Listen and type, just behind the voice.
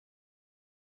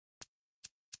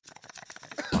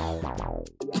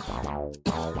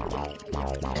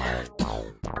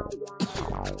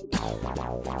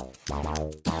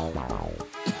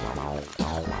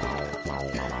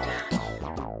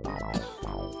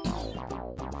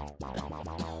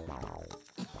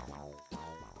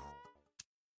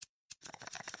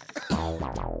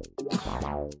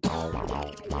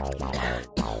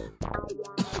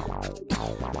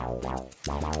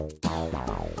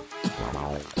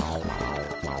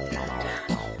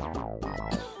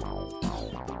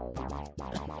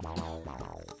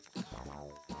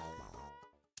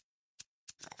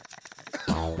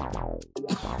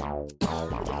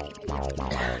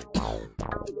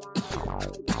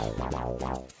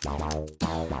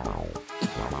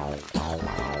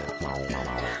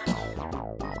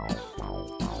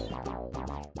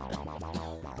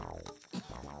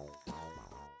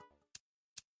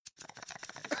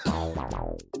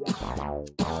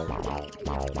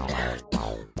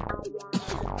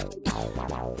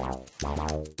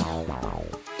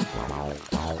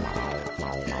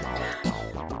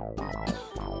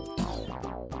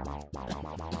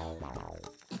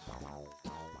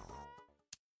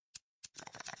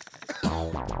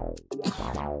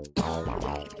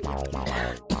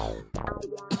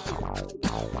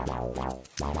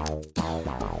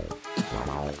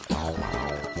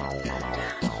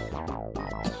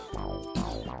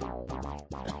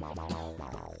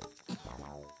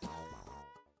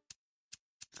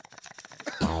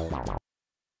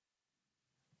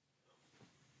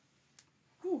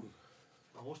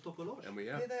And we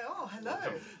are. There they are. Hello.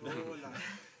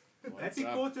 Happy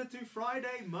quarter to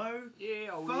Friday, Mo.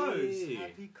 Yeah, Foes.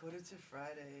 Happy quarter to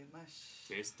Friday.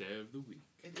 Best day of the week.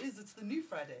 It is. It's the new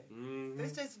Friday. Mm-hmm.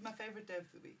 Thursdays is my favorite day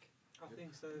of the week. I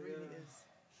think so. It really is.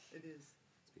 It is.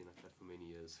 It's been like that for many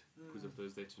years. Quiz of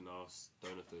Thursday to now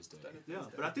Stoner Thursday. Yeah,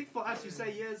 but I think for us, you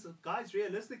say years, guys,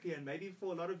 realistically, and maybe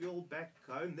for a lot of you all back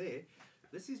home there,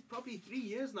 this is probably 3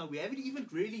 years now. We haven't even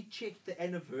really checked the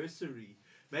anniversary.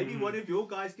 Maybe one of your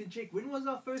guys can check. When was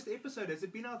our first episode? Has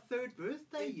it been our third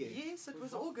birthday yet? Yes, it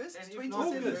was August And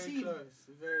 2017. very close.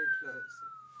 Very close.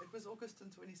 It was August in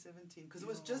 2017 because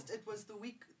it was the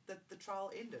week that the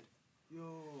trial ended.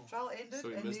 Yo. Trial ended, So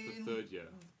we and missed then the third year.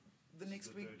 the next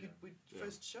the week third year. we'd Yeah.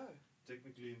 first show.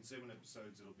 Technically, in 7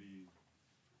 episodes, it'll be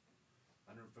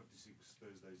 156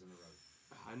 Thursdays in a row.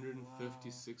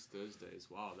 156 Thursdays.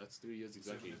 Wow, that's 3 years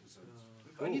exactly. 7 episodes.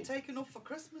 We've only taken off for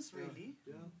Christmas, really.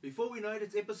 Yeah. Before we know it,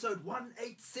 it's episode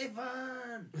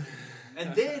 187.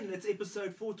 And then it's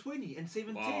episode 420 and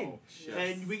 710. Wow.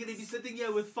 And we're going to be sitting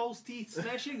here with false teeth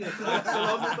smashing it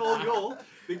along with all y'all.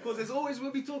 Because as always,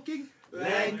 we'll be talking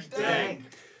Lank Dank.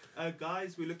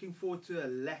 Guys, we're looking forward to a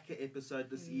lacquer episode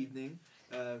this evening.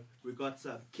 We've got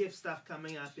some Kef stuff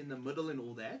coming up in the middle and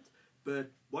all that.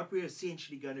 But what we're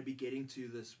essentially going to be getting to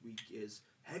this week is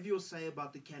have your say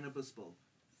about the cannabis bill.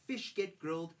 Fish get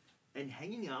grilled and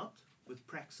hanging out with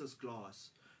Praxis glass.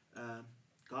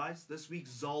 Guys, this week's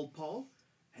Zol poll.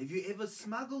 Have you ever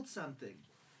smuggled something?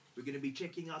 We're going to be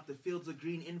checking out the Fields of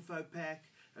Green info pack.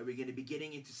 We're going to be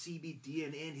getting into CBD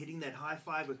and hitting that high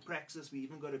five with Praxis. We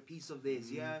even got a piece of theirs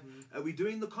here. We're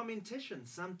doing the commentation,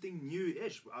 something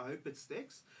new-ish. I hope it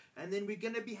sticks. And then we're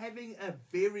going to be having a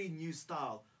very new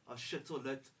style of shit or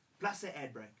lit, plus an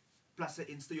ad break, plus an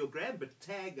Instagram, but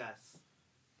tag us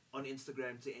on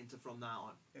Instagram to enter from now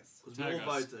on. Yes. Because we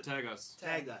all voted. Tag us.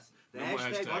 Tag us. The No more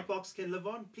hashtag hashtag. Hotbox can live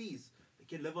on, please. It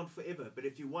can live on forever. But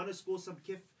if you want to score some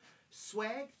Kef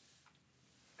swag,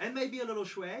 and maybe a little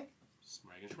swag,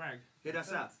 Smag and swag. hit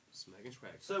us up. Smag and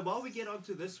swag. So while we get on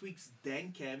to this week's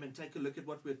Dancam and take a look at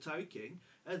what we're toking,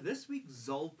 this week's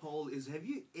Zol poll is, have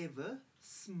you ever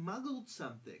smuggled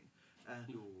something?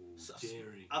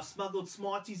 Jerry. I've smuggled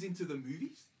Smarties into the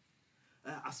movies.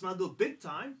 I smuggled big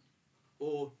time,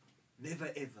 or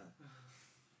never ever.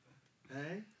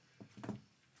 Hey?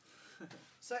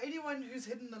 So anyone who's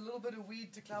hidden a little bit of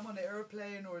weed to climb on an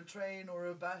aeroplane or a train or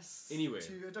a bus Anywhere.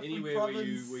 to a different Anywhere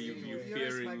province, where you're you're a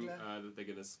fearing smuggler. that they're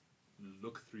going to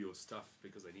look through your stuff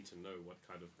because they need to know what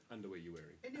kind of underwear you're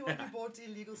wearing. Anyone who bought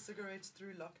illegal cigarettes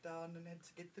through lockdown and had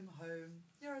to get them home,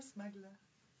 you're a smuggler.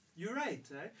 You're right,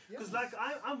 eh? Because Yes. like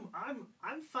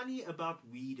I'm funny about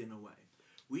weed in a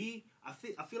way. I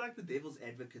feel like the devil's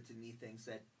advocate in me thinks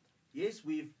that yes,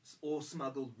 we've all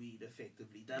smuggled weed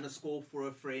effectively, done a score for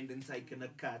a friend and taken a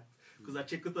cut. Because I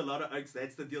check with a lot of oaks,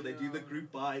 that's the deal. They do the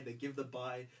group buy, they give the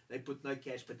buy, they put no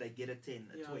cash, but they get a 10,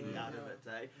 a 20 out of it,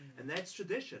 eh? And that's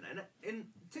tradition. And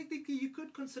technically you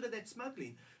could consider that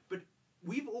smuggling, but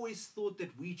we've always thought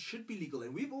that weed should be legal,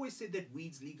 and we've always said that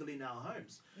weed's legal in our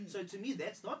homes. So to me,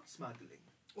 that's not smuggling.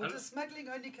 Or does smuggling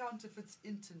only count if it's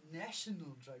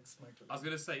international drug smuggling? I was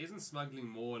going to say, isn't smuggling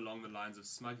more along the lines of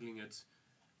smuggling it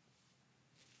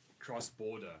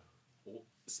cross-border or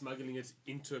smuggling it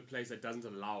into a place that doesn't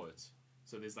allow it?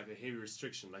 So there's like a heavy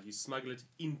restriction, like you smuggle it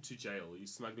into jail, you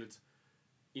smuggle it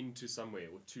into somewhere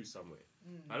or to somewhere.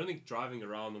 I don't think driving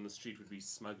around on the street would be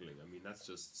smuggling. I mean, that's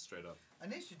just straight up.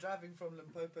 Unless you're driving from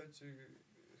Limpopo to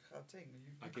Gauteng,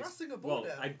 I you're guess- crossing a border.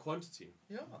 Well, and quantity.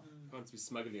 yeah. You can't be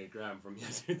smuggling a gram from here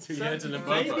to So here to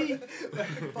Limpopo. maybe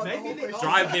Maybe they are-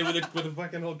 Drive there with a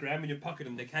fucking whole gram in your pocket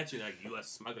and they catch you like, you are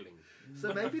smuggling.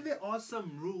 So maybe there are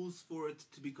some rules for it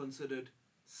to be considered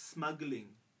smuggling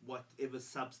whatever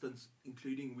substance,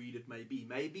 including weed, it may be.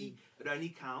 Maybe it only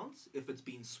counts if it's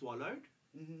been swallowed,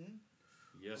 Mm-hmm.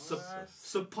 Yes.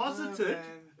 supposited,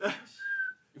 Oh, man.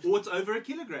 or it's over a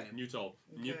kilogram, Newtall.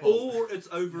 Okay. or it's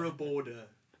over a border.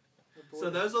 The So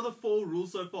those are the 4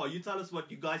 rules so far. You tell us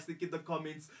what you guys think in the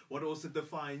comments. What also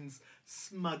defines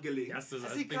smuggling? Yes, I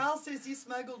see Carl says he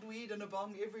smuggled weed and a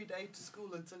bong every day to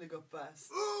school until he got bust.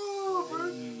 Oh,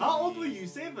 bro. How old were you?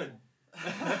 7.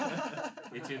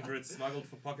 Etienne Britt smuggled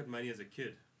for pocket money as a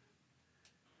kid.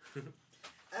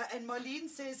 And Marlene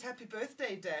says, happy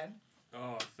birthday, Dan.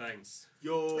 Oh, thanks.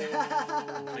 Yo.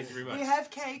 Thank you very much. We have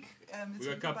cake. It's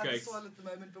We got about the cupcakes. soil at the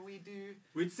moment, but we do.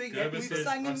 We'd sing Gerber We've says,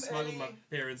 sung I him smuggled my early.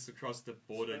 parents across the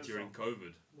border Sing a during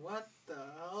COVID. What the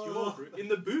hell? Sure, bro. In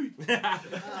the boot.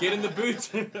 Get in the boot.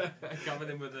 Cover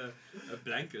them with a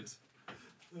blanket.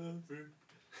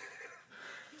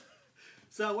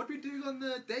 So what we doing on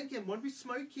the day game? What we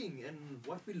smoking and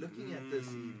what we looking at this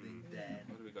evening, Dan?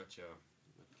 What do we got here?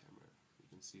 That camera. You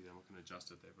can see them. We can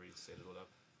adjust it. They've already set it all up.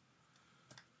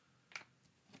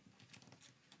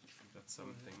 Got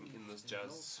something in this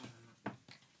jazz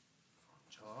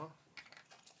jar.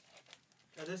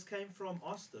 This came from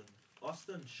Austin.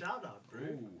 Austin, shout out, bro.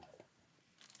 Ooh.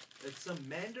 It's some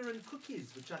Mandarin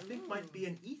cookies, which I think might be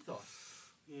an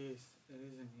ethos. Yes, it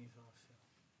is an ethos.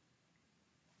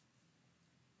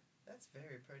 That's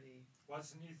very pretty.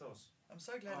 What's an ethos? I'm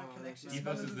so glad I can that's actually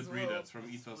Ethos smell is it the as breeder. well. It's from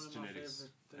Ethos One of my Genetics.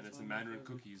 favorite- And that's it's one a of my Mandarin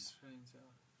favorite cookies. strains,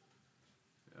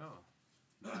 yeah.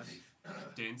 Yeah.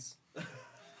 Nice. Dense.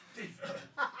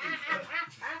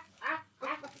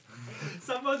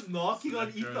 Someone's knocking on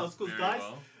That ethos, goes because very guys,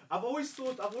 well. I've always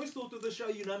thought with the show,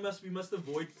 we must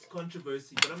avoid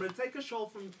controversy. But I'm gonna take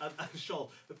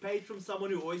a page from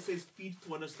someone who always says feed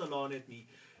Twana Salon at me.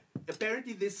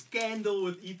 Apparently there's scandal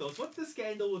with ethos. What's the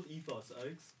scandal with ethos,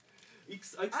 Oaks?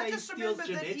 Oaks I say just steals remember that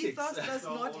genetics. ethos does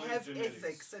No, not all have genetics.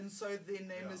 ethics, and so their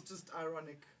name Yeah. is just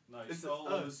ironic. No, he Is it- stole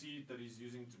oh. all the seed that he's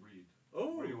using to breed.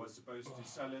 Oh, Where he was supposed to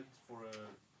sell it for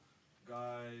a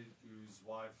guy whose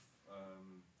wife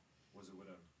was a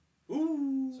widow.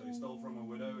 ooh. So he stole from a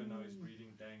widow and now he's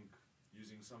breeding dank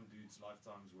using some dude's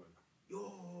lifetime's work.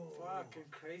 Yo. Fucking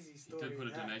crazy He story. did put a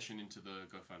that. donation into the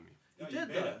GoFundMe. He Yeah, did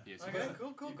better. that? Yes, he Okay, did. cool,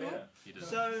 You cool. better. He did.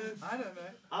 So I don't know.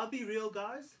 I'll be real,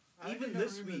 guys. I Even don't know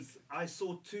this rumors. week, I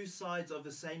saw 2 sides of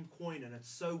the same coin, and it's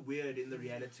so weird in the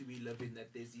reality we live in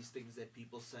that there's these things that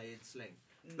people say in slang.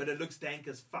 But it looks dank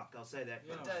as fuck, I'll say that.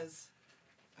 Yeah. It does.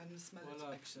 I can smell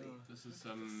Voila, it actually. yeah. This is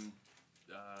some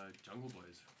Jungle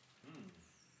Boys.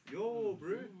 Yo,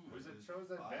 bro. Where's it? Show us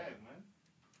that bag, man.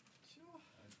 Sure.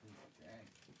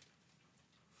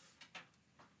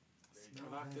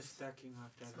 I like the stacking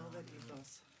like that. Smell that one.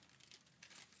 ethos.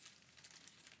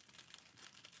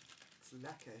 It's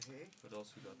lacquer, hey? What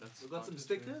else we got? That's We've got some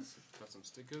stickers. got some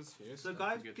stickers. Yes. So don't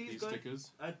guys, forget please these go-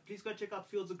 stickers. Please go check out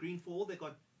Fields of Green for All. They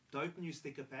got dope new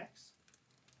sticker packs.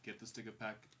 Get the sticker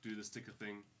pack. Do the sticker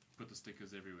thing. Put the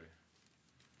stickers everywhere.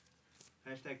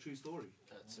 Hashtag true story.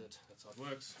 That's it. That's how it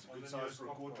works. It's a good size for a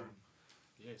courtroom.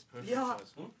 Yes, perfect Yeah.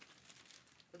 size. Hmm?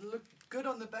 It'll look good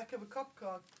on the back of a cop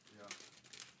car. Yeah.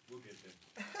 We'll get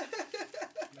there.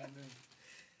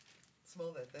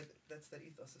 Smell that. That's that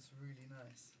ethos. It's really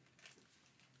nice.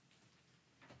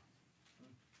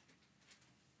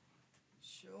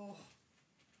 Sure.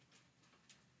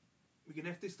 We're gonna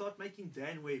have to start making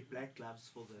Dan wear black gloves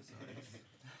for this.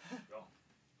 Yeah.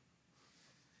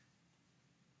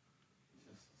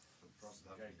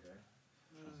 Frosted cake, eh?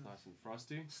 That's nice and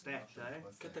frosty. Stacked, eh?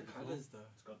 Look at the colours though.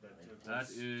 It's got that That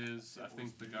turquoise. is, I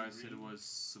think the guy said it was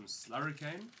some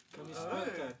slurricane. Can we Oh.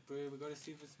 smoke that, bro? We gotta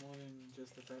see if it's more than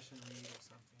just a fashion weed or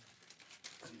something.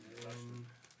 Mm.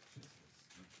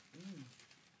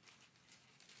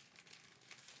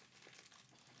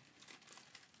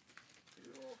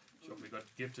 Sure, we got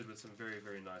gifted with some very,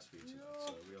 very nice weed tonight,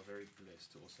 so we are very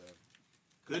blessed to also have.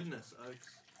 Goodness, Oaks.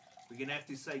 We're gonna have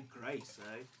to say grace,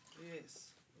 eh? Yes.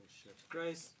 Oh shit.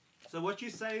 Grace. So what you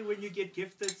say when you get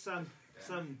gifted some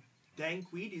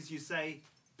dank weed is you say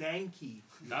Danky.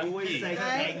 We Danky. always say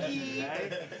Danky. danky.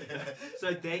 Eh?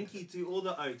 So danky to all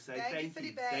the oaks. Eh? Danky Thank for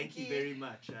you. the Thank you banky. very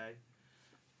much. Eh?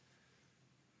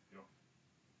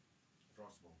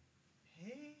 Frostball.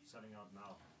 Hey, Selling out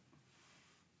now.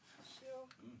 sure.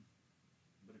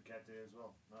 Bit of cat there as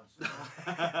well. Nice.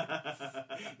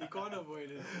 You can't avoid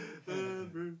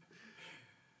it. Bro.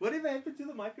 Whatever happened to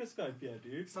the microscope here,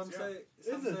 dude? Some Yeah. say, Is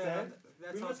some it, say eh?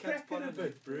 that's We how must cats crack it a pollinate.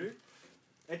 bit, bro.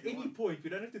 At You any want? point, we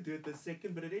don't have to do it this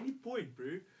second, but at any point,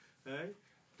 bro, hey,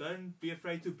 don't be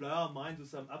afraid to blow our minds with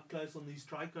some up close on these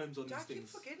trichomes on I these keep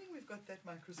things. forgetting we've got that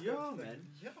microscope. Yeah, thing. man.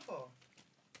 Yeah.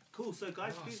 Cool. So,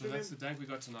 guys, Oh, please so remember. that's the dank we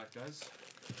got tonight, guys.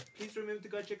 Please remember to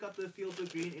go check out the Field of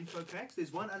Green info packs.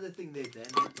 There's one other thing there, Dan.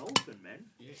 That dolphin, man.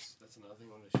 Yes, that's another thing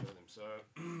I want to show them. So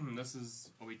this is.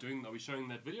 Are we showing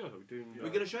that video? Are we doing? Yeah. We're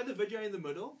going to show the video in the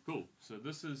middle. Cool. So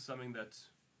this is something that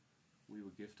we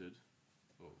were gifted.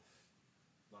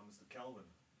 By Mr. Calvin.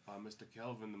 By Mr.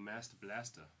 Kelvin, the Master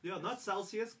Blaster. Yeah, not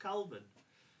Celsius, Calvin.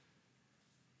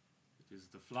 It is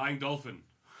the Flying Dolphin.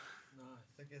 Nice.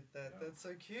 Look at that. Yeah. That's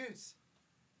so cute.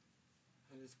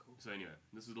 That is cool. So anyway,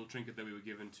 this is a little trinket that we were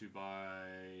given to by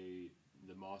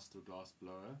the master glass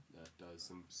blower that does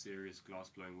some serious glass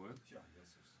blowing work. Yeah,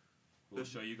 yes, yes. We'll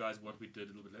show you guys what we did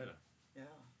a little bit later. Yeah.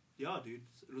 Yeah, dude.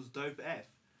 It was dope AF.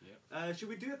 Yeah. Should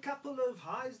we do a couple of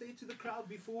highs there to the crowd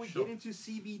before we Sure. get into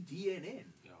CBDNN?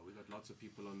 Yeah, we got lots of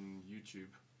people on YouTube.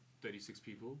 36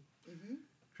 people. Mm-hmm.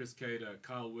 Chris Cader,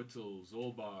 Kyle Whittle,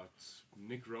 Zorbart,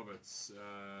 Nick Roberts,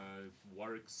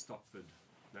 Warwick Stockford,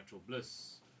 Natural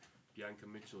Bliss, Bianca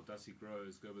Mitchell, Dusty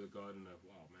Groves, Gober the Gardener,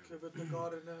 wow man, Trevor the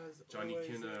Gardeners. Johnny always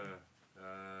Kinner,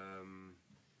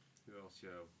 who else here?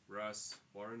 Russ,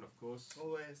 Warren of course,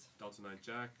 Always. Delta 9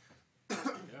 Jack,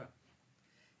 yeah.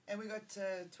 And we got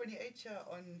 28 here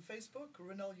on Facebook,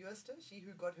 Ronald Jooster, she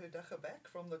who got her dacha back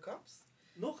from the cops.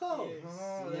 Nogal. Yes.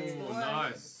 Oh, that's the Ooh, one.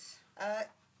 nice. I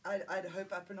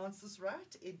hope I pronounced this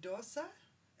right. Edosa.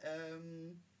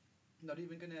 Not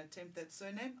even going to attempt that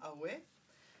surname. Awe.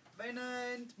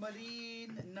 Vainand,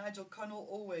 Marine, Nigel Connell,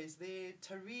 always there.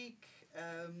 Tariq,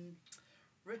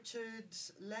 Richard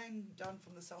Lang down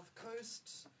from the south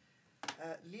coast.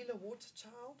 Leela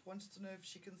Waterchild wants to know if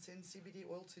she can send CBD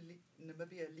oil to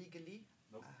Namibia legally.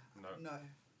 Nope. No. No.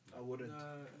 I wouldn't. No,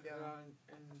 Yeah.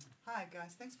 and Hi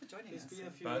guys, thanks for joining there's us. been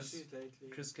a few Buzz, issues lately.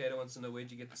 Chris Cater wants to know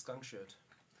where'd you get the skunk shirt?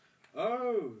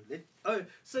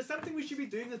 So something we should be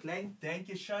doing with Dank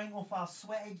is showing off our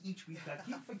swag each week. I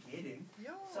keep forgetting. Yeah.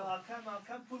 So I'll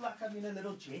come pull like I'm in a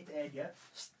little jet ad here.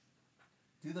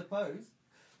 Do the pose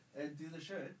and do the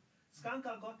shirt. Skunk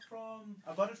I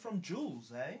got it from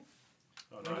Jules, eh?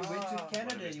 Oh, When nice. we went to Ah.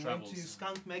 Canada, One of his you went to travels.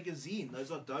 Skunk magazine.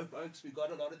 Those are dope oaks. We got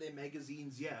a lot of their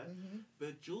magazines here. Mm-hmm.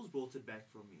 But Jules brought it back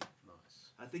from me.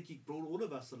 Nice. I think he brought all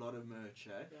of us a lot of merch,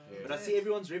 eh? Yeah. But I see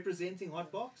everyone's representing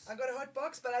Hotbox. I got a hot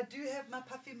box, but I do have my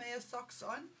Puffy Mayo socks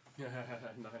on.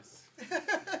 Nice.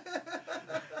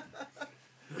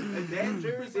 And Dan's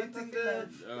representing Yeah.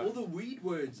 all the weed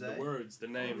words, eh? The words, the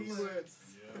names, Words.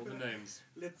 Yeah. all the names.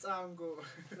 Let's go.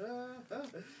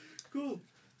 Cool.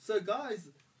 So, guys,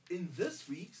 in this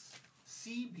week's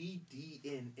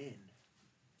CBDNN,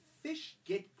 fish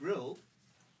get grilled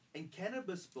and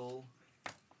cannabis bowl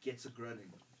gets a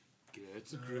grilling. Yeah,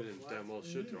 it's a grilling. What? Damn well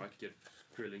should, right? Get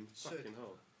grilling. Should. Fucking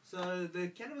hell. So, the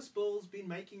cannabis bowl's been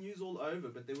making news all over,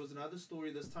 but there was another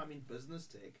story this time in Business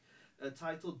Tech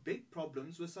titled Big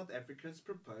Problems with South Africa's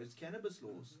Proposed Cannabis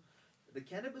Laws. The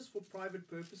Cannabis for Private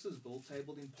Purposes Bill,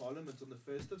 tabled in Parliament on the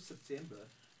 1st of September,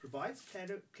 provides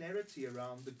clarity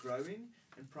around the growing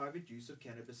and private use of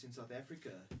cannabis in South Africa.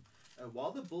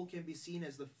 While the bill can be seen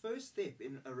as the first step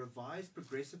in a revised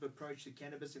progressive approach to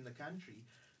cannabis in the country,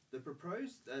 the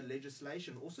proposed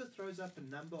legislation also throws up a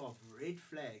number of red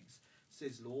flags,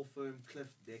 says law firm Cliff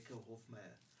Decker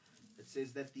Hofmeyer. It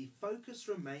says that the focus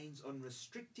remains on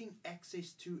restricting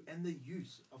access to and the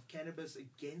use of cannabis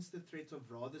against the threat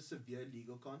of rather severe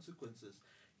legal consequences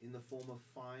in the form of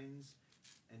fines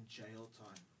and jail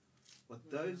time.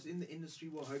 What those in the industry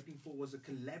were hoping for was a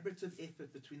collaborative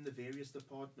effort between the various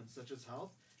departments such as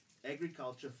health,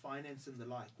 agriculture, finance and the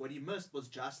like. What he missed was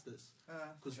justice,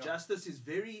 because Yeah. justice is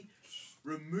very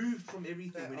removed from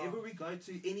everything. They Whenever are. we go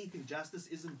to anything, justice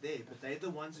isn't there, but they're the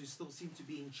ones who still seem to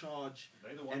be in charge.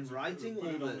 They're the And ones who writing put it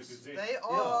all on the this. Gazette. They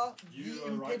are You the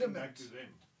are writing back impediment. to them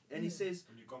And he says,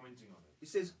 when you're commenting on it. He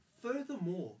says,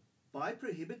 furthermore, by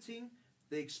prohibiting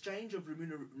the exchange of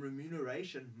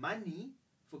remuneration, money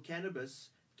for cannabis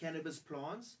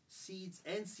plants, seeds,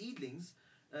 and seedlings,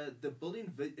 the bill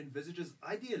envisages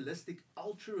idealistic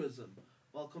altruism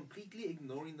while completely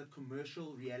ignoring the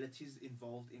commercial realities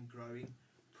involved in growing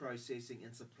processing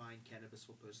and supplying cannabis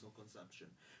for personal consumption.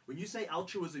 When you say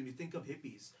altruism, you think of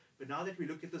hippies. But now that we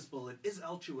look at this bill, it is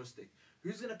altruistic.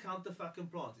 Who's going to count the fucking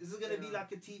plants? Is it going to be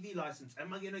like a TV license?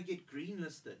 Am I going to get green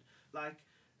listed? Like,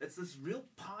 it's this real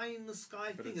pie in the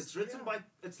sky thing. It's written by.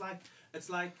 It's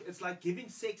like giving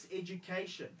sex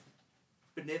education,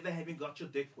 but never having got your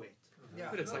dick wet. Yeah.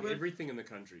 But it's like everything in the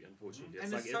country, unfortunately. And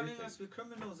It's like it's telling everything. us we're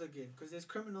criminals again, because there's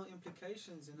criminal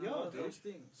implications in Yeah, a lot of dude. those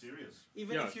things. Serious.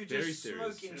 Even Yeah, if you very just serious.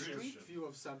 smoke in Serious street shit. view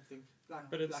of something, like,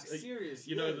 But it's, like serious.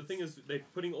 you know, yes. the thing is, they're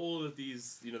putting all of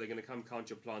these, you know, they're going to come count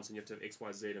your plants and you have to have X,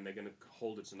 Y, Z and they're going to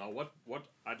hold it. So now what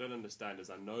I don't understand is,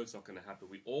 I know it's not going to happen.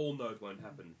 We all know it won't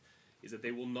happen. Is that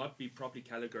they will not be properly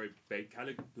calibrated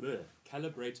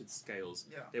scales.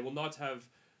 Yeah. They will not have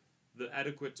the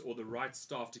adequate or the right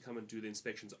staff to come and do the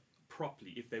inspections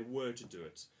properly if they were to do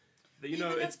it. You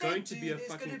know, Even it's if they going to be a there's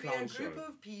fucking going to clown be a group show.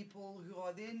 of people who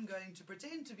are then going to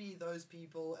pretend to be those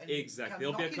people and Exactly. come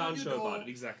There'll be a knocking on clown your show door about it,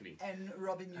 exactly. and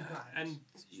robbing you blind. And,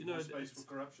 you know, More space it's- for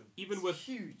corruption. even It's with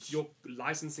huge. your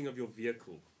licensing of your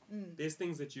vehicle, Mm. there's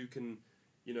things that you can,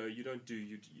 you know, you don't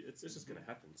do. It's just going to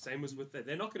happen. Same as with that.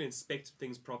 They're not going to inspect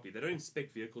things properly. They don't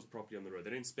inspect vehicles properly on the road. They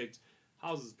don't inspect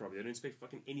houses properly. They don't inspect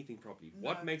fucking anything properly. No.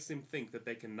 What makes them think that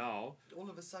they can now, all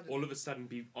of a sudden,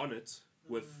 be on it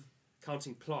with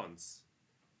counting plants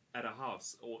at a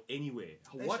house or anywhere?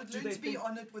 they What should do learn they to be think?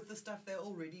 on it with the stuff they're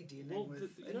already dealing Well,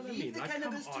 with. you and know what I leave mean? the Like,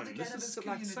 cannabis come to on. the This cannabis is like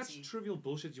community. such trivial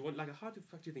bullshit. You want, like, how the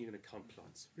fuck do you think you're going to count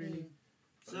plants? Really? Mm.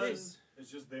 So It's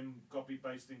just them copy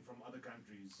pasting from other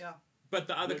countries. Yeah. But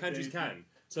the other With countries their can.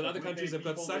 So the other with countries their have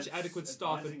got people such that's adequate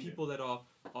staff and advising people that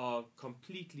are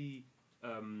completely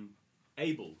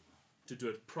able to do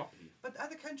it properly. But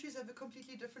other countries have a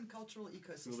completely different cultural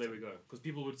ecosystem. Well, there we go. Because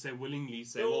people would say willingly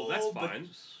say, well, that's Oh, but- fine.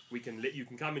 You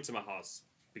can come into my house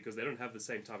because they don't have the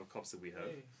same type of cops that we have.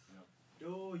 Hey.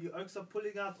 Yo, you oaks are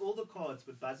pulling out all the cards,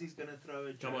 but Buzzy's going to throw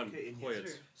a Come joker on, in quiet.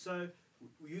 here. So,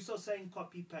 you are saying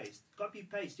copy paste. Copy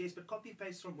paste, yes, but copy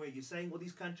paste from where? You're saying all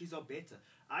these countries are better.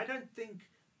 I don't think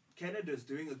Canada's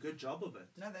doing a good job of it.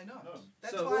 No, they're not. No.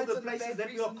 That's So why all it's the a places bad that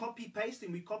we are reason- copy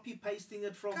pasting, we're copy pasting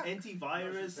it from Cut.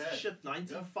 antivirus No, it's bad. shit They're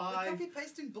 95 copy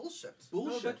pasting bullshit. No,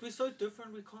 bullshit. but we're so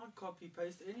different. We can't copy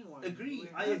paste anyone. Agree, We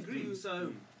I have agree. to-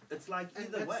 So it's like and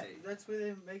either that's, way. that's where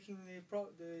they're making the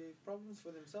problems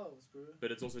for themselves, bro.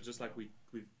 But it's also just like we've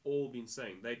all been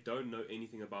saying, they don't know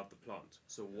anything about the plant.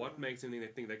 So what makes them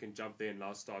think they can jump there and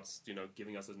now start, you know,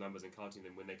 giving us those numbers and counting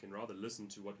them when they can rather listen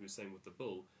to what we're saying with the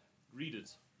bill, read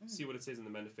it, see what it says in the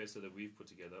manifesto that we've put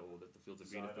together or that the Fields of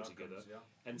Green have put together,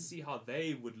 and see how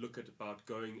they would look at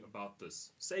going about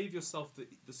this. Save yourself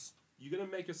this. You're gonna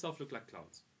make yourself look like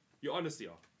clowns. You honestly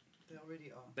are. They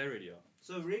already are. They really are.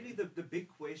 So really the big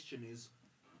question is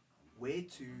where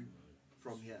to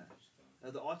from here.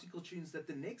 The article tunes that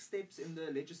the next steps in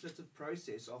the legislative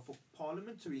process are for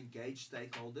Parliament to engage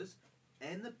stakeholders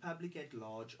and the public at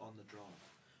large on the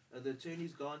draft. The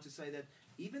attorneys go on to say that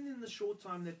even in the short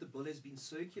time that the bill has been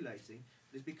circulating,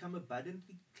 it has become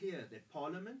abundantly clear that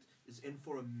Parliament is in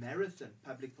for a marathon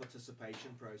public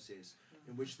participation process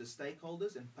in which the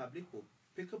stakeholders and public will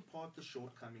pick apart the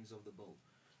shortcomings of the bill.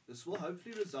 This will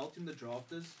hopefully result in the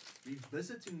drafters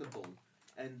revisiting the bill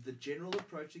and the general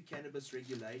approach to cannabis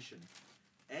regulation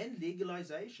and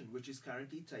legalization, which is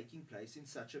currently taking place in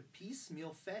such a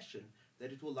piecemeal fashion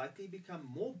that it will likely become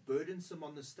more burdensome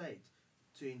on the state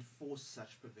to enforce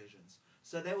such provisions.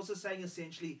 So they're also saying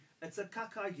essentially it's a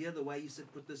cuck idea the way you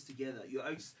said put this together. Your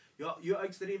oaks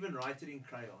didn't even write it in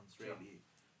crayons, really.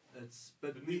 It's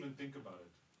but Didn't we even think about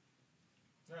it.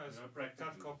 No, it's No, cut,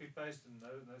 practically. copy, paste, and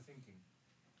no thinking.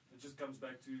 It just comes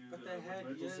back to But they what had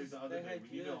Myrtle years, said the they other day. had We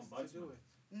need years an to do ombudsman.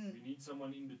 it. Mm. We need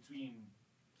someone in between.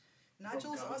 Nigel's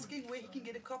government. asking where he can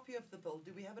get a copy of the bill.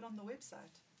 Do we have it on the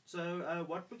website? So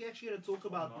what we're actually going to talk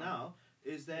about Online. now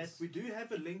is that Yes. we do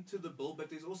have a link to the bill, but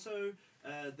there's also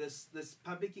this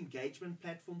public engagement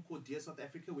platform called Dear South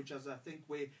Africa, which is I think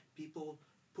where people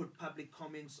put public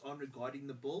comments on regarding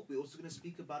the bill. We're also going to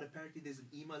speak about apparently there's an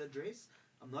email address.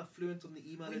 I'm not fluent on the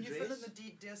email When you address. fill in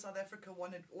the Dear South Africa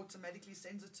one, it automatically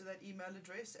sends it to that email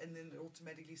address, and then it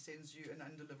automatically sends you an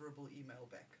undeliverable email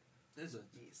back. Is it?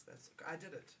 Yes, I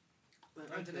did it.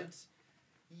 I did it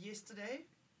yesterday.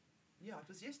 Yeah, it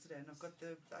was yesterday, and I've got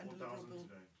the 4,000 undeliverable.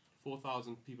 today.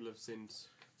 4,000 people have sent.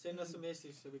 Send us a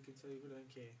message so we can say we don't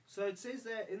care. So it says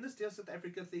that in this Dear South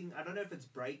Africa thing, I don't know if it's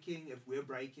breaking, if we're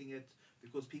breaking it,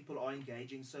 because people are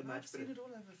engaging so I've much, but seen it all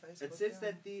over Facebook. it says yeah.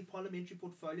 that the Parliamentary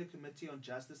Portfolio Committee on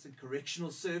Justice and Correctional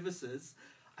Services,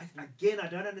 again, I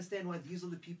don't understand why these are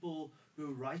the people who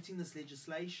are writing this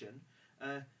legislation,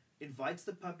 invites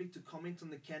the public to comment on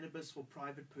the Cannabis for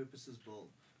Private Purposes Bill.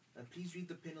 Please read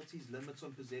the penalties, limits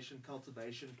on possession,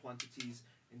 cultivation, quantities,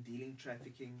 and dealing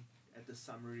trafficking at the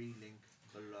summary link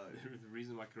below. The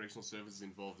reason why correctional service is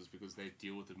involved is because they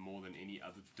deal with it more than any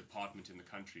other department in the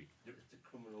country. Yep. It's a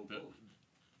criminal The- bill.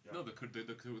 Yeah. No,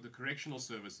 the correctional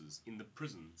services in the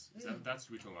prisons. That's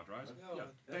what we're talking about, right? Yeah,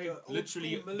 They like a old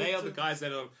literally, school they are the militant- guys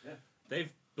that are. Yeah.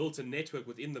 They've built a network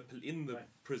within the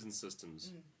Right. prison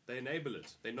systems. They enable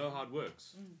it. They know how it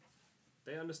works.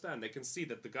 They understand. They can see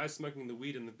that the guys smoking the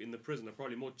weed in the prison are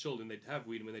probably more chilled when they have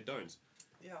weed when they don't.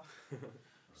 Yeah.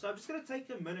 So I'm just going to take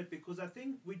a minute because I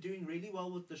think we're doing really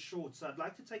well with the short. So I'd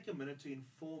like to take a minute to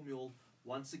inform you all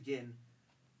once again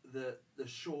the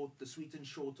sweet and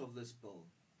short of this bill.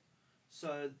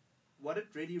 So what it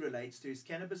really relates to is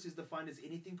cannabis is defined as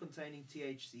anything containing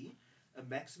THC, a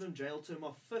maximum jail term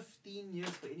of 15 years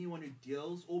for anyone who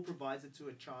deals or provides it to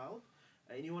a child.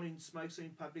 Anyone who smokes in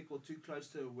public or too close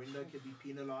to a window can be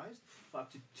penalised for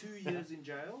up to 2 years in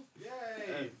jail.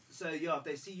 Yay! So yeah, if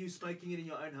they see you smoking it in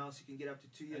your own house, you can get up to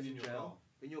 2 years And in in your jail.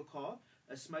 In your car.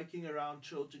 Smoking around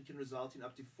children can result in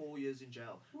up to 4 years in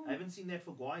jail. I haven't seen that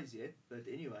for guys yet, but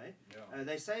anyway. Yeah.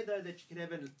 They say though that you can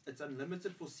have it's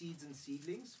unlimited for seeds and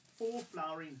seedlings, 4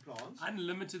 flowering plants.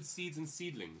 Unlimited seeds and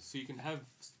seedlings, so you can have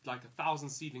like 1,000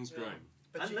 seedlings growing.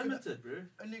 But you can Unlimited, bro.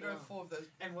 only grow Yeah. 4 of those.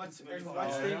 And what's Sorry,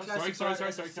 the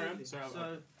Sorry, carry on.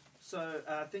 Sorry. So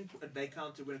I think they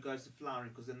count it when it goes to flowering,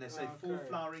 because then they say 4 Okay.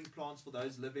 flowering plants for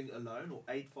those living alone, or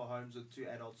 8 for homes with 2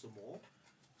 adults or more.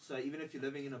 So even if you're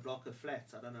living in a block of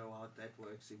flats, I don't know how that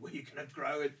works, where you're going to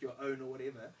grow it your own or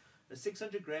whatever.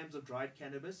 600 grams of dried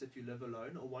cannabis if you live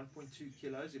alone, or 1.2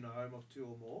 kilos in a home of 2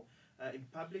 or more. In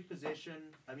public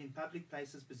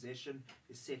places, possession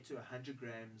is set to 100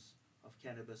 grams of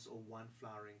cannabis or 1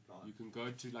 flowering plant. You can go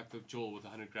to like the jail with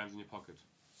 100 grams in your pocket.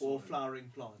 Or flowering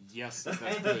plant. Yes, that's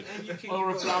good.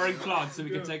 Or a flowering plant, so we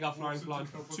can take our flowering plant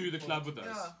to the club with us.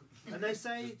 Yeah. And they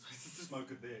say... Just smoke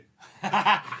it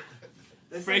there.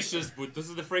 Freshest, but this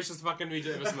is the freshest fucking weed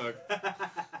you ever smoke.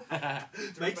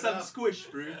 Make some squish,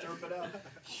 bro. Drop it out.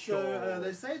 So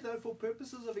they say though, for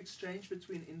purposes of exchange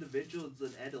between individuals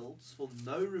and adults, for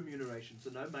no remuneration, so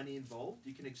no money involved,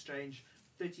 you can exchange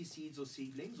 30 seeds or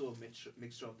seedlings, or a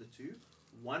mixture of the two,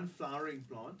 1 flowering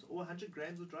plant, or 100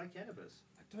 grams of dry cannabis.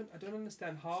 I don't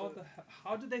understand how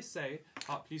how did they say?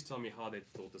 Please tell me how they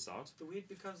thought this out. The weed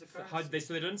becomes a How currency. did they?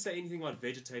 So they don't say anything about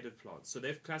vegetative plants. So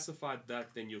they've classified that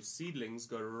then your seedlings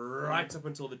go right up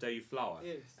until the day you flower.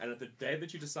 Yes. And at the day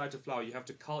that you decide to flower, you have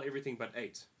to cull everything but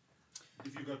 8.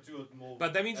 If you got 2 or more.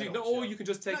 But that means adults, or yeah. you can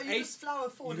just take No, you 8. just flower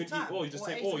 4 at a time. Or you just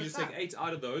take 8 or at you a just take time. 8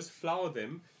 out of those, flower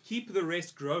them, keep the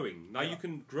rest growing. Now you Yeah.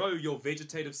 can grow your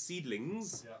vegetative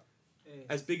seedlings Yeah. Yes.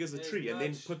 as big as a There's tree, and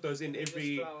then much- put those in they just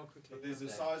every. flower quickly. But there's a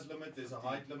size limit, there's a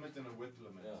height limit, and a width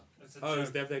limit. Yeah. It's a Oh,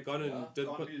 joke. have they gone and Yeah. did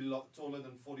Can't put? be taller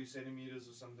than 40 centimeters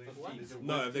or something. 15. There's a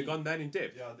No, width have they gone that in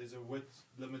depth? Yeah, there's a width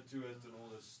limit to it and all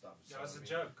this stuff. Yeah, So, it's I a mean,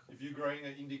 joke. If you're growing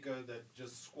an indica that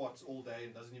just squats all day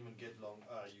and doesn't even get long,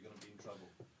 you're going to be in trouble.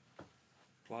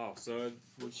 Wow. So,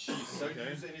 well, jeez, Don't okay.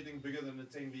 use anything bigger than a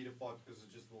 10-liter pot because it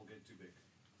just will get too big.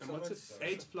 And So what's it? it's-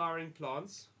 8 flowering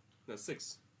plants? No,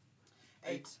 6.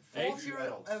 8. 8 4 if you're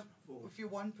adults. if you're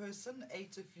 1 person,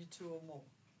 8 if you're 2 or more.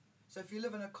 So if you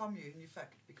live in a commune, you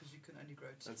fact because you can only grow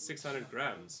 2. And 600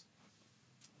 grams.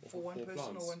 For 1 4 person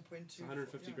plants. or 1.2.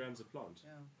 150 yeah. grams a plant.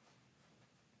 Yeah.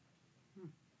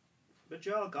 But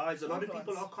yeah, guys, a lot of Plants.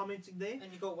 people are commenting there.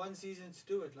 And you got 1 season to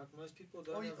do it. Like most people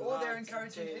don't. Or, have or they're lights and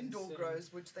encouraging tents indoor and-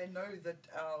 grows, which they know that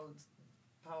our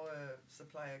power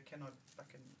supplier cannot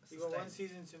fucking You sustain. got 1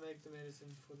 season to make the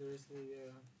medicine for the rest of the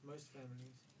year. Most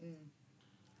families. Mm.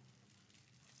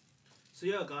 So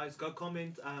yeah, guys, go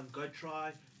comment, go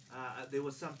try. There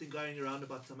was something going around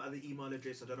about some other email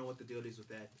address. I don't know what the deal is with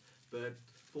that. But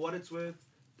for what it's worth,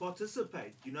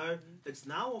 participate. You know, it's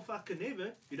now or fucking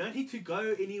never. You don't need to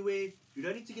go anywhere. You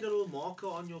don't need to get a little marker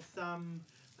on your thumb.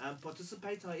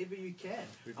 Participate however you can.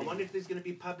 I wonder if there's going to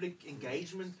be public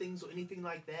engagement things or anything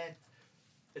like that.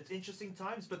 It's interesting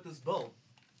times, but this bill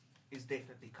is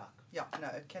definitely cuck. Yeah, no,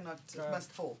 it cannot, it Okay.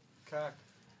 must fall. Cack.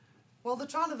 Well, the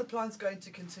trial of the plant's going to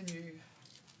continue.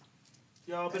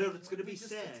 Yeah, but it's going to be It's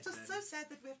just- sad. It's just man. so sad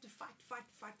that we have to fight,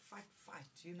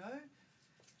 you know?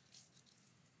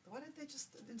 Why don't they just,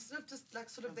 instead of just like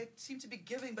sort of, they seem to be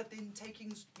giving but then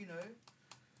taking, you know,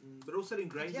 But also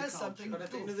ingrained Here's the something. culture. But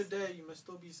at the end of the day, you must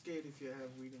still be scared if you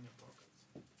have weed in your pockets.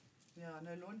 yeah,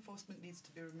 no, law enforcement needs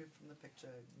to be removed from the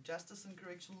picture. Justice and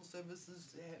correctional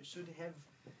services should have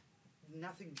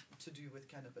nothing to do with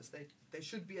cannabis. They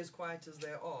should be as quiet as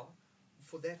they are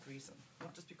for that reason,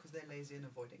 not just because they're lazy and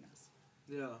avoiding us.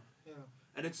 Yeah. Yeah.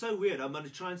 And it's so weird. I'm going to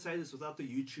try and say this without the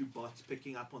YouTube bots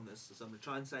picking up on this. So I'm going to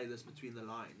try and say this between the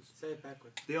lines. Say it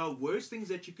backwards. There are worse things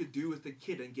that you could do with a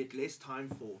kid and get less time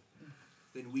for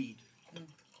than weed.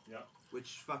 Yeah.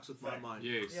 Which fucks with my Fact. mind.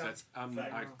 Yes, Yeah. that's.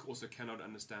 Fact. I also cannot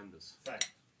understand this.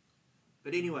 Fact.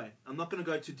 But anyway, I'm not going to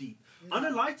go too deep. No. On a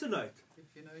lighter note, If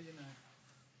you know, you know.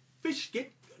 fish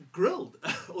get grilled.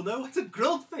 Or no, what's a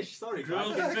grilled fish? Sorry.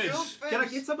 Grilled guys. fish. Grilled fish. Can I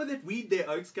get some of that weed there,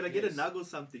 Oaks? Can I get a Yes. nug or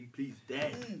something, please?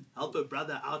 Dad, Mm. help a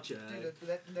brother out here. Dude,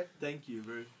 that Thank you,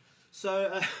 bro.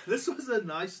 So this was a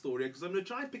nice story because I'm going to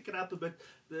try and pick it up a bit.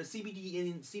 The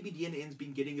CBDNN's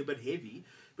been getting a bit heavy,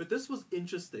 but this was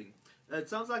interesting. It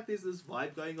sounds like there's this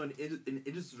vibe going on in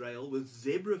Israel with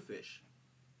zebrafish.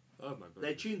 Oh my god.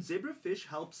 They tune zebrafish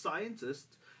help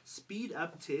scientists speed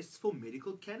up tests for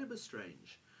medical cannabis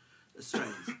strains.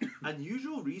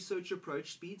 Unusual research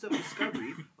approach speeds up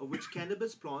discovery of which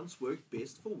cannabis plants work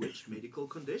best for which medical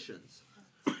conditions.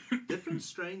 Different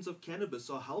strains of cannabis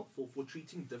are helpful for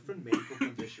treating different medical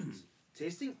conditions.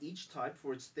 Testing each type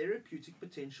for its therapeutic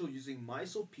potential using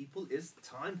mice or people is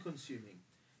time-consuming.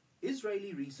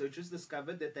 Israeli researchers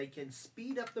discovered that they can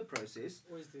speed up the process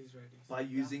Where's the Israelis? by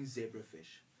using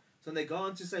zebrafish. So they go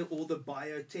on to say all the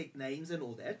biotech names and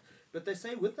all that, but they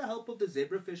say with the help of the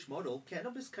zebrafish model,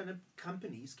 cannabis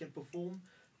companies can perform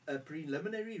a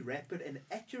preliminary, rapid and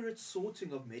accurate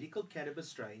sorting of medical cannabis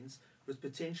strains with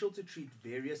potential to treat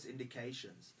various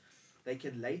indications. They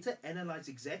can later analyze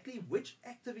exactly which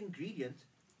active ingredient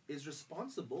is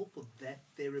responsible for that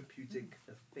therapeutic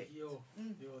effect. Yo,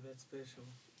 that's special.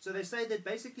 So they say that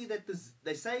basically that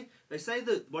they say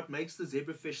that what makes the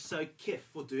zebrafish so kiff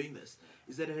for doing this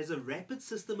is that it has a rapid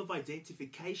system of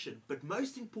identification, but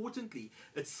most importantly,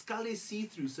 its skull is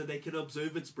see-through so they can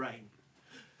observe its brain.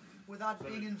 without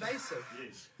being invasive.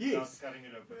 Yes. Yes. Without cutting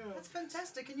it open. That's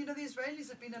fantastic. And you know, the Israelis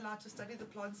have been allowed to study the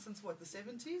plants since what, the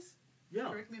 70s? Yeah.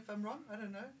 Correct me if I'm wrong. I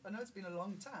don't know. I know it's been a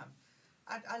long time.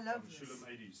 I love this. Shulam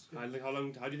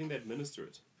 80s. How do you think they administer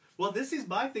it? Well, this is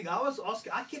my thing.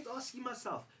 I kept asking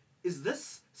myself, is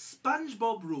this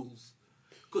SpongeBob rules?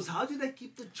 Because how do they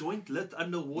keep the joint lit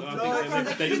underwater? No, I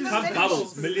think they just pump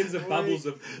bubbles, millions of bubbles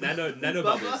of nano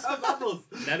bubbles, Bubbles.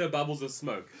 nano bubbles of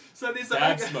smoke, So there's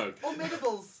bad a smoke. Or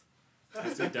medibles.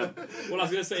 That's so dumb. Well, I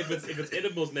was gonna say if it's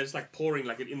edibles and they're just like pouring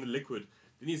like it in the liquid,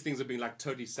 then these things are being like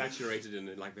totally saturated in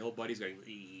it, like the whole body's going.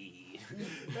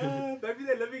 maybe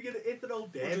they're living in ethanol Or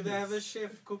dams. do they have a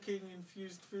chef cooking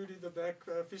infused food in the back,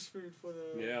 fish food for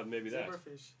the Yeah, maybe that.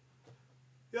 zebrafish?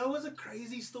 Yeah, it was a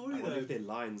crazy story I wonder though. if their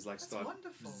lines like That's start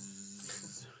wonderful.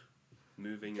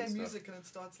 moving Play and stuff. music and it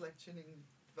starts like tuning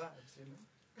vibes, you know.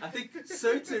 I think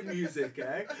certain music,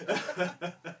 eh?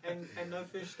 And no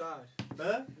fish died.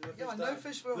 Huh? No fish Yeah, died. no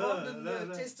fish were No, harmed in no, the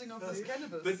no. testing of No. this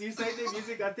cannabis. But you say their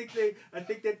music, I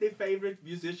think that their favorite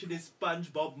musician is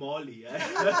SpongeBob Marley, eh?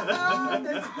 Oh,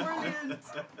 that's brilliant.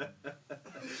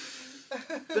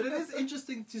 But it is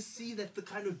interesting to see that the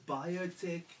kind of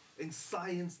biotech and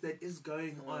science that is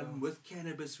going on with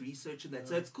cannabis research and that.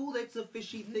 So it's cool that's a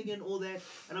fishy thing and all that.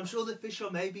 And I'm sure the fish are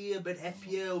maybe a bit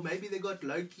happier or maybe they got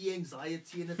low-key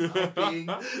anxiety and it's helping.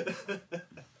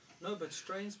 No, but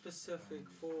strain specific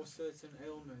for certain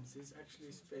ailments is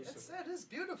actually special. It is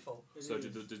beautiful. It So is.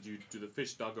 do the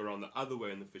fish dug around the other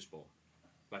way in the fishbowl?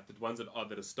 Like the ones that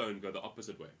are stoned go the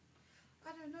opposite way?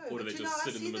 I don't know. Or do But they you know, just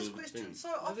I sit in the see this middle of the question thing? so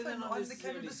Maybe they're often not on the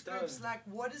necessarily cannabis groups, stoned. like,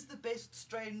 what is the best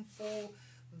strain for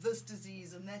this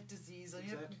disease and that disease? And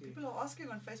you know, Exactly. people are asking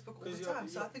on Facebook all 'Cause the you're- time.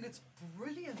 So I you're- think it's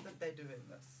brilliant that they're doing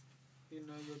this. You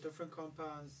know, your different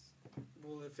compounds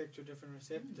will affect your different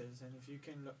receptors, and if you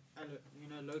can,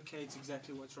 locate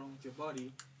exactly what's wrong with your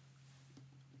body,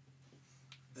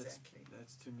 Exactly.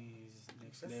 that's to me is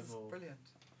next This is level. brilliant.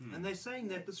 And they're saying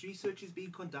that this research is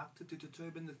being conducted to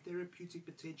determine the therapeutic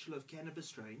potential of cannabis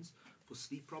strains for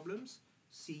sleep problems,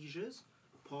 seizures,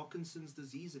 Parkinson's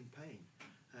disease and pain.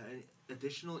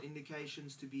 Additional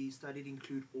indications to be studied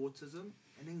include autism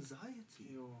and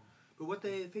anxiety. Yo. But what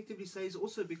they effectively say is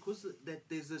also because that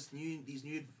there's these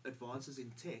new advances in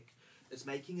tech, it's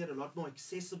making it a lot more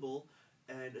accessible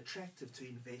and attractive to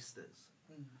investors.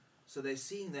 Mm. So they're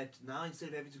seeing that now instead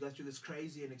of having to go through this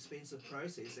crazy and expensive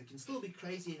process, it can still be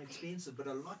crazy and expensive, but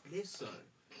a lot less so,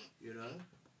 you know?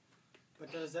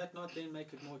 But does that not then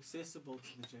make it more accessible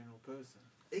to the general person?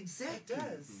 Exactly. It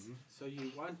does. Mm-hmm. So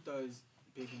you want those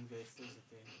big investors at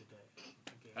the end of the day.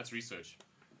 Again. That's research.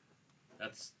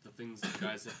 That's the things that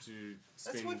guys have to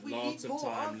That's spend what we lots need of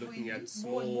more time of. looking We at need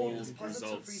small more and more of this positive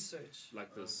results research.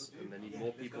 like this, and they need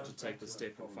more people to take the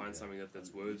step and find something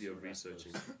that's worthy of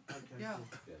researching. Yeah.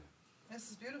 This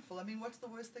is beautiful. I mean, what's the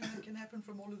worst thing that can happen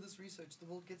from all of this research? The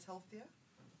world gets healthier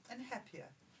and happier.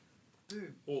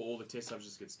 Boom. Or all the test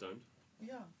subjects get stoned.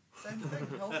 Yeah, same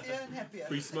thing. Healthier and happier.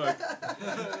 Free smoke.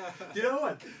 Do you know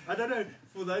what? I don't know.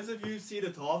 For those of you who've seen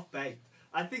it half baked,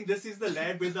 I think this is the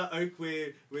Land with the Oak where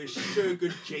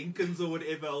Shergood Jenkins or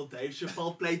whatever old Dave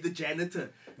Chappelle played the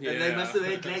janitor. And they must have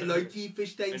had like low-key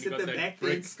fish tanks And at he the got back that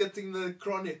there brick. skitting the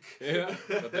chronic. Yeah.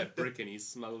 Got that brick and he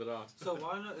smuggled it out. So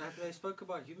why not? Have they spoke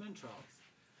about human trials?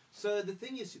 So the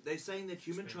thing is, they're saying that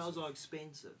human Expensive. trials are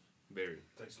expensive. Very.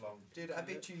 Takes long. Dude, I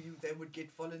bet you they would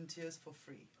get volunteers for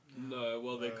free. No,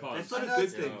 well they can't. That's not I a know good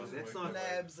it's thing. Yeah. That's not.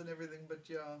 Labs and everything, but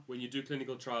yeah. When you do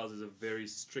clinical trials, there's a very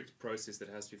strict process that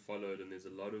has to be followed, and there's a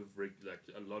lot of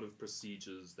a lot of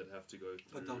procedures that have to go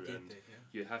But they'll through, get and there.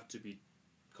 Yeah. you have to be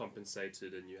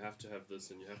compensated, and you have to have this,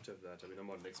 and you have to have that. I mean, I'm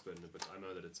not an expert in it, but I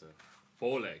know that it's a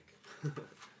ball ache,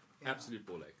 absolute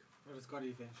ball ache. But it's got to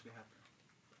eventually happen.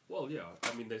 Well, yeah,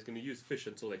 I mean, they're going to use fish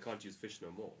until they can't use fish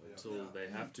no more, Yeah. until they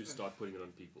have to start putting it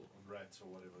on people. On rats or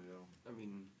whatever, yeah. I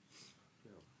mean,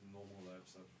 Normal lab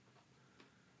stuff.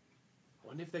 I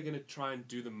wonder if they're going to try and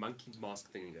do the monkey mask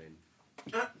thing again.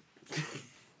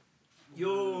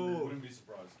 Yo. Wouldn't be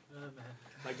surprised. Oh man.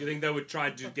 Like, do you think they would try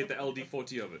to get the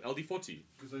LD40 of it? LD40?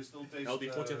 Because they still taste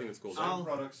LD40 I think it's called. same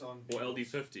products on Or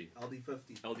people's- LD50.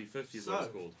 LD50. LD50 is So- what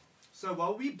it's called. So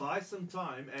while we buy some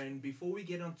time, and before we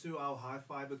get onto our high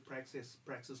five with Praxis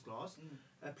class,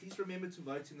 please remember to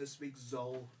vote in this week's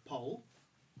Zol poll.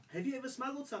 Have you ever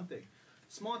smuggled something?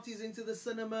 Smarties into the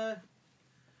cinema?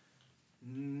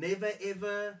 Never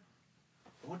ever.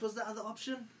 What was the other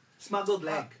option? Smuggled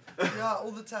leg. Yeah,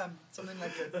 all the time. Something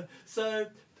like that. So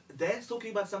Dan's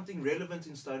talking about something relevant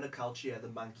in stoner culture, the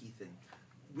monkey thing.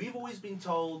 We've always been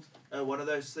told one of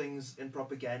those things in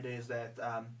propaganda is that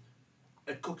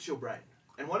it cooks your brain.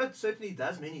 And while it certainly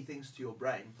does many things to your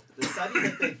brain, the study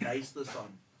that they based this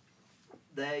on,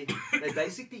 they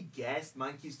basically gassed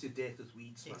monkeys to death with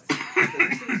weed smoke. So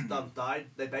these things have died,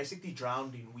 they basically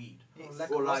drowned in weed. Yes.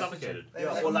 Or like, Suffocated. They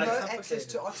Yeah, have or like- no Suffocated. access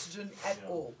to oxygen at Yeah.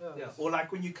 all. yeah, or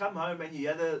like when you come home and you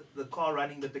hear the car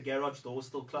running but the garage door's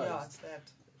still closed. Yeah, it's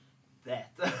that.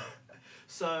 That.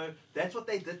 So that's what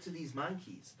they did to these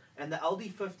monkeys. And the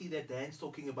LD50 that Dan's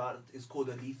talking about is called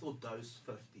a lethal dose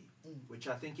 50, which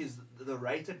I think is the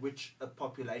rate at which a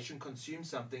population consumes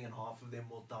something and half of them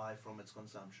will die from its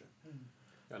consumption.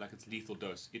 Yeah, like it's lethal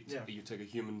dose. Yeah. You take a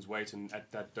human's weight, and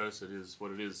at that dose, it is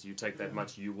what it is. You take that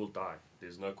much, you will die.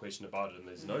 There's no question about it. And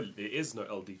there is no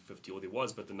LD50, or there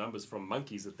was, but the numbers from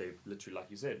monkeys that they literally,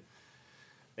 like you said,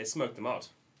 they smoked them out.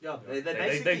 Yeah, They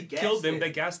basically killed them. gassed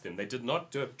They gassed them. They did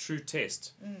not do a true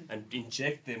test and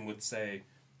inject them with, say,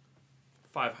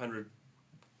 500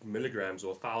 milligrams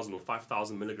or 1,000 or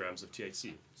 5,000 milligrams of THC.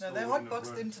 No, Still they wouldn't have hotboxed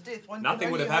worked. them to death. One Nothing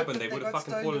can would have only hope happened. that They would got have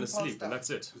fucking stoned fallen and asleep, passed and out. that's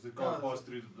it. Because they can't pass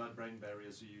through the blood-brain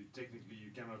barrier, so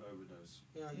you cannot overdose.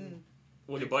 Yeah. You,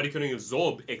 Well, your body can only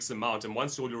absorb X amount, and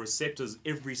once all your receptors,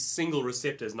 every single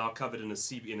receptor is now covered in a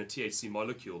THC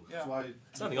molecule. Yeah. That's why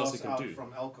nothing you else pass you can out do.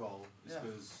 from alcohol is Yeah.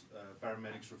 because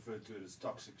paramedics refer to it as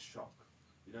toxic shock.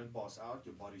 You don't pass out,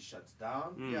 your body shuts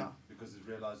down Yeah. because it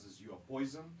realizes you are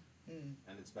poison, Mm.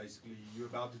 and it's basically you're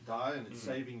about to die, and it's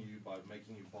saving you by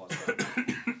making you pass out.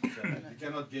 So you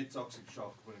cannot get toxic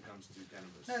shock when it comes to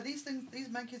cannabis. No, these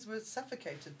monkeys were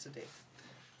suffocated to death.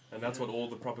 And that's what all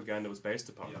the propaganda was based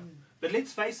upon. Yeah. But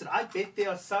let's face it, I bet there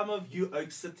are some of you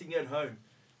oaks sitting at home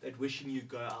that wishing you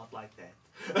go out like that.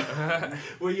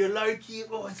 Where you're low key,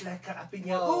 oh, it's like up in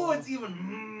here, Whoa. oh, it's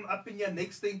even up in here.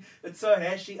 Next thing, it's so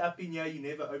hashy up in here, you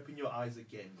never open your eyes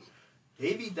again.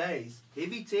 Heavy days,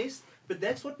 heavy test, but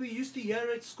that's what we used to hear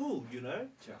at school, you know?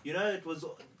 Yeah. You know, it was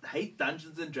hate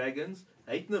Dungeons and Dragons,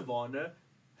 hate Nirvana,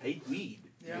 hate weed,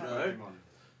 Yeah. you know? Come on.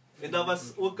 En daar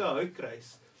was ook 'n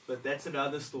houtkruis, but that's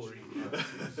another story.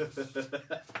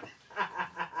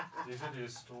 Definitely a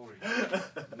story.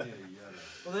 Yeah.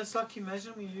 well, that's like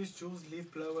imagine we use Jules'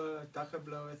 leaf blower, ducker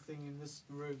blower thing in this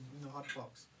room in the hot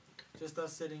box. Just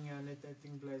us sitting here and let that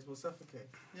thing blaze, we'll suffocate.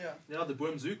 Yeah. Yeah, the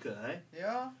boomzooka, eh?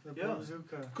 Yeah. The Yeah.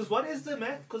 bazooka. Because what is the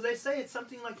math? Because they say it's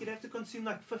something like you'd have to consume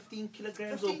like 15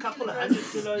 kilograms or a 15 couple of kilograms,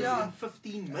 hundred kilos yeah. in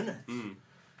 15 minutes Mm.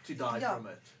 to die Yeah. from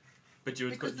it. But you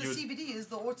would, Because the you would CBD is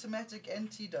the automatic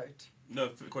antidote.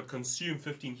 could consume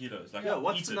 15 kilos. Like, Yeah,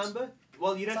 what's eat the it. number?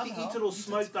 Well, you'd have to Somehow, eat it or eat it.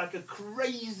 smoke like a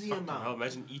crazy Fucking hell, amount.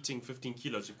 imagine eating 15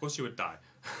 kilos. Of course you would die.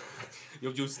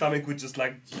 your stomach would just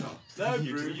like... No, So bro.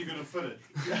 you're gonna fit it.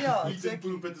 Yeah, Eat exactly.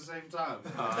 and poop at the same time.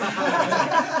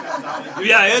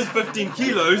 Yeah, here's 15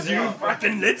 kilos. You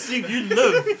fucking... Let's see if you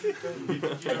live.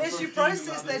 Unless you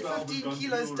process that 15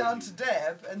 kilos down to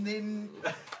dab and then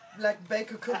like bake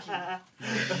a cookie.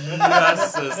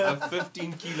 Yes, a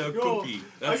 15 kilo Yo, cookie.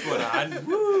 That's what I had.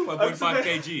 Woo, 1.5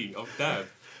 kg of that.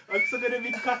 I'm still gonna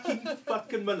be cutting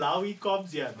fucking Malawi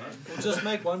cobs here, man. We'll just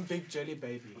make one big jelly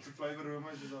baby. What's the flavour Roma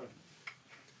is on?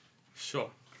 Sure.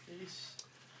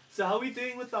 So how are we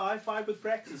doing with the high five with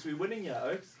Praxis? We're winning here,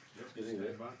 Oaks. Getting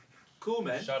there. Cool,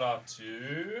 man. Shout out to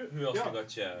who else Yeah. we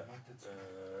got here?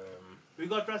 We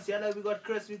got Brasiello, we got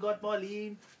Chris, we got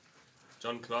Marlene.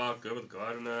 John Clark, Go with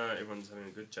Gardner. Everyone's having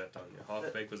a good chat down here.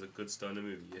 Half Baked was a good stoner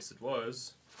movie. Yes, it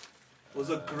was. It was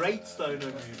a great stoner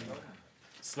movie.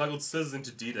 Smuggled scissors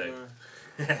into D-Day.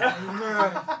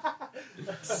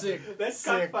 Sick. That's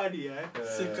kind of Sick. funny, eh?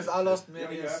 Sick, because I lost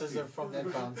many you a have to. scissor from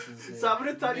that bounces. So I'm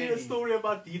going to tell you a Many. story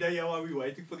about D-Day yeah, while we're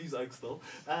waiting for these Oaks still.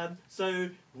 So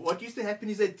what used to happen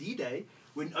is at D-Day,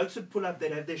 when Oaks would pull up,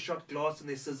 they'd have their shot glass and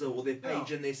their scissor or their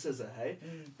page and their scissor, hey?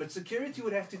 But security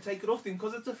would have to take it off them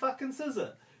because it's a fucking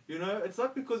scissor. You know, it's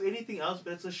not because anything else,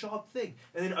 but it's a sharp thing.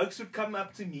 And then Oaks would come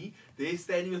up to me, there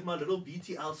standing with my little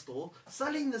BTL stall,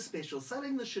 selling the special,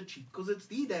 selling the shit sheet, because it's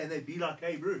D-Day, and they'd be like,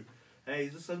 hey, bro, hey,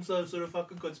 is this some sort of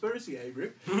fucking conspiracy, hey,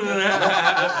 bro?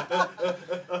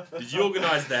 Did you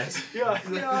organise that? Yeah,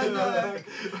 I know.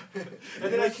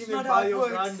 And then I Making not them how buy it your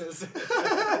works. grinders.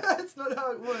 That's not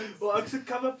how it works. well, Oaks would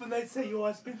come up and they'd say, yo,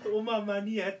 I spent all my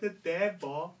money at the dab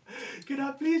bar. Can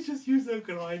I please just use a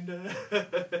grinder?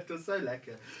 It was so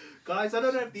lekker. Guys, I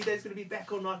don't know if D-Day's going to be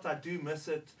back or not. I do miss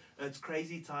it. It's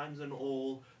crazy times and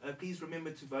all. Please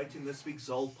remember to vote in this week's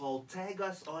Zol poll. Tag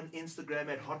us on Instagram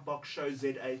at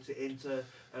HotboxShowZA to enter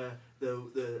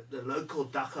the local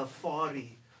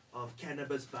Dachafari of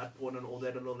cannabis, bud porn and all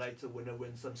that a little later. Winner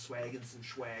wins some swag and some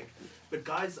swag. But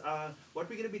guys, what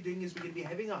we're going to be doing is we're going to be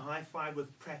having a high five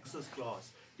with Praxis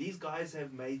Glass. These guys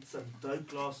have made some dope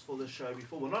glass for the show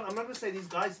before. Well, I'm not going to say these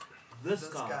guys. This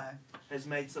guy has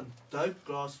made some dope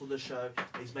glass for the show.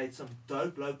 He's made some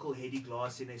dope local heady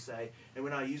glass in SA. And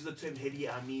when I use the term heady,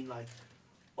 I mean like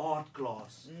art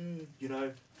glass. You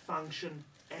know, function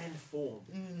and form.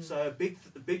 So a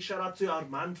big shout out to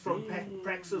Armand from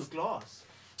Praxis Glass.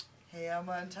 Hey,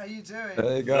 Armand, how you doing?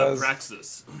 Hey The guys,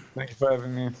 Praxis. thank you for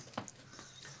having me.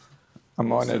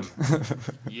 I'm honored.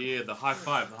 Yeah, the high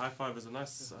five. The high five is a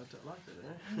nice. I like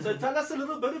it. Eh? So tell us a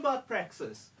little bit about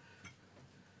Praxis.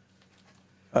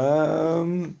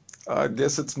 I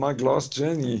guess it's my glass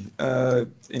journey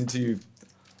into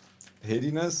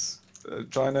headiness,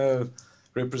 trying to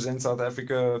represent South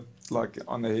Africa like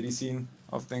on the heady scene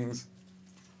of things.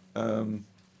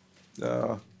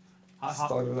 Yeah,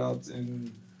 started out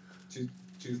in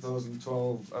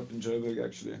 2012 up in Joburg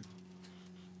actually.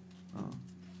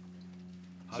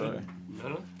 Sorry.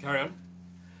 No, carry on.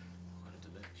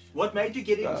 What made you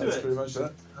get into That's it? pretty much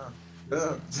that.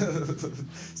 Yeah.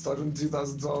 Started in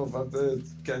 2012 up there,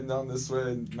 came down this way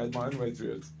and made my own way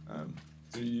through it.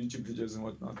 Through YouTube videos and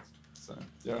whatnot. So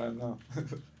here I am now.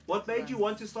 What made you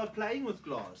want to start playing with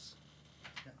glass?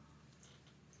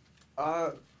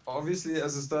 Obviously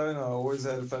as a stoner I always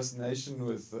had a fascination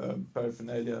with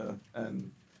paraphernalia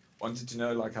and wanted to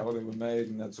know like how they were made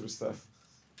and that sort of stuff.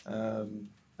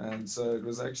 And so it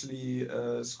was actually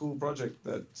a school project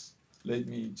that led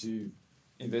me to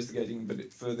investigating a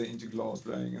bit further into glass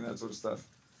blowing and that sort of stuff.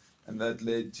 And that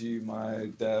led to my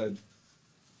dad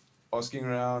asking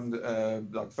around,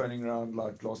 like phoning around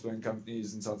like glass blowing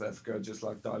companies in South Africa, just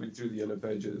like dialing through the yellow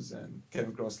pages and came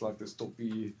across like this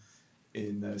toppy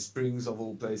in Springs of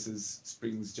all places,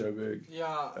 Springs, Joburg.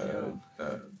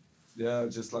 Yeah,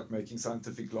 just like making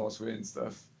scientific glassware and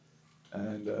stuff.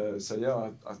 And so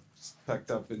yeah, I packed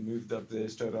up and moved up there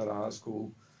straight out of high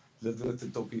school. Lived with the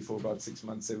toppy for about 6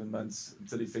 months, 7 months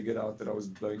until he figured out that I was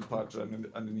blowing pipes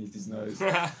underneath his nose.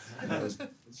 And I was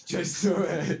chased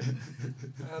away.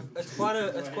 It's quite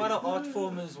an art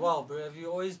form as well, bro. Have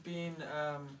you always been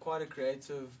quite a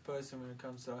creative person when it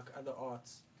comes to like other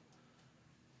arts?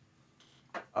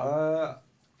 I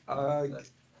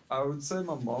would say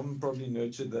my mom probably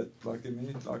nurtured that like in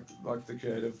me, like the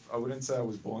creative. I wouldn't say I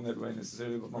was born that way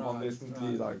necessarily, but my mom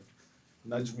definitely like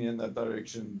nudged me in that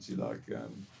direction to like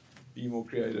be more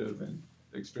creative and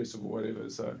expressive or whatever.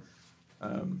 So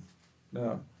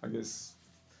yeah, I guess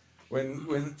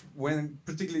when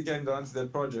particularly came down to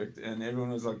that project and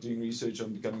everyone was like doing research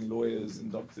on becoming lawyers and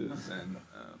doctors and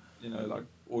you know like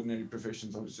ordinary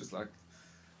professions, I was just like,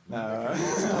 nah, I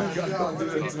can't do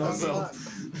it to myself.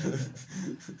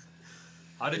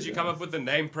 How did you come up with the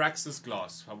name Praxis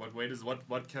Glass? Where does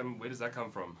that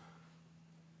come from?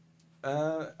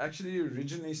 Actually,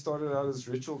 originally started out as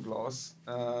ritual glass.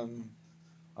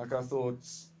 Like I thought,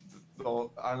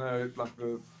 I know, like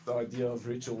the idea of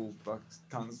ritual like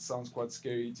kind of sounds quite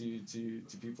scary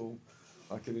to people.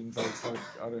 Like it invokes like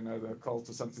I don't know the occult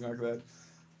or something like that.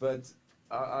 But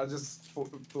I just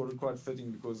thought it quite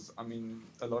fitting because I mean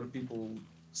a lot of people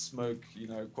smoke,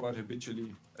 quite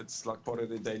habitually. It's like part of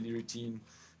their daily routine.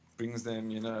 Brings them,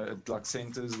 it like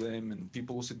centers them, and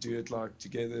people also do it like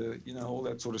together, all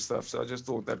that sort of stuff. So I just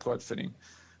thought that quite fitting.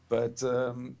 But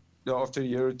after a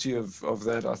year or two of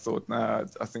that, I thought, nah,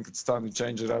 I think it's time to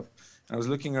change it up. And I was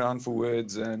looking around for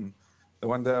words, and the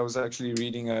one day I was actually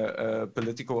reading a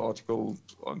political article,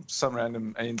 on some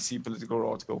random ANC political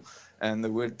article, and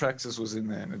the word praxis was in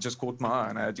there, and it just caught my eye,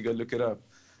 and I had to go look it up.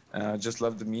 And I just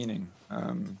loved the meaning.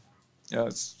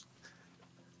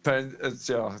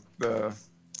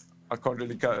 I can't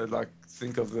really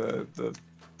think of the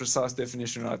precise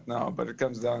definition right now, but it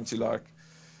comes down to like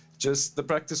just the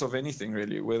practice of anything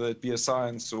really, whether it be a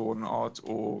science or an art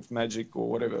or magic or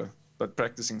whatever, but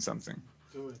practicing something.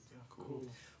 Do it. Yeah, cool.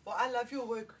 Well, I love your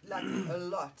work like a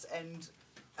lot, and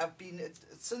I've been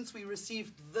since we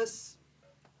received this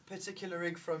particular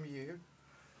rig from you.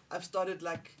 I've started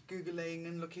like Googling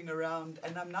and looking around,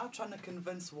 and I'm now trying to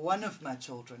convince one of my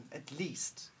children, at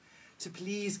least, to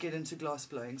please get into glass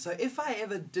blowing. So if I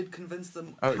ever did convince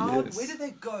them, Yes. Where do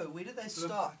they go? Where do they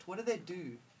start? What do they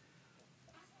do?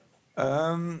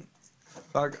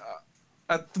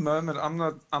 At the moment,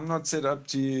 I'm not set up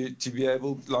to be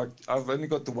able, like, I've only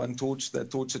got the one torch, that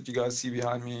torch that you guys see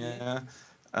behind me here.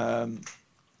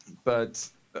 But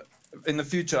in the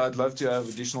future, I'd love to have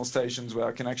additional stations where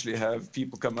I can actually have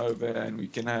people come over and we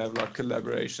can have like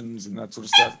collaborations and that sort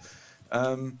of stuff.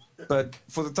 But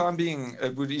for the time being,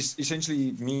 it would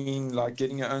essentially mean like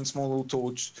getting your own small little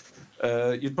torch.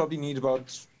 You'd probably need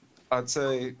about, I'd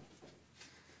say,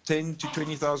 10 to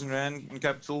 20,000 rand in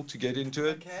capital to get into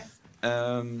it. Okay.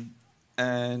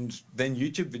 And then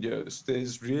YouTube videos.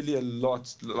 There's really a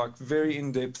lot, like very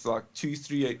in-depth, like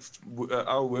 2-3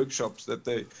 hour workshops that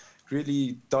they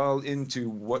really dial into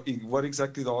what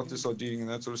exactly the artists are doing and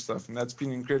that sort of stuff. And that's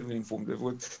been incredibly informative.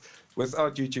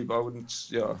 Without YouTube, I wouldn't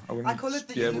I call it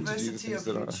the be able to do the university of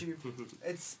things that YouTube.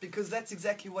 It's because that's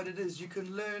exactly what it is. You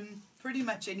can learn pretty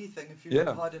much anything if you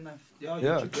work hard enough.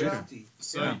 Yeah, true.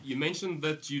 So you mentioned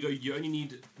that you only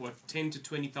need 10 to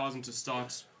 20,000 to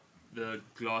start the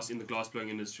glass blowing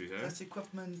industry, huh? That's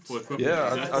equipment. For equipment.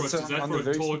 Yeah, is that on for the a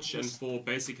very torch and simplest- for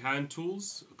basic hand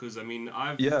tools? Because I mean,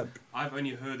 I've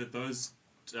only heard that those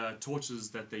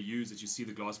torches that they use, that you see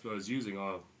the glass blowers using,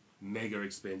 are mega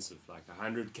expensive, like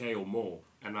 100K or more.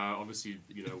 And obviously,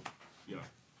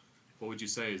 what would you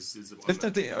say is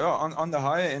definitely on the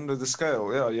higher end of the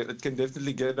scale? Yeah, it can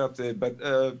definitely get up there. But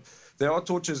there are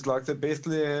torches like the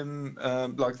Bethlehem,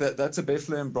 like that's a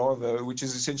Bethlehem Bravo, which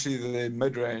is essentially the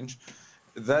mid-range.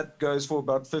 That goes for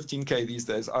about 15K these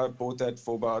days. I bought that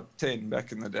for about 10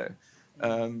 back in the day.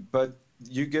 But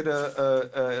you get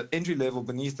a entry level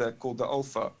beneath that called the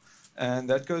Alpha, and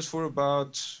that goes for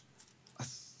about, I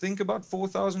think, about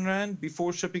 4,000 rand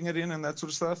before shipping it in and that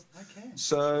sort of stuff. Okay.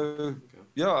 So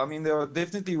yeah, I mean, there are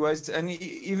definitely ways to, and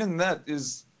even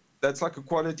that's like a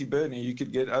quality burner. You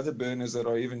could get other burners that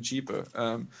are even cheaper.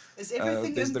 Is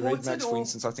everything there's the Red imported Max, or? for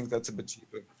instance. I think that's a bit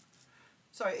cheaper.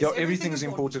 Sorry, is Yeah, everything everything's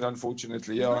imported,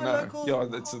 unfortunately. Yeah, No I know. local- Yeah,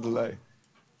 that's a delay.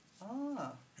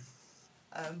 Ah.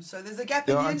 So there's a gap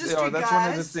in the Yeah, industry, that's guys. one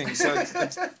of the things.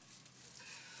 So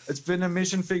it's been a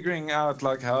mission figuring out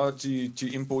like how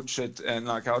to import shit and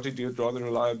like how to do it rather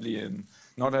reliably and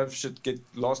not have shit get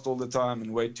lost all the time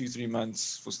and wait 2-3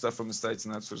 months for stuff from the States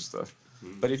and that sort of stuff.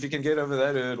 But if you can get over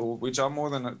that hurdle, which I'm more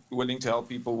than willing to help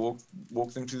people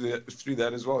walk them through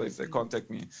that as well if they contact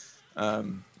me,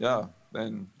 then you're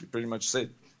pretty much set.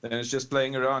 Then it's just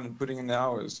playing around and putting in the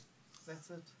hours. That's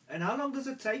it. And how long does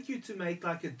it take you to make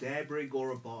like a dab rig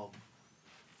or a bomb?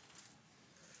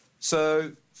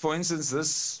 So, for instance,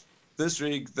 this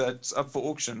rig that's up for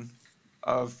auction,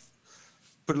 I've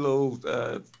put a little,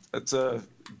 it's a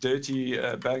dirty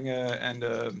banger and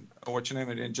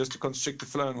just to constrict the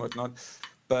flow and whatnot.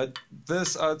 But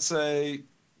this, I'd say,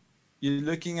 you're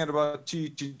looking at about 2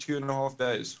 to 2.5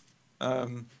 days.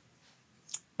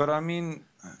 But I mean,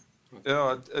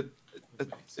 yeah,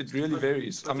 it really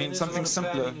varies. But I mean, then something there's a lot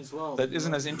of simpler planning as well, that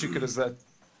isn't as intricate as that.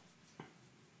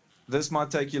 This might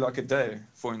take you like a day,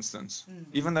 for instance.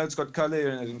 Even though it's got color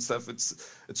in it and stuff,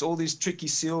 it's all these tricky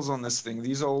seals on this thing.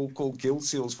 These are all called gill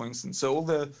seals, for instance. So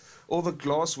all the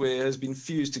glassware has been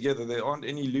fused together. There aren't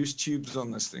any loose tubes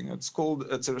on this thing. It's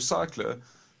a recycler,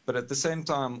 but at the same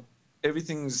time,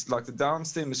 everything's like the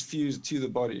downstem is fused to the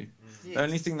body. Yes. The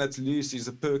only thing that's loose is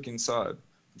the perk inside.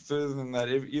 Further than that,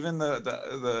 even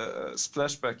the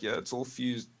splashback here, it's all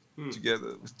fused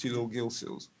together with 2 little gill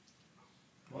seals.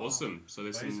 Awesome. So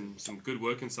there's some good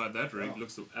work inside that rig.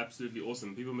 Looks absolutely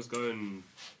awesome. People must go and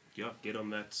get on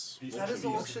that. How does the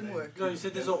auction work? No, you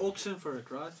said there's an auction for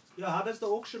it, right? Yeah, how does the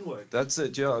auction work? That's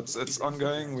it. Yeah, it's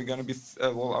ongoing. We're going to be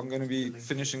I'm going to be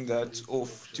finishing that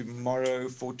off tomorrow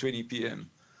 4:20 p.m.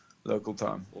 local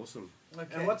time. Awesome.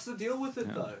 Okay. And what's the deal with it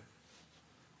Yeah.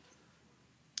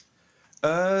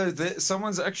 though?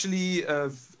 Someone's actually.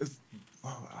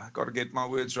 I got to get my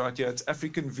words right here. It's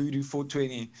African Voodoo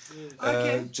 420. Yes.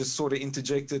 Okay. Just sort of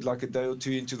interjected like a day or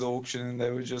two into the auction, and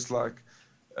they were just like,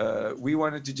 we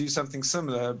wanted to do something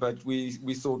similar, but we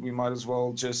thought we might as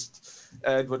well just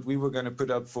add what we were going to put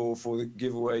up for the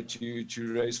giveaway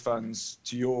to raise funds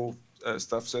to your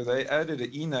stuff. So they added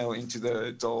an email into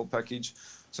the whole package.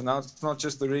 So now it's not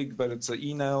just the rig, but it's an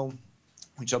email,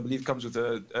 which I believe comes with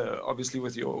obviously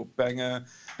with your banger,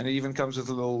 and it even comes with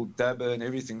a little dabber and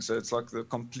everything. So it's like the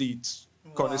complete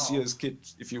connoisseur's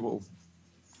kit, if you will.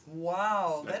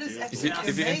 Wow, that is If actually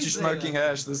If you're into amazing. smoking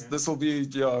hash, this will be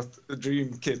a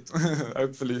dream kit,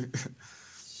 hopefully.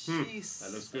 Jeez.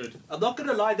 That looks good. I'm not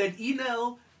gonna lie, that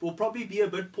email will probably be a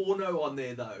bit porno on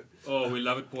there though. Oh, we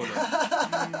love it, porno.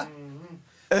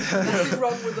 Nothing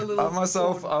wrong with a little. I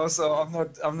myself, porn. also,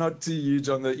 I'm not too huge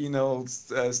on the email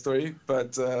story,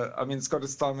 but I mean, it's got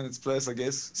its time and its place, I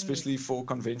guess, especially for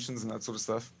conventions and that sort of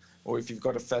stuff, or if you've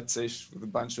got a fat sesh with a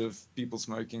bunch of people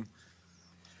smoking.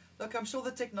 Look, I'm sure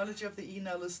the technology of the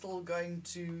e-nail is still going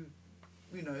to,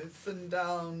 thin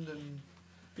down and.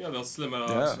 Yeah, they'll slim it out.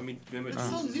 Yeah. I mean, remember, It's this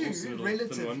still is new, also a little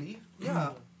thin one. relatively.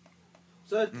 Yeah.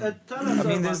 So tell us. I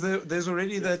mean, Mike. there's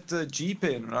already that G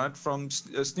pen, right, from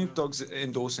Snoop Dogg's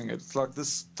endorsing it. It's like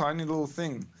this tiny little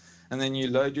thing, and then you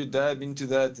load your dab into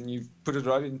that, and you put it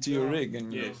right into your rig,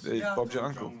 and Yes. Yeah. Bob's your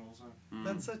uncle. John also.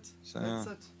 That's it. So, That's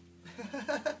yeah.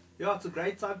 it. Yeah, it's a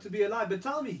great time to be alive. But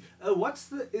tell me,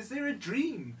 is there a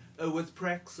dream with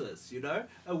Praxis?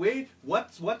 Where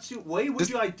would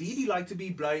you ideally like to be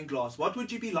blowing glass? What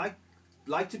would you be like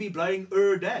to be blowing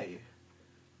a day?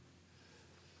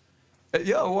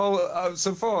 Yeah, well,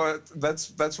 so far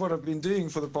that's what I've been doing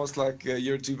for the past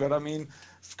year or two. But I mean,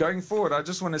 going forward, I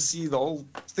just want to see the whole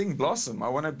thing blossom. I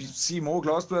want to see more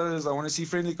glass blowers. I want to see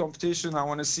friendly competition. I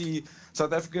want to see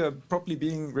South Africa properly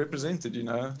being represented.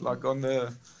 Like on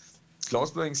the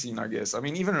glass blowing scene, I guess. I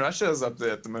mean, even Russia is up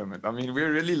there at the moment. I mean,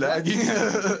 we're really lagging.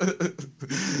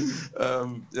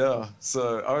 Yeah,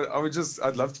 so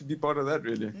I'd love to be part of that,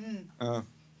 really.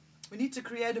 We need to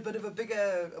create a bit of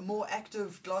a more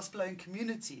active glass blowing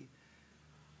community.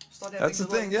 Start having That's the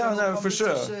little thing. Yeah, internal no, for sure.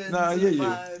 competitions No, I and hear you.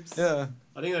 vibes. Yeah.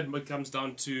 I think that comes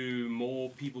down to more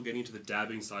people getting into the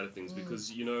dabbing side of things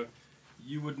because,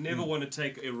 you would never want to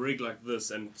take a rig like this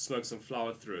and smoke some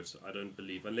flower through it, I don't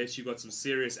believe, unless you got some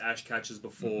serious ash catches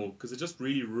before, because it just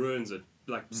really ruins it.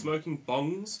 Like, smoking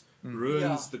bongs ruins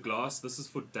Yeah. the glass. This is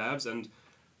for dabs, and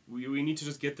we need to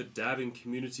just get the dabbing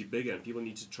community bigger, and people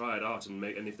need to try it out, and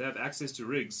if they have access to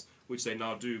rigs, which they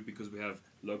now do because we have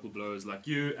local blowers like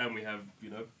you, and we have,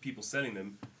 people selling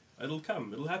them, it'll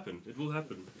happen, it will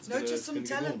happen. Nurture some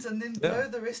talent and then blow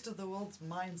the rest of the world's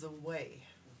minds away.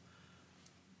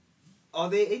 Are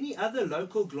there any other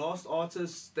local glass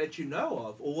artists that you know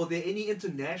of, or are there any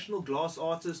international glass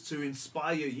artists to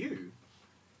inspire you?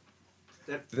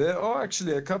 There are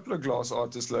actually a couple of glass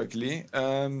artists locally.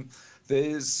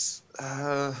 There's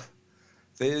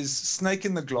Snake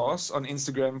in the Glass on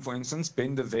Instagram, for instance,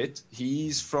 Ben the Vet.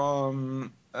 He's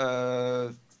from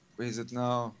where is it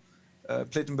now?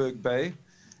 Plettenberg Bay,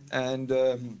 and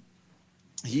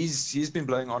he's been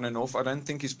blowing on and off. I don't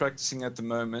think he's practicing at the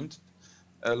moment.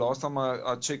 Last time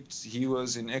I checked, he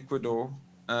was in Ecuador,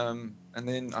 and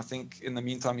then I think in the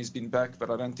meantime he's been back,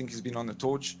 but I don't think he's been on the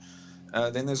torch.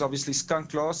 Then there's obviously Skunk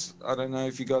Glass. I don't know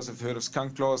if you guys have heard of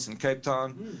Skunk Glass in Cape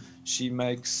Town. She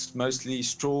makes mostly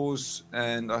straws,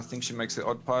 and I think she makes the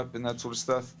odd pipe and that sort of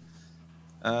stuff.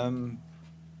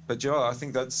 But yeah, I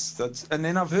think that's. And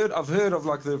then I've heard of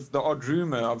like the odd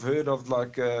rumor. I've heard of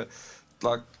like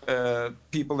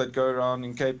people that go around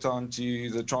in Cape Town to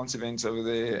the trance events over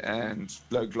there and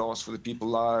blow glass for the people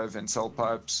live and sell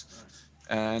pipes.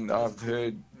 And I've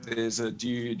heard there's a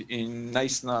dude in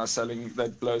Naisna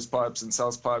that blows pipes and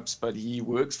sells pipes, but he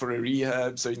works for a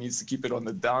rehab, so he needs to keep it on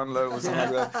the down low or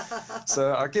something like that.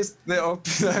 So I guess there are,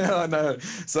 I know.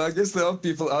 So I guess there are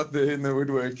people out there in the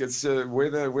woodwork. It's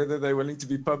whether they're willing to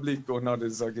be public or not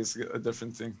is, I guess, a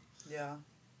different thing. Yeah.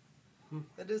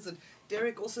 That is it.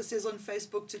 Derek also says on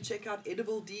Facebook to check out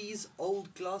Edible D's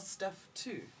old glass stuff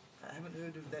too. I haven't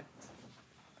heard of that.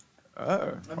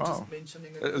 Oh, I'm wow. just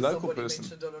mentioning it A because local somebody person.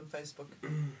 mentioned it on Facebook.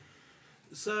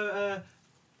 So,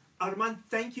 Armand,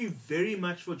 thank you very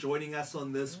much for joining us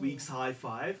on this week's High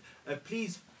Five.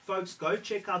 Please folks, go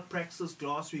check out Praxis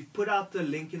Glass. We've put out the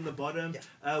link in the bottom.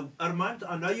 Armand,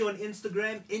 I know you're on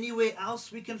Instagram. Anywhere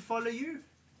else we can follow you?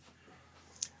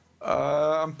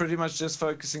 I'm pretty much just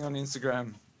focusing on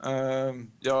Instagram.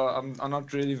 I'm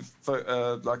not really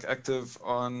like active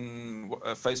on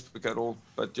Facebook at all.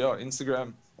 But yeah,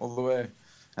 Instagram all the way,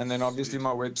 and then obviously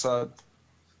my website.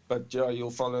 But yeah,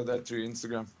 you'll follow that through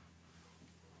Instagram.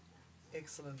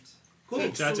 Excellent. Cool.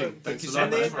 Chatting. Thank you Thanks so a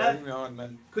much lot. for having me on,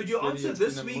 man. Could you Really, answer it's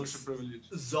this been a week's privilege.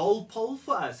 Zol poll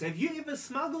for us? Have you ever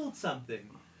smuggled something?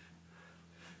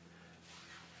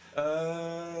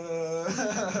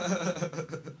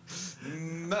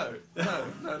 No,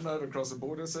 not across the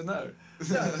border, so no.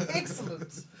 No,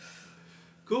 excellent.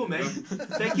 Cool, man.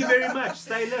 Thank you very much.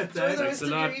 Stay lit. Enjoy the Eh? rest a of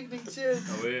your lot. evening. Cheers.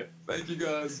 Thank you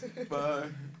guys. Bye.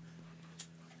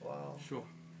 Wow. Sure.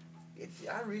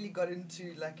 I really got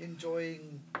into like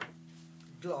enjoying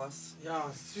glass. Yeah.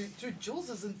 Through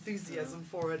Jules's enthusiasm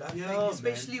for it, I Yeah, think, man.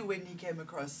 especially when he came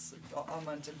across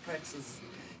Armand and Praxis,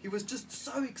 he was just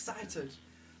so excited.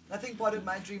 I think part of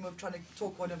my dream of trying to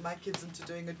talk one of my kids into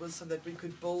doing it was so that we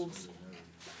could build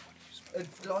a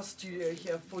glass studio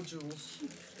here for Jules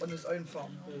on his own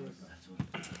farm.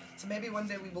 So maybe one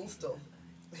day we will still.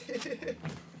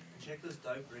 Check this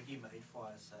dope Ricky made for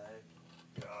us.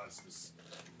 Yeah, it's this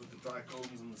with the dry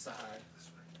cones on the side.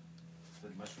 The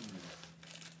mushroom.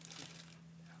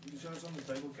 You can show us on the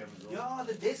table cam as well. Yeah,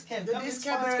 the desk cam. The Come desk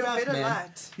inspire camera's it got up, better man.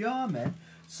 light. Yeah, man.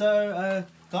 So,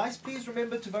 guys, please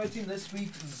remember to vote in this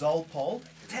week's Zol poll.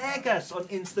 Tag us on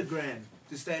Instagram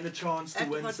to stand a chance to At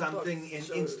win Hotbox something in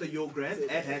Show Instagram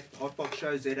ZA. at Hotbox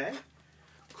Show ZA.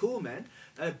 Cool, man.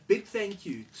 A big thank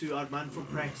you to Armand from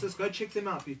Praxis. Go check them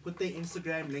out. We've put their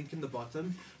Instagram link in the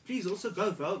bottom. Please also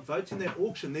go vote in that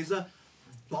auction. There's a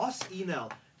boss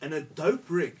email and a dope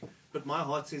rig. But my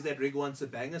heart says that rig wants a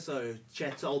banger, so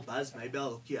chat to old Buzz. Maybe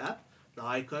I'll hook you up. The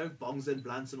Ico, bongs and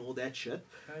blunts and all that shit.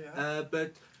 Oh, yeah.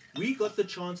 But we got the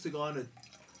chance to go on a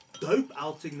dope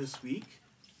outing this week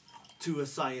to a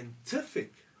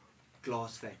scientific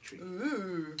glass factory.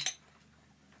 Ooh.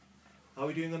 How are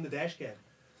we doing on the dash cam?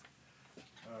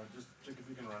 Just check if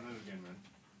you can run it again, man.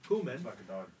 Cool, man. It's like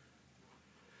a dog.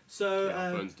 So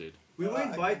Yeah, phone's dead. we were okay.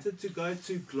 invited to go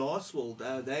to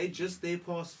Glassworld. They just there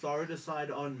past Florida side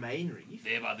on Main Reef.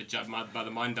 There by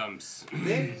the mine dumps.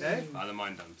 There, eh? By the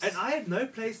mine dumps. And I had no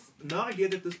idea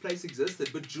that this place existed,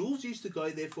 but Jules used to go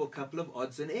there for a couple of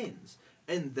odds and ends.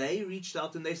 And they reached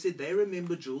out and they said, they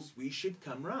remember Jules, we should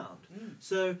come round.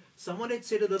 So someone had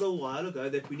said a little while ago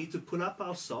that we need to pull up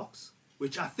our socks,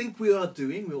 which I think we are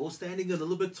doing. We're all standing a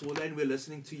little bit taller and we're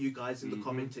listening to you guys in the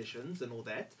commentations and all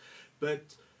that.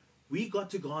 But we got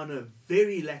to go on a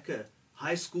very lekker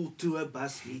high school tour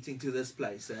bus meeting to this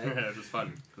place. Eh? It was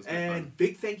fun. It was And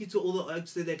big thank you to all the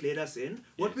oaks that let us in.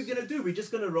 What Yes. we're going to do, we're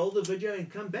just going to roll the video and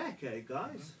come back, hey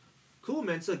guys? Cool,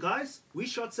 man. So guys, we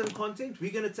shot some content.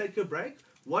 We're going to take a break.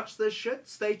 Watch this shit.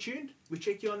 Stay tuned. We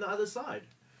check you on the other side.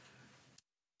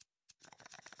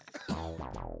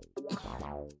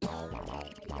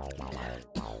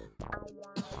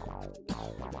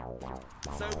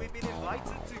 So we've been invited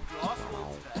to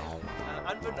Glassworld today.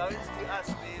 Unbeknownst to us,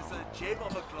 there's a gem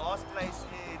of a glass place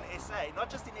in SA. Not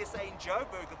just in SA, in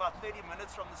Joburg, about 30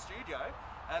 minutes from the studio.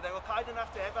 They were kind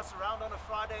enough to have us around on a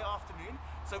Friday afternoon.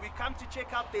 So we come to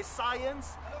check out their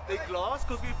science, their glass,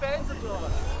 because we're fans of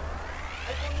glass.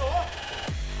 Hey,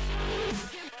 bonjour.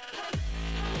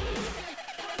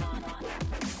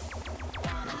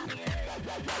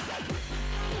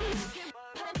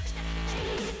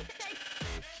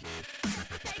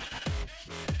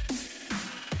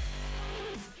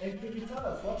 And can you tell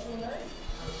us, what's your name?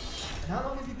 And how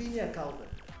long have you been here, Calvin?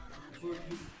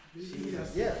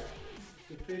 Yeah.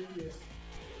 30 years.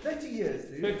 30 years,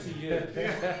 dude. 30 years.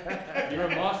 You're a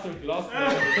master of glass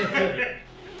blowing.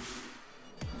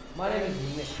 My name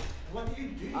is Nick. What do you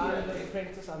do? I'm an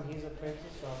apprentice, I'm his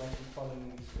apprentice, so I'm actually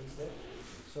following his footsteps.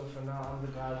 So for now, I'm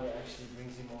the guy who actually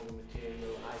brings him all the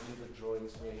material. I do the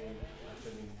drawings for him. I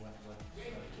tell him what to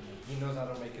make. He knows how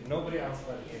to make it. Nobody else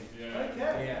but him.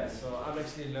 Okay. Yeah, so I'm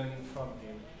actually learning from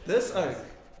him. This oak,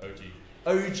 OG.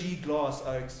 OG glass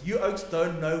oaks. You oaks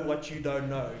don't know what you don't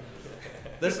know.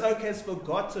 This oak has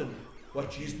forgotten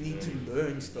what you need to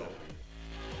learn still.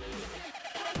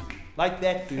 Like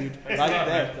that, dude. Like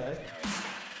that, eh?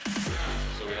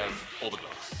 So we have all the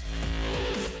glass.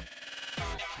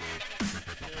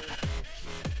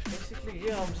 Basically,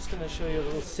 yeah, I'm just going to show you a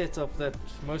little setup that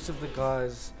most of the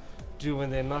guys do when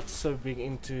they're not so big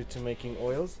into making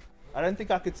oils. I don't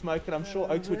think I could smoke it. I'm sure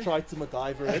Oaks would try to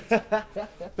MacGyver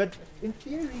it. But in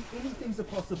theory, anything's a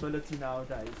possibility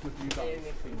nowadays with you guys.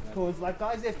 Because like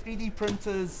guys have 3D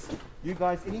printers, you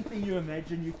guys, anything you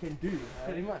imagine you can do.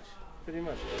 Pretty much.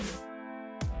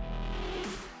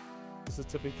 This is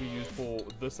typically used for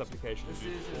this application. This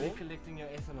is recollecting your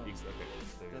ethanol.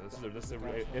 This is a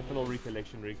ethanol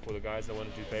recollection rig for the guys that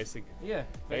want to do basic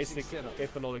setup.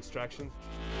 ethanol extraction.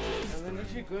 And then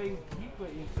if you're going deeper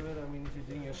into it, I mean, if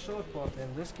you're doing a short part, then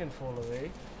this can fall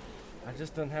away. I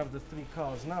just don't have the 3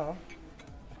 cars now.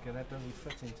 Okay, that doesn't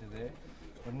fit into there.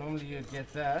 But normally you'd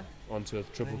get that. Onto a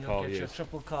triple then car, you'll get your yes.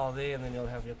 triple car there, and then you'll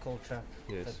have your cold trap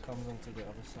Yes. that comes onto the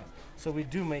other side. So we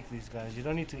do make these guys. You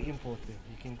don't need to import them.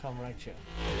 You can come right here.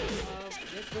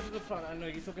 Let's go to the front. I know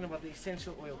you're talking about the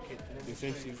essential oil kit.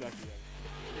 Essentially, exactly.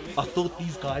 I thought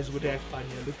these guys would have fun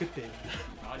here. Look at them.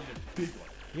 I need a big one.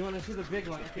 You want to see the big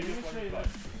one? Okay, let me show you that.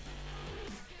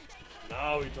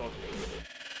 Now we're talking.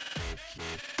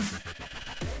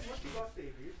 What you got there,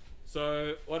 dude?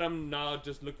 So what I'm now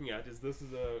just looking at is this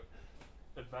is a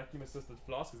vacuum assisted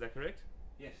flask. Is that correct?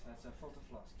 Yes, that's a filter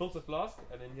flask. Filter flask,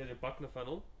 and then here's your Buckner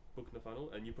funnel,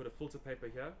 and you put a filter paper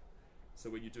here. So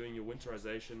when you're doing your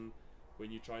winterization,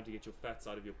 when you're trying to get your fats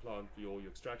out of your plant, your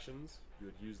extractions, you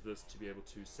would use this to be able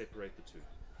to separate the two,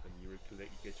 and you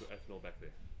get your ethanol back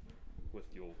there with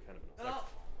your cannabinoids. Oh,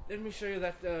 let me show you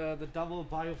that the double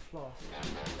bio flask.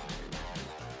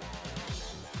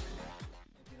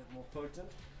 Get it more potent.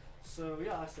 So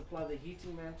yeah, I supply the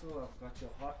heating mantle. I've got your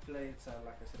hot plates.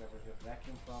 Like I said, I've got your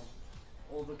vacuum pump,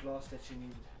 all the glass that you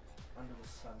need under the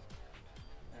sun.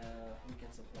 We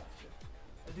can supply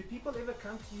you. Do people ever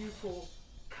come to you for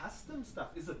custom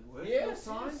stuff? Is it worth Yes,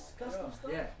 your time? yes, custom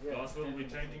stuff. Yeah. Last will be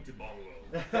changing to Bong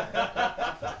World.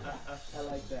 I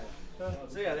like that.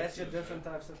 So yeah, that's your different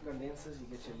types of condensers. You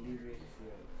get your Lyric,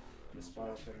 your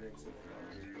spiral condenser.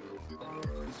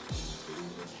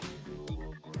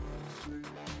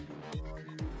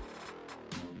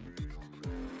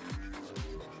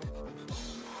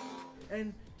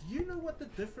 And do you know what the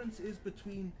difference is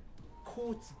between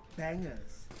quartz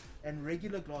bangers and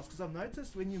regular glass? Because I've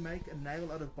noticed when you make a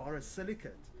nail out of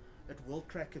borosilicate, it will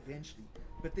crack eventually.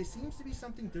 But there seems to be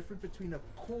something different between a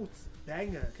quartz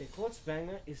banger. Okay, quartz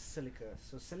banger is silica.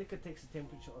 So silica takes a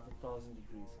temperature of 1,000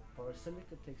 degrees.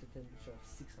 Borosilicate takes a temperature of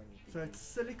 600 degrees. So it's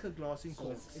silica glass in So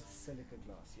quartz. it's silica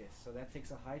glass, yes. So that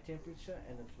takes a high temperature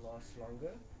and it lasts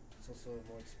longer. It's also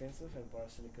more expensive, and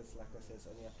borosilicate's, like I said, it's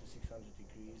only up to 600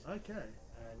 degrees. Okay.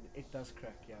 And it does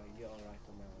crack, yeah, you are right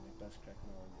on that one. It does crack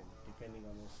now and then, depending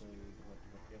on also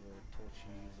whatever torch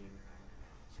you're using.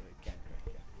 So it can crack,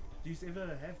 yeah. Do you ever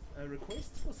have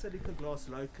requests for silica glass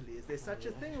locally? Is there such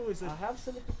a thing, or is it? I have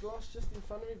silica glass just in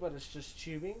front of me, but it's just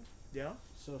tubing. Yeah.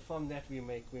 So from that we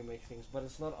make things, but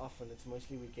it's not often. It's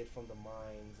mostly we get from the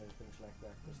mines and things like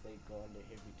that, because they go under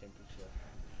heavy temperature.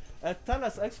 Tell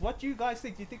us, Oaks, what do you guys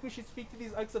think? Do you think we should speak to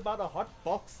these Oaks about a hot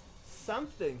box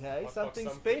something, hey? Hot box Something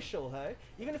something. special, hey?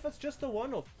 Even if it's just a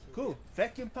one-off. Cool.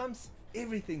 Vacuum pumps,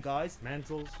 everything, guys.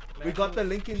 Mantles. We got the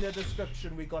link in the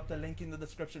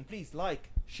description. Please like,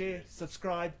 share,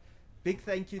 subscribe. Big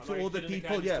thank you to all the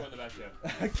people here.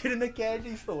 Kid in a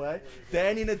candy store, eh?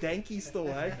 Dan in a danky store,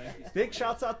 eh? Big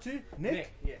shout out to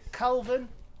Nick, Yes. Calvin,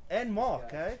 and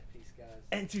Mark, Guys, eh? peace, guys.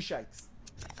 And to Shakes.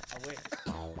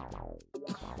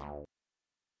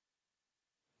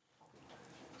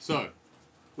 So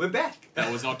We're back.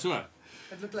 that was our tour.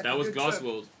 It looked like That a was good Glass trip.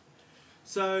 World.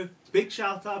 So, big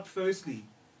shout out firstly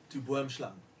to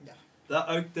Boomschlang. Yeah. The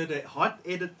Oak did a hot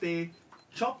edit there.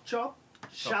 Chop chop.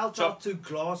 Shout chop. out to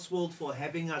Glassworld for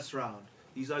having us round.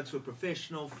 These Oaks were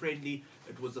professional, friendly.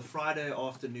 It was a Friday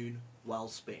afternoon, well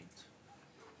spent.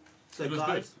 So It was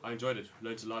guys, good. I enjoyed it.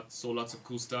 Learned a lot. Saw lots of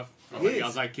cool stuff. Yes. I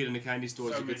was like kid in a candy store,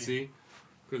 as So you could many. see.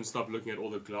 Couldn't stop looking at all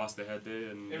the glass they had there,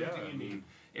 and Everything yeah, you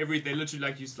need. they literally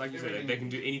like you said, Everything they you can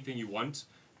do need. anything you want.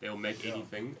 They'll make Yeah.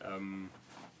 anything.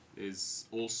 There's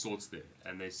all sorts there,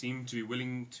 and they seem to be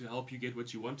willing to help you get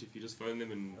what you want if you just phone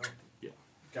them and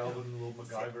Calvin will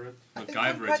MacGyver it. I think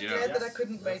I'm MacGyver quite it. glad Yeah. that I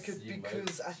couldn't make it You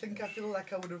because I think I feel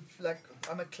like I would have, like,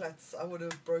 I'm a klutz. I would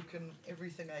have broken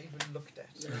everything I even looked at.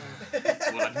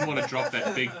 Well, I didn't want to drop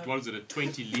that big. What was it? A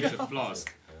 20-liter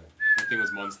flask. That thing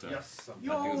was monster. Yes. That thing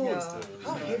was Yeah. monster.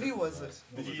 How heavy was it?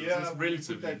 Did you It's hear when you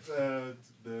relatively- put that,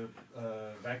 the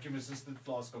vacuum assisted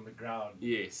flask on the ground?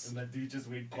 Yes. And that dude just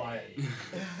went quiet.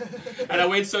 And I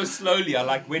went so slowly. I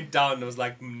like went down. And it was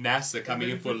like NASA coming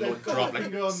in then for a you put little that drop,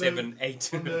 finger like on the- 7,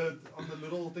 8. on the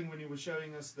little thing when he was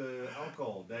showing us the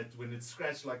alcohol, that when it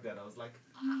scratched like that, I was like,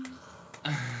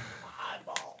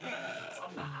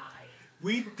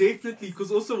 we definitely,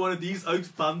 because also one of these Oaks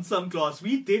bummed some glass,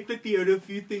 we definitely heard a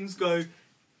few things go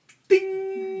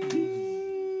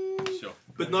ding, Sure.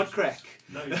 but not crack.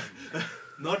 No,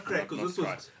 Not crack, because Not this was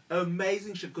right.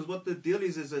 amazing shit. Because what the deal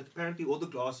is that apparently all the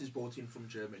glass is brought in from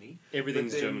Germany.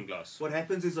 Everything's But then German glass. What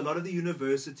happens is a lot of the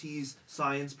universities,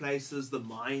 science places, the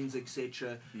mines,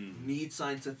 etc., need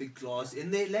scientific glass in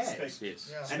their labs. Spec.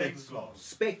 Yes. Yeah. And Spec it's glass.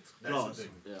 spec That's glass. the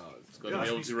thing. Yeah, it's got Yeah. to be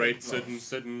able Must to be rate spec glass.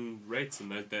 certain rates,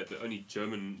 and that the only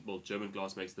German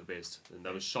glass makes the best, and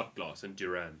that was shot glass and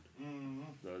Duran. Mm-hmm.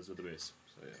 Those are the best.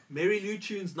 So yeah, Mary Lou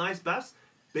tunes nice buffs.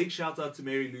 Big shout out to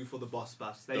Mary Lou for the boss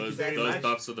buffs. Thank you very those much.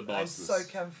 buffs are the It's bosses. so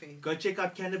comfy. Go check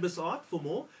out Cannabis Art for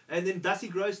more. And then Dusty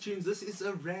Gross tunes. This is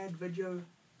a rad video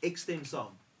extend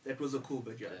song. That was a cool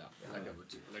video. I got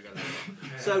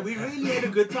it. So we really had a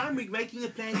good time. We're making a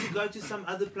plan to go to some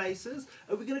other places.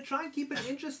 And we're going to try and keep it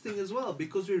interesting as well,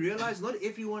 because we realize not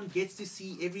everyone gets to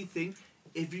see everything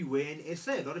everywhere in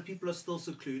SA. A lot of people are still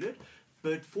secluded.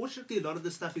 But fortunately, a lot of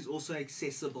the stuff is also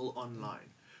accessible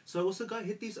online. So also go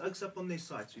hit these oaks up on their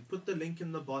sites. We put the link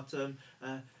in the bottom.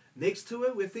 Next to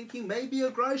it, we're thinking maybe a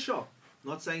grow shop.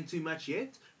 Not saying too much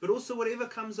yet, but also whatever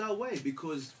comes our way,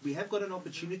 because we have got an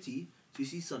opportunity to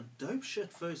see some dope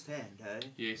shit firsthand, hey?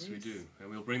 Yes, we do, and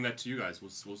we'll bring that to you guys.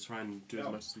 We'll try and do as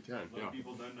Yeah. much as we can. A lot Yeah. of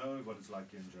people don't know what it's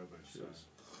like in Joburg, so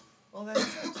Well,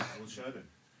 that's it. we'll show them.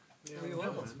 Yeah, We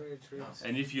will. that's very true.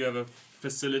 And if you have a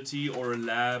facility or a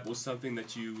lab or something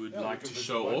that you would Yeah, we like can to visit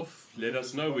show one. off, We let can us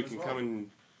visit know. one We as can well. come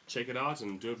and check it out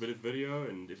and do a bit of video.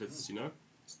 And if it's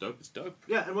it's dope. It's dope.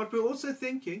 Yeah, and what we're also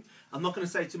thinking, I'm not going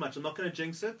to say too much, I'm not going to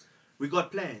jinx it. We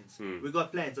got plans. We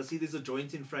got plans. I see there's a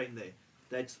joint in frame there.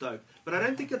 That's dope. But I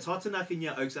don't think it's hot enough in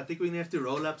here, Oaks. I think we're going to have to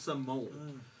roll up some more.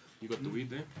 You got the weed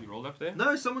there? You rolled up there?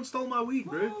 No, someone stole my weed,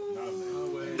 bro.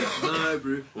 No way. No,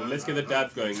 bro. Well, let's get the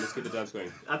dabs going.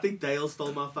 I think Dale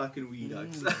stole my fucking weed,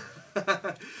 Oaks.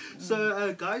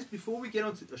 So, guys, before we get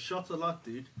on to... A shot a lot,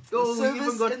 dude. The Oh, we even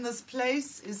service got... in this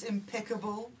place is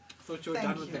impeccable. Thought you were Thank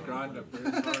done with the you. grinder,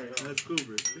 bro. Sorry. That's cool,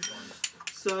 bro.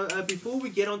 So, before we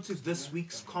get on to this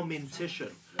week's commentation,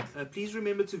 please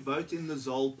remember to vote in the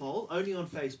Zol poll, only on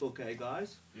Facebook, eh,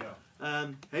 guys? Yeah.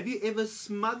 Have you ever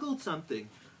smuggled something?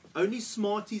 Only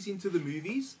Smarties into the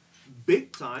movies,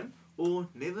 big time, or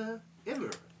never, ever?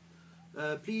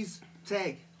 Please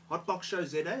tag Hotbox Show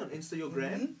ZA on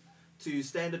Instagram to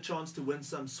stand a chance to win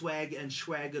some swag and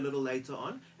swag a little later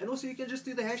on. And also you can just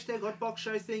do the hashtag Hotbox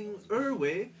Show thing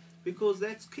everywhere, because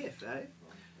that's Kif, eh?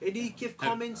 Any Kif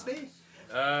comments there?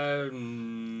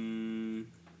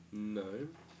 No.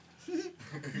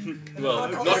 Well,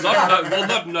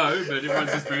 not no, but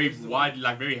everyone's just very wide,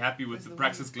 like very happy with the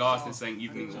Praxis glass. They're saying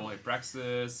evening all, hey,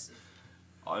 Praxis,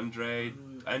 Andrew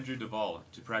Duval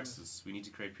to Praxis. We need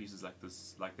to create pieces like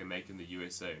this, like they make in the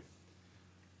USA.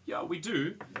 Yeah, we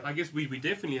do. I guess we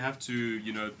definitely have to,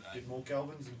 Get more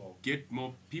Calvins involved. get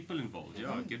more people involved.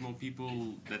 Yeah, get more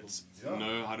people that Yeah.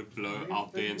 know how to blow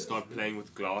out there and start playing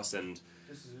with glass, and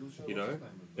He'll show You what's know? his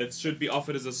name. it should be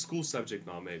offered as a school subject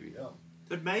now, maybe. Yeah.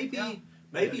 But maybe, Yeah.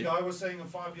 maybe... The guy was saying a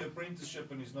 5-year apprenticeship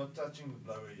and he's not touching the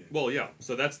blower yet. Well, yeah.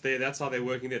 So that's how they're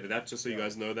working there. That just so you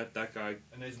guys know that guy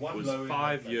And there's one was blower in that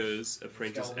 5 place. years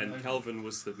apprentice, Calvin and only. Calvin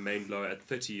was the main blower at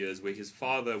 30 years, where his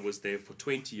father was there for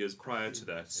 20 years prior to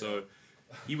that. So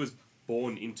he was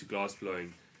born into glass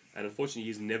blowing, and unfortunately,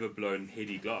 he's never blown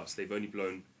heady glass. They've only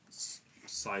blown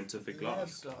scientific Lab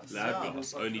glass, glass, lab yeah.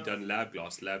 glass. Only done lab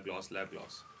glass.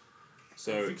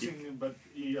 So Fixing, but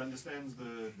he understands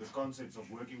the concepts of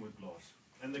working with glass.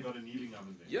 And they got an annealing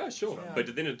oven there. yeah, sure. Yeah. But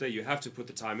at the end of the day, you have to put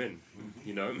the time in.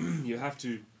 You know, you have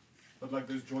to. But like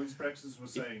those joints Praxis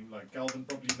was saying, like Calvin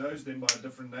probably knows them by a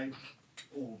different name.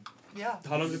 Or Yeah.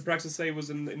 How long did Praxis say he was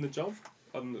in the job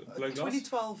on blowing glass?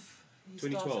 2012. He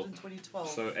 2012. started in 2012.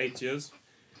 So 8 years.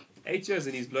 8 years,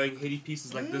 and he's blowing heady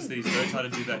pieces like this, that he's learned how to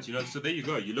do that, So there you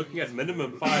go. You're looking at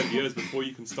minimum 5 years before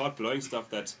you can start blowing stuff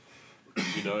that,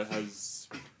 has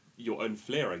your own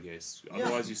flair, I guess. Yeah.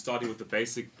 Otherwise, you're starting with the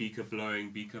basic beaker blowing,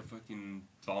 beaker fucking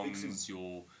dongs, Fixing.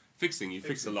 your fixing. You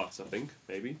fix a Fixing. lot, I think,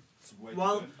 maybe. it's way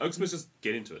Well, Oaks must just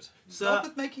get into it. Start so...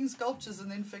 with making sculptures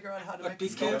and then figure out how to But make be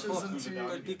sculptures careful. into.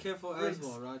 But be careful as rigs.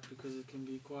 well, right? Because it can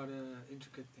be quite an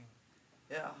intricate thing.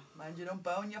 Yeah, mind you don't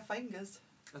burn your fingers.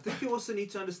 I think you also need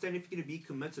to understand if you're going to be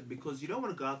committed, because you don't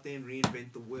want to go out there and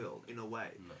reinvent the wheel in a way.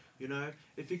 No.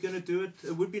 If you're going to do it,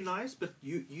 it would be nice, but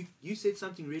you said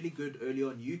something really good earlier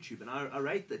on YouTube, and I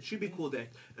rate that. It should be called that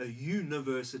a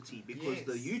university, because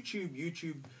the Yes.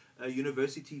 YouTube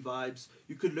university vibes,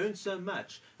 you could learn so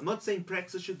much. I'm not saying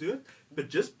Praxis should do it, but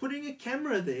just putting a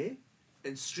camera there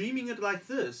and streaming it like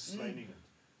this, explaining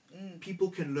it. people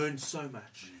can learn so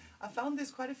much. I found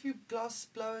there's quite a few glass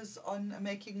blowers on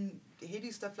making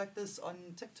heady stuff like this on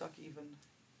TikTok even.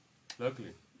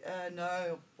 Locally.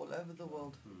 No, all over the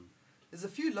world. There's a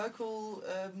few local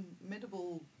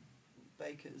medible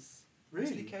bakers.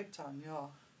 Mostly Really? Cape Town,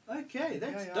 yeah. Okay,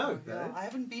 that's Yeah, dope, yeah. eh? I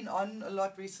haven't been on a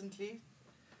lot recently.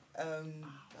 I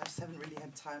just haven't really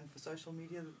had time for social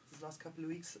media these last couple of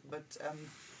weeks. But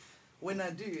when I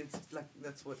do, it's like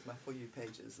that's what my For You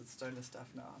page is. It's stoner stuff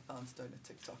now. I found stoner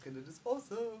TikTok and it is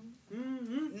awesome.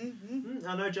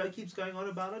 I know Joe keeps going on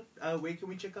about it. Where can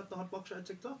we check out the Hotbox Show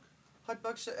TikTok?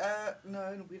 Hotbox,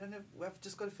 no, we don't have. We've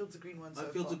just got a Fields of Green one. So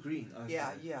Fields far. of Green. Okay.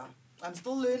 Yeah. I'm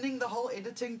still learning the whole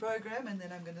editing program, and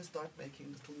then I'm going to start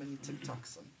making little mini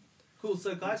TikToks. Cool.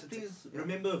 So guys, please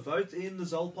remember, vote in the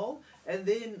Zol poll, and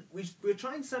then we're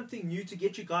trying something new to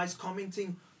get you guys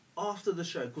commenting after the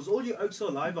show, because all your Oaks Are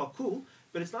Live are cool,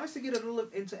 but it's nice to get a little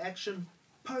interaction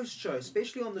post-show,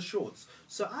 especially on the shorts.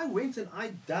 So I went and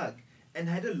I dug and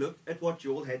had a look at what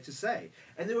you all had to say,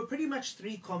 and there were pretty much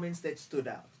 3 comments that stood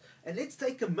out. And let's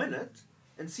take a minute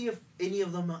and see if any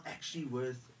of them are actually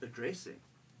worth addressing.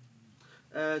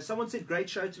 Someone said, great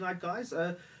show tonight, guys.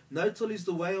 No-till is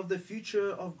the way of the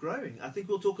future of growing. I think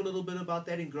we'll talk a little bit about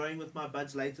that in Growing with My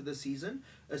Buds later this season.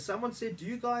 Someone said, do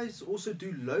you guys also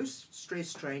do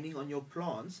low-stress training on your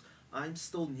plants? I'm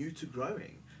still new to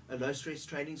growing. Low-stress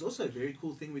training is also a very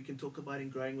cool thing we can talk about in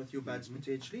Growing with Your Buds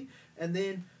potentially. And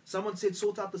then someone said,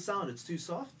 sort out the sound. It's too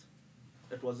soft.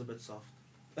 It was a bit soft.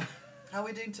 How are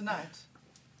we doing tonight?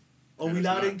 Are we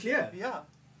loud and clear? Yeah.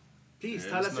 Please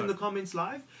Yeah, tell let us us in know. the comments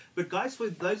live. But guys, for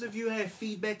those of you who have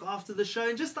feedback after the show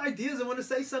and just ideas and want to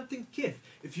say something, Kev,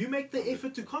 if you make the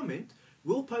effort to comment,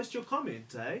 we'll post your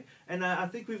comment, eh? And I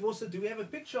think we've also, do we have a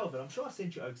picture of it? I'm sure I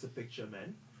sent you Oaks a picture,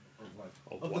 man.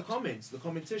 Of the what? comments, the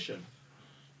competition.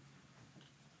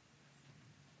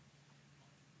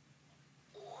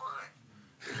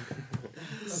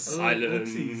 Silence.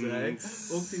 Oopsies, eh?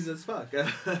 Oopsies as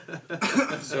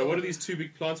fuck. So what are these 2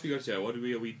 big plants we got here?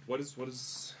 What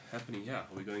is happening here? Are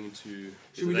we going into?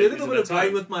 Should we do a little bit of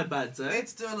Growing with My Buds, eh?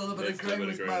 Let's do a little bit Let's of do a growing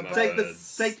bit of with growing my with buds. Take the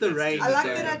Buds. take the Let's do reins I like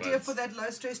Growing there. that with idea Buds. for that low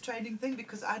stress training thing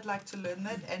because I'd like to learn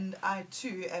that, and I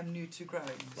too am new to growing.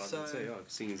 Like So I'd say,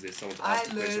 seeing as there's someone to I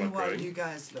ask a question learn about while growing. you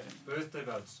guys learn. Birthday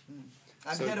buds.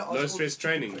 I'm So here to ask low all stress the stupid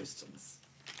training. questions.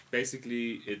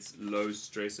 Basically, it's low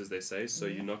stress, as they say. So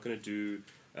you're not going to do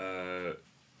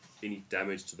any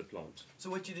damage to the plant. So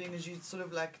what you're doing is you sort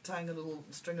of like tying a little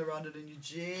string around it and you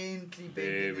gently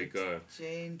bending There we it. go.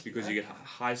 Gently. Because you get Okay.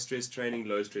 high stress training,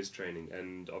 low stress training,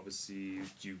 and obviously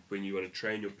when you want to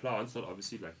train your plants, not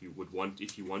obviously like you would want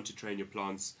if you want to train your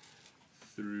plants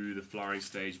through the flowering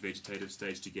stage, vegetative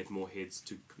stage, to get more heads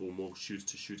or more shoots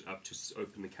to shoot up to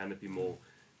open the canopy more.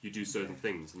 You do certain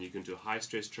things, and you can do high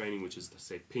stress training, which is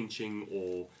say pinching,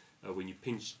 or when you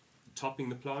pinch topping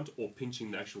the plant, or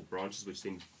pinching the actual branches, which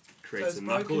then creates it's a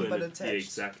knuckle broken but yeah, attached.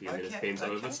 exactly, and then it Okay, bends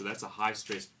over. okay. So that's a high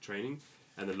stress training,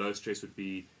 and the low stress would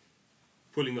be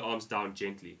pulling the arms down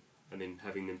gently, and then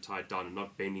having them tied down and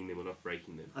not bending them or not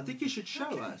breaking them. I think you should show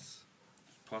Okay. us.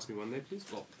 Pass me one there, please.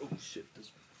 Oh shit,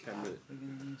 this camera. We're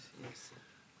gonna need, yes.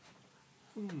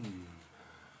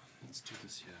 Let's do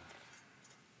this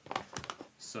here.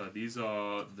 So these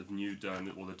are the new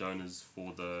the donors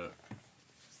for the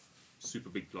super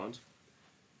big plant.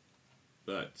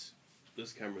 But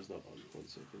this camera's not on. 1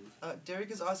 second.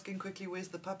 Derek is asking quickly, where's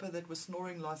the papa that was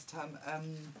snoring last time?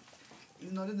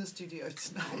 He's not in the studio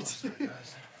tonight.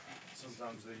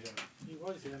 Sometimes they He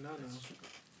was here, no.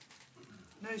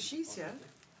 No, she's here,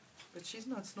 but she's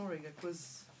not snoring. It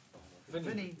was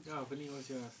Vinny. Yeah, Vinny was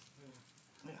here.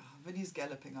 Yeah, Vinny's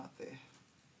galloping out there,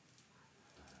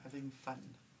 having fun.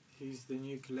 He's the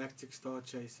new galactic star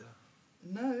chaser.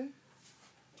 No,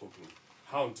 Talking.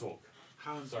 Hound talk.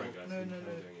 Hound Sorry dog. guys. No, what no, am I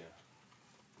no. doing here?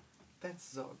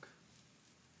 that's Zog,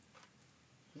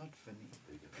 not Vinny.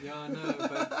 Yeah, no,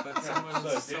 but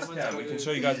someone's got We can to,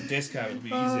 show you guys a desk cam. It'll be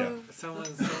easier.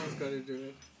 someone's got to do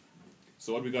it.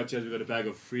 So what we got here is we've got a bag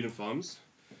of Freedom Farms,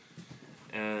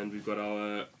 and we've got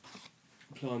our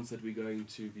plants that we're going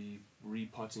to be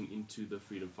repotting into the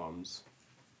Freedom Farms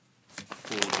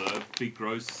for the big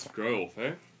grow off,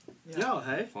 eh? Yeah,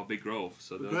 hey. For our big grow off.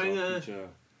 So We're those growing are a- future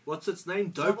What's its name?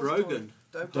 Double Dope Rogan.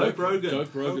 Dope Dope Rogan.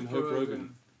 Dope Rogan, Hope Hope Rogan.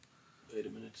 Rogan. Wait a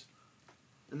minute.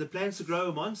 And the plans to grow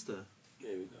a monster.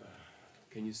 There we go.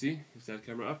 Can you see? Is that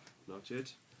camera up? Not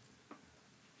yet.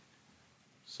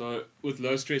 So with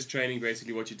low stress training,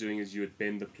 basically what you're doing is you would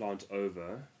bend the plant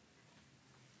over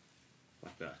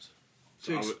like that. To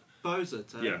So I would, expose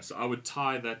it, eh? yeah, so I would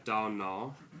tie that down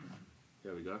now.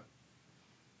 There we go.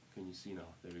 Can you see now?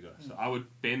 There we go. So I would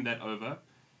bend that over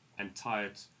and tie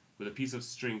it with a piece of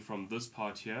string from this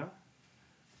part here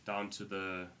down to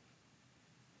the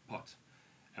pot.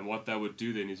 And what that would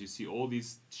do then is you see all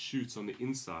these shoots on the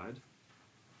inside,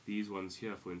 these ones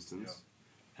here for instance,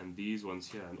 and these ones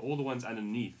here, and all the ones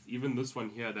underneath, even this one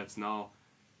here that's now,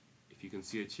 if you can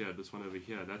see it here, this one over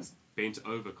here, that's bent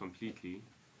over completely.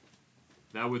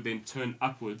 That would then turn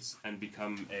upwards and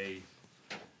become a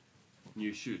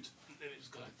new shoot. Let me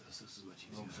just go like this. This is much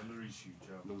easier. Auxiliary shoot,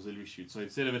 yeah. An auxiliary shoot. So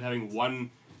instead of it having one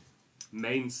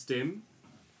main stem,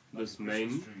 Like this a Christmas main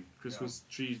tree. Christmas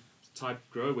tree type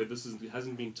grow, where this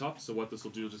hasn't been topped, so what this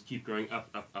will do is just keep growing up,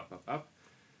 up, up, up, up.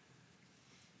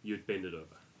 You'd bend it over.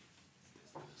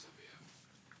 There's this over here.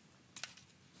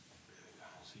 There we go.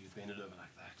 So you bend it over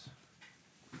like that.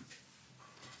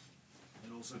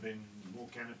 And also then more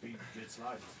canopy gets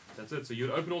light. That's it. So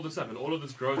you'd open all this up, and all of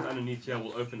this growth underneath here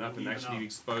will open up and Even actually up. be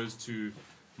exposed to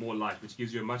more light, which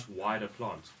gives you a much wider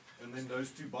plant. And then those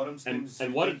two bottom stems,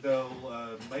 and what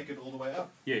they'll make it all the way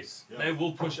up. Yes, Yeah. they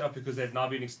will push up because they've now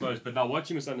been exposed. But now, what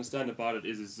you must understand about it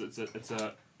is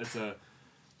the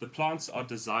plants are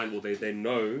designed, well, they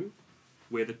know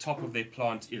where the top of their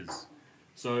plant is.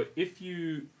 So if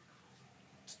you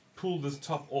pull this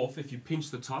top off, if you pinch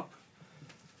the top,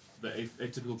 the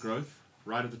atypical growth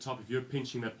right at the top, if you're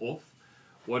pinching that off,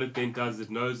 what it then does, it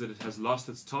knows that it has lost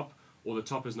its top, or the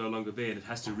top is no longer there, and it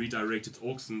has to redirect its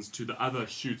auxins to the other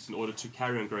shoots in order to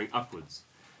carry on growing upwards.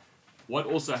 What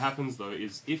also happens though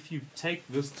is if you take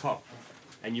this top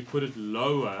and you put it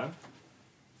lower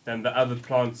than the other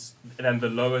plants,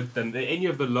 than any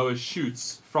of the lower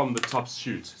shoots from the top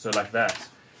shoot, so like that,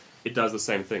 it does the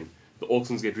same thing. The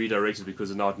auxins get redirected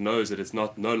because now it knows that it's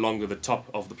no longer the top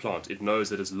of the plant. It knows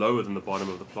that it's lower than the bottom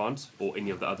of the plant or any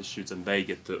of the other shoots, and they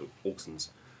get the auxins.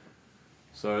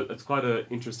 So it's quite an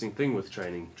interesting thing with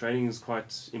training. Training is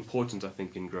quite important, I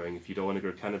think, in growing. If you don't want to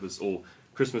grow cannabis or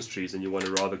Christmas trees and you want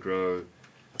to rather grow...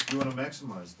 You want to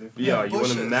maximize, definitely. Yeah, you want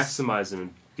to bushes. maximize them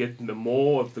and get the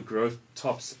more of the growth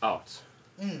tops out.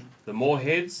 Mm. The more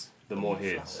heads, the more more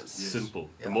heads. flowers. Yes. Simple.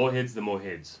 Yeah. The more heads, the more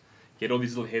heads. Get all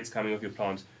these little heads coming off your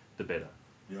plant, the better.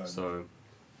 Yeah, So,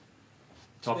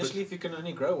 top Especially it, if you can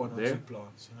only grow one or There. two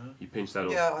plants, you know. you pinch that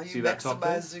off. Yeah, are See you that top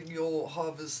there? maximizing your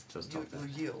harvest, Just your, top that. your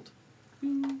yield?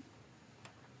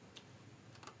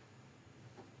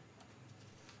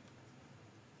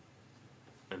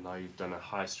 And now you've done a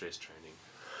high stress training.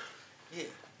 Yeah.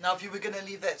 Now, if you were going to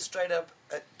leave that straight up,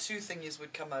 two thingies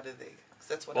would come out of there. 'Cause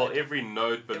that's what Well, I do. every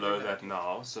node below Every that node.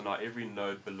 now, so now every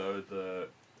node below the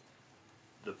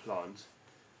plant,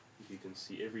 if you can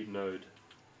see every node,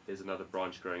 there's another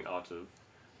branch growing out of.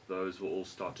 Those will all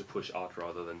start to push out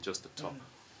rather than just the top.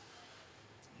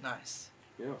 Nice.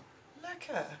 Yeah.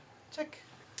 Lekker. Check.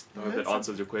 I hope that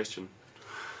answers your question.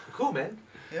 Cool, man.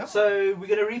 Yeah. So we're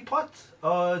gonna repot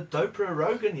Dopra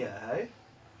Rogan here, hey?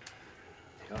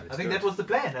 Yeah, let's I think do that it. was the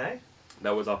plan, hey?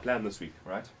 That was our plan this week,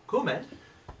 right? Cool, man.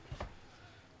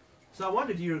 So I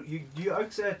wondered, you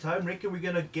oaks at home reckon we're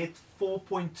gonna get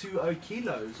 4.20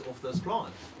 kilos off this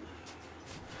plant?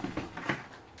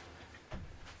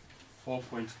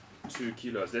 4.2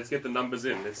 kilos. Let's get the numbers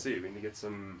in. Let's see. We need to get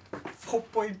some.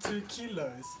 4.2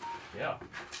 kilos. Yeah.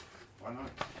 Why not?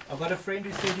 I've got a friend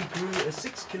who said he grew a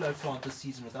 6 kilo plant this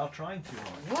season without trying too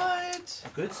hard. What? A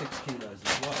good 6 kilos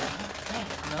as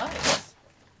well. Nice.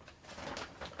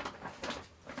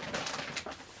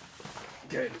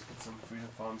 Okay, let's put some Freedom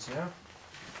Farms here.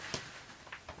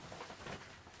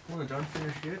 Oh, don't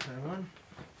finish yet, hang on.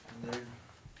 And then,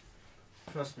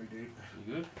 trust me, dude.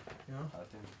 You good? Yeah. I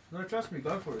think. No, trust me,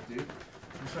 go for it, dude.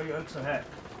 I'll show you oaks a hat.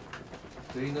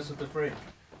 Doing this with a friend.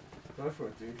 Go for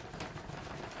it, dude.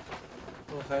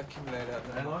 We'll vacuum later.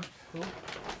 Hang on. Cool.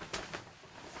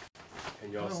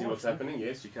 Can you all Oh, see what's watch, happening?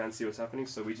 Yes, you can see what's happening.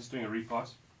 So we're just doing a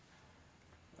repot.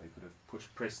 You could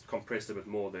have compressed a bit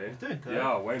more there. Doing good.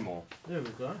 Yeah, way more. There we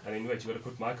go. And then wait, you got to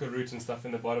put micro roots and stuff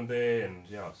in the bottom there, and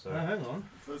yeah. So Oh, hang on.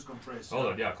 First compress. hold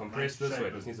on, yeah, compress this way.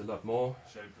 This needs a lot more.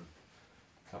 Shape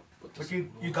it. Come, put But this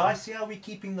you more. guys see how we're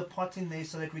keeping the pot in there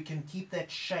so that we can keep that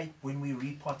shape when we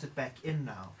repot it back in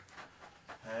now.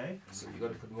 Hey? So you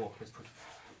got to put more. Let's put.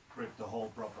 Prep the hole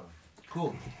proper.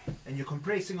 Cool. And you're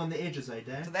compressing on the edges, eh,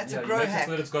 Dan? So that's yeah, a you grow make it hack.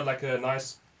 so that it's got like a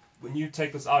nice. When you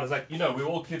take this out, it's like, you know, we were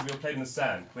all kids. We all played in the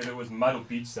sand, whether it was mud or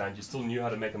beach sand. You still knew how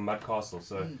to make a mud castle.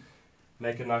 So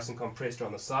make it nice and compressed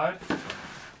on the side.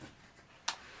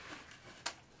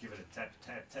 Give it a tap,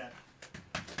 tap, tap.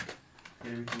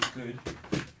 Everything's good.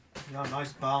 Yeah,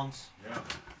 nice bounce. Yeah.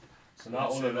 So now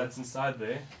all of that's inside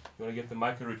there. You want to get the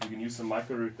micro root, you can use some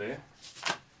micro root there.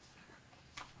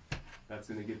 That's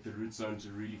going to get the root zone to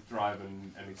really thrive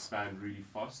and expand really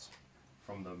fast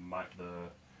from the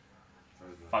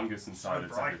fungus inside it.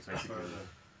 bright. It's basically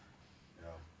Yeah.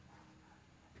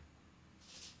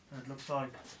 It looks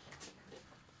like.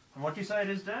 And what do you say it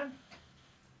is, Dan?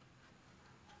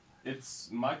 It's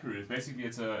mycorrhiza. Basically,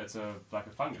 it's a like a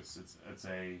fungus. It's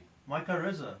a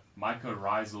Mycorrhiza.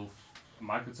 mycorrhizal.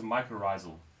 It's a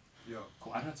mycorrhizal. Yeah.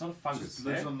 I don't know, it's not a fungus. Just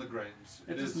lives eh? on the grains.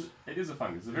 It is a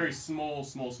fungus. It's a very small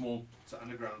It's an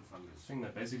underground fungus. thing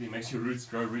that basically makes your roots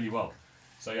grow really well.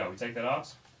 So yeah, we take that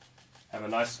out. Have a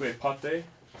nice square pot there,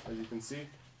 as you can see.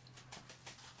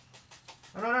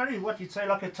 And not only what you'd say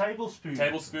like a tablespoon.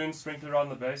 Tablespoon, sprinkle around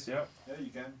the base. Yeah, Yeah, you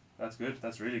can. that's good.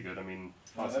 That's really good. I mean,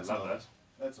 Yeah, plants that's love a that. lot.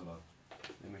 That's a lot.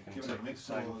 Then we can Give it take a mix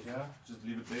the or tank here. just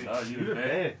leave it there. No, leave Leave it it there.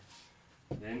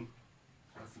 there. Then,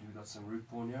 hopefully we got some root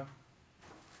borne here.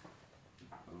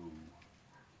 Oh.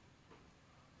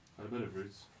 Got a bit of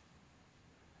roots.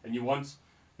 And you want,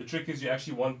 the trick is you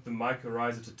actually want the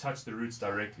mycorrhiza to touch the roots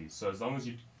directly. So as long as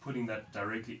you're putting that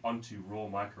directly onto raw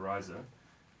mycorrhiza,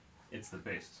 it's the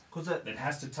best. Because It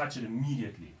has to touch it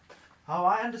immediately. how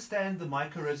I understand the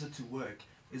mycorrhiza to work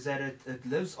is that it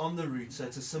lives on the roots, so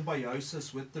it's a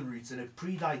symbiosis with the roots, and it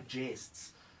predigests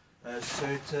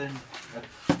certain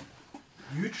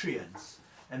nutrients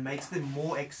and makes them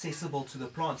more accessible to the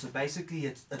plant. So basically,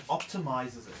 it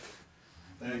optimizes it.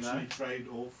 They You actually know? trade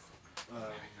off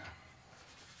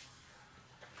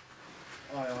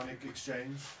ionic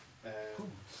exchange, and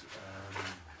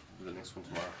Do the next one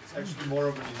tomorrow. it's actually more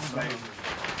of an enslavement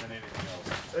than anything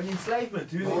else. An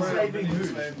enslavement. Who's More of an enslaving who?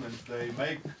 enslavement. They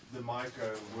make the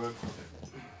myco work for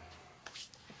them.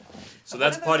 So What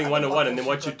that's are those potting other 101, and then bottles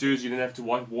what you you've do is you then have to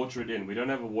water it in. We don't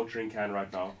have a watering can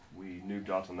right now. We noobed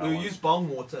out on that We'll one. use bong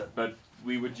water. But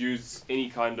we would use any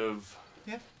kind of...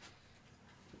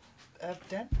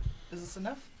 Dan, is this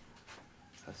enough?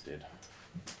 That's dead.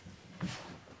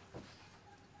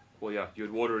 Well, yeah,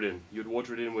 you'd water it in. You'd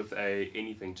water it in with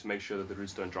anything to make sure that the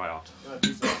roots don't dry out.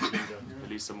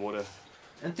 Release some water.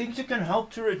 And things that can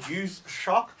help to reduce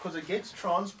shock, because it gets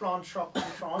transplant shock from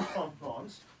transplant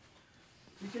plants.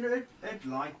 You can add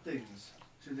light things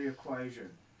to the equation.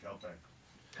 Calpac.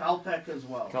 Calpac as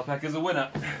well. Calpac is a winner.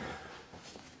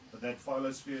 But that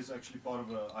phylosphere is actually part of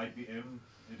a IPM.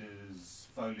 It is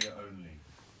foliar only.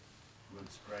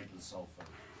 Works great with sulfur.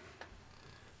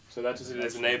 So that is it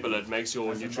as enabler. It makes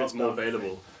your As a nutrients more knockdown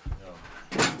available.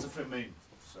 Yeah. It's a ferment,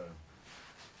 so.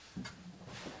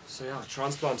 So yeah,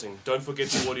 transplanting. Don't forget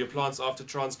to water your plants after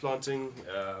transplanting.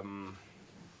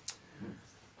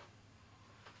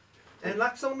 And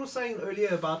like someone was saying earlier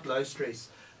about low stress,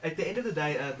 at the end of the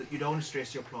day, you don't want to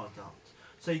stress your plant out.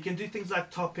 So you can do things like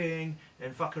topping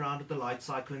and fuck around with the light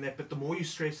cycle and that, but the more you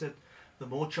stress it, the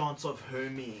more chance of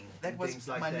herming That and was things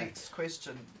like my that. next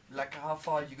question. Like, how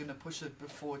far are you going to push it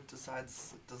before it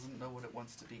decides it doesn't know what it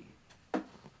wants to be?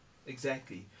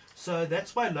 Exactly. So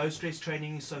that's why low stress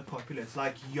training is so popular. It's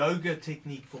like yoga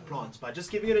technique for plants by just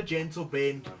giving it a gentle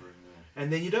bend.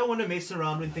 And then you don't want to mess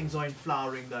around when things are in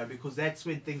flowering though, because that's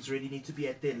when things really need to be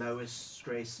at their lowest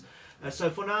stress. So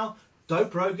for now,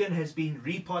 Dope Rogan has been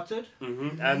repotted.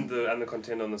 And the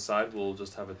content on the side, we'll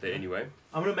just have it there anyway.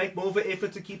 I'm going to make more of an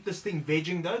effort to keep this thing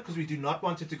vegging though, because we do not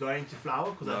want it to go into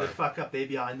flower, because I No. did fuck up there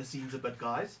behind the scenes a bit,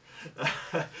 guys.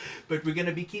 But we're going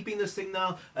to be keeping this thing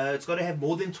now. It's got to have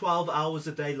more than 12 hours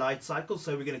a day light cycle,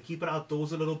 so we're going to keep it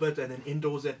outdoors a little bit and then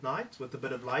indoors at night with a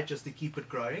bit of light just to keep it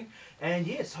growing. And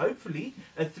yes, hopefully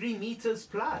a 3 meters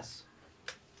plus.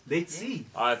 Let's see.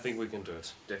 I think we can do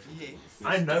it, definitely. Yes.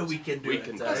 I know we can do We it.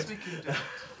 can Of do course it. we can do it.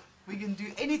 We can do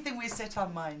anything we set our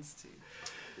minds to.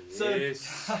 So-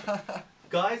 Yes.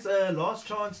 Guys, last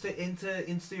chance to enter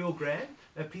Instagram.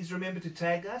 Please remember to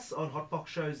tag us on Hotbox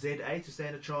Show ZA to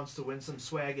stand a chance to win some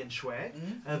swag and swag.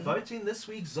 Vote in this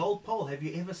week's Zol poll. Have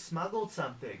you ever smuggled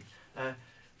something?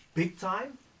 Big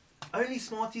time? Only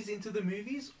Smarties into the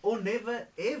movies? Or never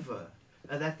ever?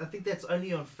 I think that's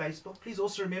only on Facebook. Please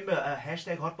also remember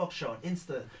hashtag Hotbox Show on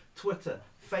Insta, Twitter,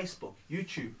 Facebook,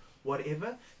 YouTube,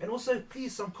 whatever. And also,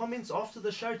 please, some comments after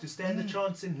the show to stand the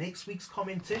chance in next week's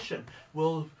commentation.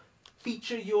 We'll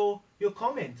feature your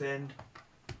comment and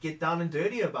get down and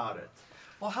dirty about it.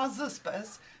 Well, how's this,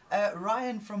 Buzz?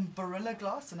 Ryan from Barilla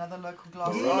Glass, another local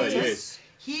glass Barilla, artist, yes.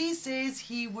 he says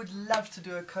he would love to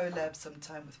do a collab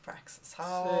sometime with Praxis.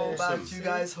 How Sick. about Awesome. you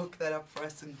guys hook that up for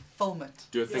us and film it?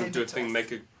 Do a thing, Send do a it to thing, us.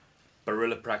 make a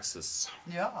Barilla Praxis.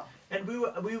 Yeah, And we've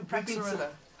Praxarilla.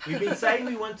 been saying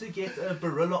we want to get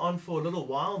Barilla on for a little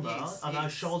while now. Yes, I know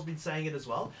yes. Charles been saying it as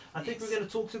well. I think Yes. we're going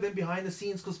to talk to them behind the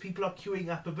scenes because people are queuing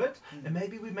up a bit. And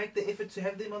maybe we make the effort to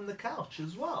have them on the couch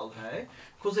as well, hey?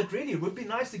 Because it really would be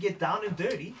nice to get down and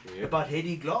dirty Yeah. about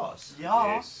heady glass.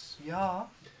 Yeah, Yes. yeah.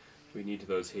 We need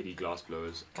those heady glass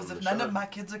blowers. Because on if the none show. of my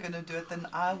kids are going to do it, then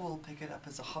I will pick it up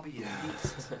as a hobby at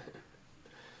least.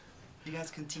 You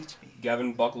guys can teach me.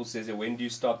 Gavin Buckle says, when do you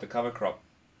start the cover crop?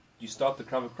 You start the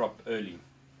cover crop early.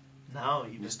 Now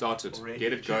even You start it, already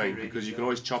get it it should be going, ready because to you go. can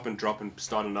always chop and drop and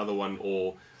start another one,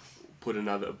 or put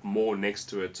another more next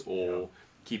to it, or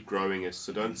keep growing it.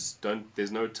 So don't.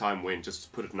 There's no time when.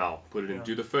 Just put it now. Put it in. Yeah.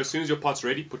 Do the first. As soon as your pot's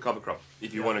ready, put cover crop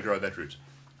if you Yeah. want to grow that root,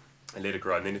 and let it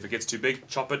grow. And then if it gets too big,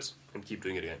 chop it and keep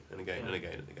doing it again and again and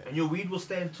again and again. And your weed will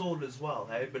stand tall as well,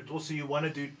 hey. But also you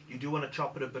do want to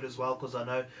chop it a bit as well, because I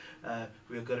know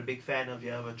we've got a big fan of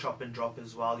you have a chop and drop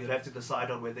as well. You'll have to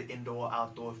decide on whether indoor or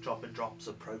outdoor if chop and drop's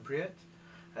appropriate,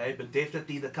 hey. But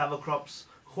definitely the cover crops,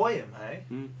 hoy 'em, hey.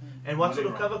 Mm. And what Nothing sort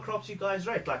of wrong. cover crops you guys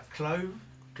rate? Like clover,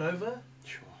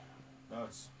 Sure. No,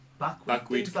 it's, buckwheat,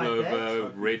 Buckwheat, things like clover,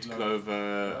 that. red Buckwheat,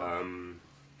 clover, yeah. you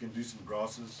can do some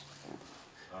grasses.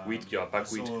 wheat, yeah, I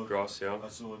buckwheat, saw- grass, yeah. I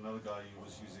saw another guy, he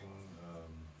was using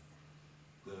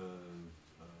the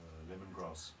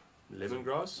lemongrass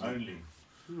Lemongrass. only,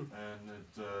 Hmm. and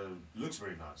it looks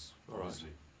very nice, Alright. obviously.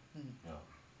 Hmm. Yeah,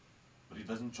 but he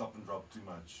doesn't chop and drop too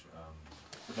much.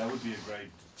 But that would be a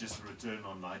great, just a return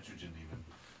on nitrogen even.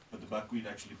 But the buckwheat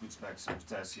actually puts back some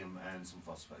potassium and some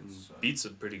phosphates. So. Beets are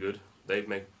pretty good. They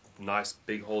make nice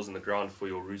big holes in the ground for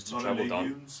your roots to Not travel down.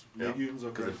 legumes. Yeah. Legumes are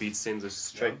Because the great. beet sends us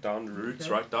straight Yeah. down, the roots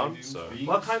Okay. right down. Legumes, So beans.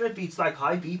 What kind of beats? Like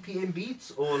high BPM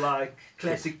beats or like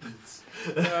classic beats?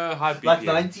 high BPM. Like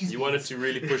 90s You want it beats. to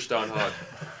really push down hard.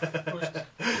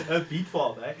 A beat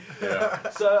farm, eh? Yeah.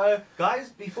 So, guys,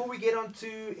 before we get on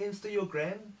to Insta Your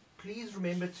Gram, please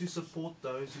remember to support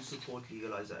those who support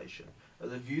legalization.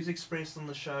 The views expressed on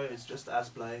the show is just us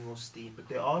blowing off steam, but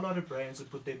there are a lot of brands that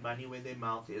put their money where their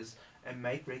mouth is and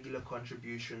make regular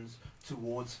contributions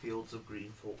towards Fields of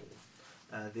Green for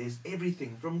All. There's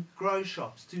everything from grow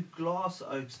shops to glass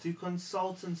oaks to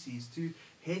consultancies to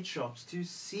head shops to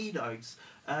seed oaks.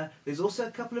 There's also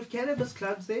a couple of cannabis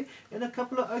clubs there and a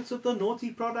couple of oaks of the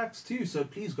naughty products too. So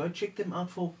please go check them out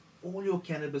for all your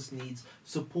cannabis needs.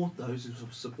 Support those who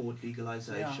support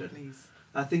legalization. Yeah, please.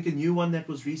 I think a new one that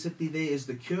was recently there is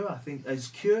the Cure. I think it's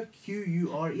Cure,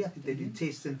 Q-U-R-E. I think they do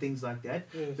tests and things like that.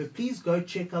 Yes. But please go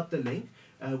check out the link.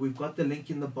 We've got the link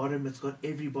in the bottom. It's got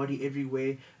everybody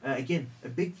everywhere. Again, a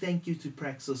big thank you to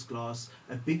Praxis Glass.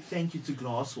 A big thank you to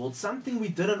Glassworld. Something we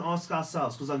didn't ask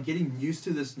ourselves, because I'm getting used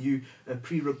to this new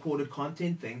pre-recorded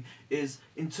content thing, is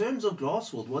in terms of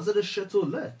Glassworld, was it a shit or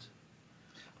lit?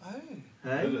 Oh,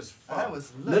 Hey? Lit as fuck. that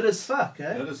was Lit as fuck,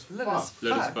 eh? Lit as lit fuck. as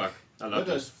Lit as fuck. fuck. I love Lit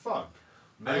it. as fuck.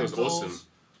 I think it was awesome. Mantles,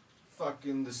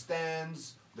 fucking the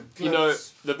stands, the clips, You know,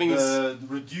 the thing is, the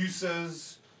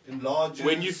reducers, enlargers.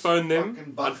 when you phone them,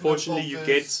 fucking button unfortunately you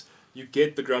filters.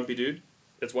 get the grumpy dude.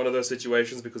 It's one of those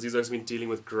situations because he's always been dealing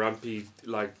with grumpy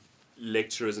like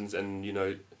lecturers and you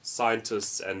know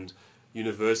scientists and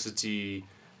university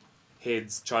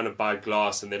heads trying to buy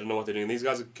glass and they don't know what they're doing. These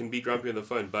guys can be grumpy on the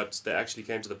phone, but they actually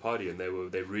came to the party and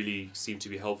they really seem to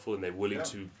be helpful and they're willing Yeah.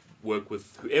 to work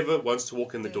with whoever wants to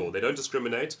walk in the Mm. door. They don't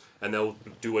discriminate and they'll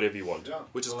do whatever you want, Yeah,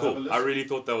 which is they'll have cool. a I listen. really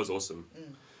thought that was awesome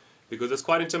Mm. because it's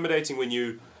quite intimidating when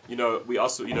you know we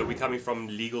also we're coming from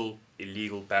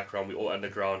illegal background, we're all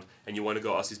underground, and you want to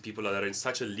go ask these people that are in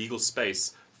such a legal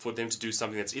space for them to do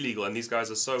something that's illegal, and these guys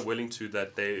are so willing to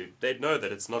that they know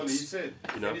that it's not. Well, he said,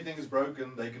 you if know. anything is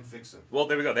broken, they can fix it. Well,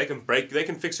 there we go. They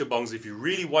can fix your bongs if you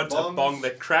really want a Bongs, bong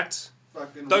that cracked.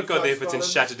 Fucking Don't go there if reflux it's in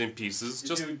columns. shattered in pieces. If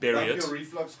Just you bury bump it. your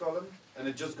reflux column and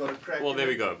it just got a crack. Well, in there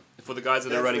we it, go. For the guys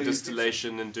that That's are running where you fix it.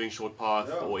 distillation and doing short path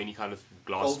Yeah. or any kind of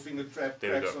glass. Cold finger trap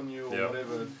There we cracks go. on you or Yeah.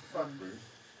 whatever. Fuck, bro.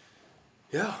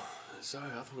 Yeah. Sorry,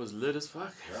 I thought it was lit as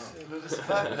fuck. Yeah. Lit as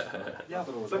fuck. Yeah. I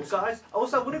thought it was But awesome. guys,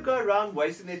 also I wouldn't go around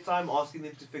wasting their time asking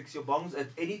them to fix your bongs. If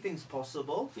anything's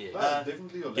possible, Yeah.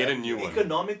 Definitely your Get a lab new gear. one.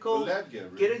 economical, Your lab gear,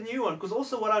 get really. a new one. Because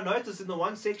also what I noticed in the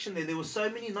one section there were so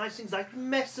many nice things, like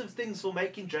massive things for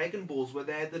making Dragon Balls, where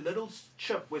they had the little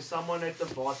chip where someone at the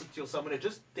varsity or someone had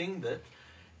just dinged it,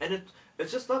 and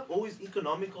it's just not always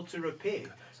economical to repair.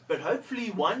 But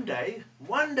hopefully one day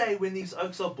when these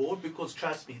oaks are bored, because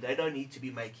trust me, they don't need to be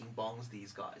making bongs,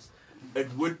 these guys. It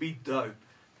would be dope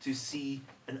to see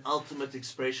an ultimate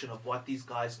expression of what these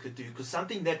guys could do. Because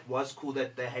something that was cool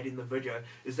that they had in the video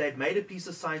is they'd made a piece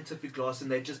of scientific glass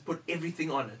and they just put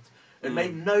everything on it. It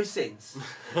made no sense.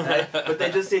 But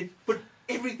they just said, put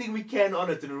everything we can on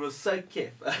it, and it was so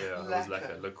kef. Yeah, it was like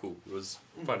that. Look cool. It was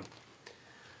fun.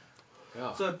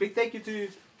 Yeah. So a big thank you to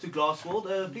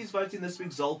Glassworld. Please vote in this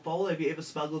week's Zoll poll. Have you ever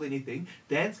smuggled anything?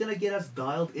 Dan's going to get us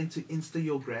dialed into Insta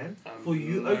Your Gram. For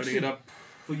you oaks loading it who, up.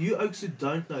 for you oaks who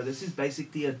don't know, this is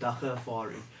basically a Dacha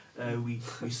Afari.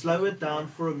 We slow it down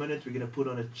for a minute. We're going to put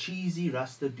on a cheesy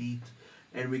Rasta beat.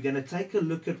 And we're going to take a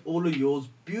look at all of yours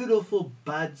beautiful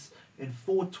buds and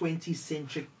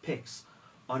 420-centric pics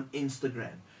on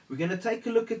Instagram. We're going to take a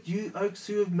look at you oaks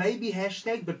who have maybe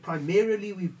hashtagged, but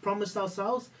primarily we've promised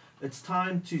ourselves it's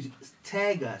time to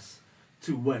tag us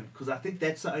to win, because I think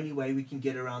that's the only way we can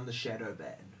get around the shadow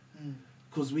ban.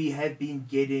 Because we have been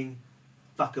getting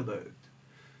fuckaboed.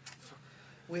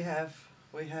 We have,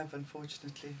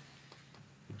 unfortunately.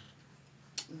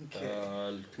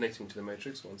 Okay. Connecting to the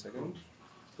matrix, 1 second.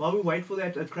 While we wait for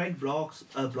that, Craig Block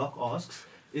asks,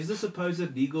 is the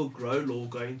supposed legal grow law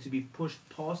going to be pushed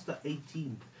past the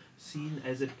 18th, seen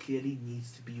as it clearly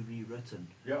needs to be rewritten?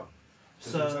 Yeah.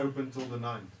 So it's open till the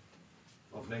 9th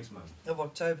of next month. Of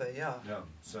October, yeah. Yeah.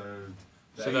 So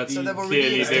that's So they've already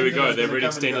clearly, there we go, extended it. they've already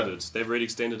It's gonna come extended and it. They've already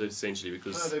extended it essentially No,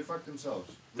 because they fucked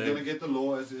themselves. We're They- going to get the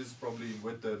law as is probably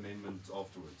with the amendment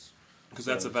afterwards.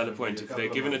 that's a valid it's gonna point. be a If couple they're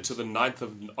of giving it months. to the 9th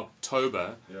of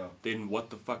October, Yeah. then what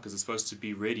the fuck is it supposed to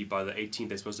be ready by the 18th?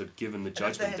 They're supposed to have given the And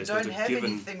judgment. if They're they supposed don't to have have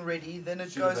given. anything ready, then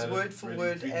it Should have goes had it word for ready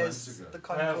word 3 as months ago.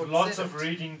 the I have Concord lots said of it.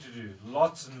 reading to do.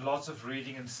 Lots and lots of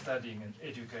reading and studying and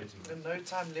educating. And no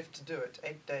time left to do it.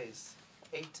 8 days.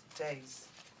 8 days.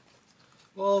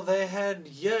 Well, they had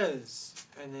years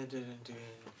and they didn't do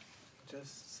anything.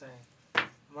 Just saying.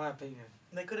 My opinion.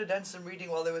 They could have done some reading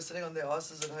while they were sitting on their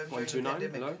asses at home during the 129?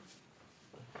 pandemic. Hello?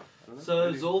 I don't know, So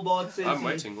really. Zolbard says I'm he,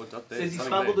 waiting. What up there? says he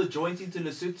Something smuggled there. a joint into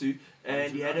Lesotho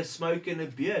and he had a smoke and a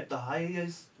beer at the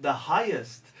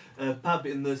highest pub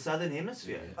in the southern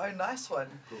hemisphere. Oh, nice one.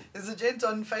 Cool. There's a gent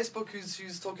on Facebook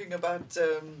who's talking about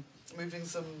moving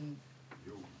some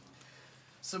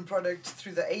product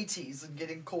through the 80s and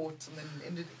getting caught and then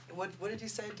ended. What did he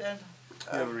say, Dan?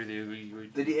 Yeah, we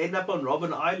Did he end up on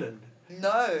Robben Island?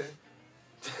 No.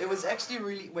 It was actually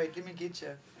really... Wait, let me get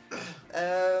you.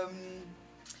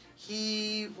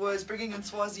 He was bringing in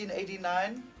Swazi in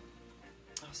 89.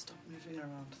 Oh, stop moving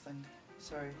around thing.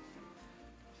 Sorry.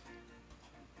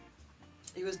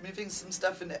 He was moving some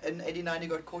stuff in 89. He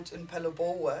got caught in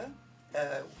Palaborwa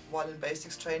while in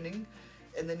basics training.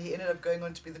 And then he ended up going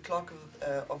on to be the clerk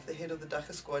of the head of the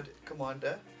Dacha squad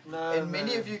commander. No, And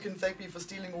many man. of you can thank me for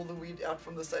stealing all the weed out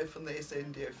from the safe from the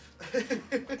SANDF.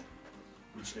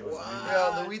 Which there was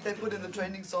Yeah, the weed they put in the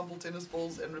training sample tennis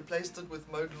balls and replaced it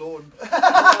with mowed lawn.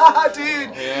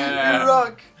 Dude, Yeah. you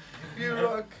rock. You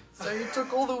rock. So he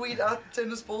took all the weed out the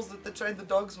tennis balls that they trained the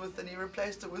dogs with and he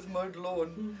replaced it with mowed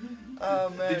lawn. Oh,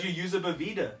 man. Did you use a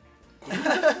Bavida?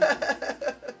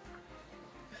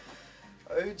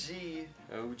 OG.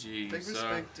 OG. Big so,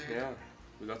 respect, dude. Yeah,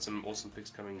 we got some awesome picks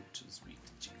coming to this week.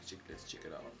 Let's check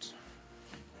it out.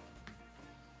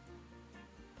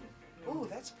 Oh,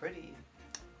 that's pretty.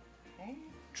 Eh?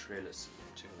 Trailers.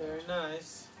 Check it Very out.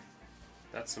 nice.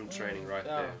 That's some training right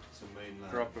Yeah. there. It's a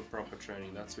mainland. Proper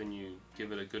training. That's when you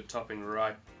give it a good topping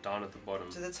right down at the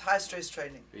bottom. So that's high stress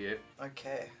training. Yep.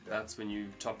 Okay. That's when you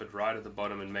top it right at the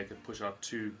bottom and make it push out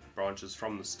 2 branches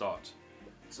from the start.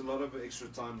 It's a lot of extra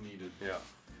time needed Yeah.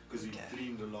 because he Okay.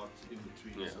 cleaned a lot in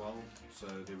between as Yeah. well. So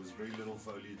there was very little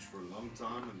foliage for a long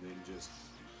time and then just...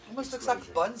 Almost looks like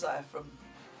explosion. bonsai from...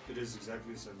 It is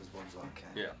exactly the same as bonsai. Okay.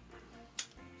 Yeah.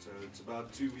 So it's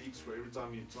about 2 weeks for every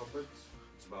time you top it.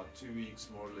 It's about 2 weeks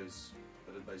more or less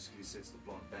that it basically sets the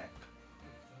plant back.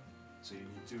 So you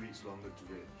need 2 weeks longer to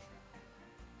veg.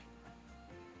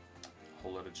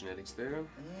 Whole lot of genetics there.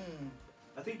 Mm.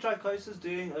 I think Tricosa's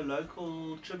doing a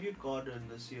local tribute garden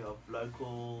this year of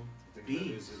local I think bees.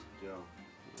 that is it, yeah.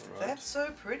 Alright. That's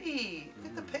so pretty. Look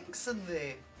at the pinks in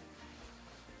there.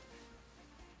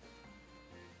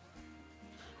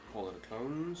 Whole lot of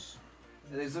clones.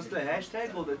 And is this the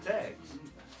hashtag or the tag?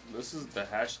 This is the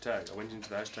hashtag. I went into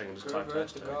the hashtag and just typed Gerber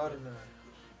the hashtag. gardener.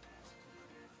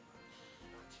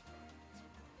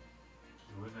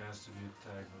 The winner has to be a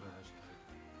tag, not a hashtag.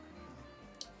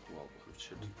 Well, it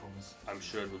should. We promise. I'm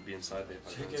sure it would be inside there. If I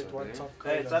Check go it inside what there. top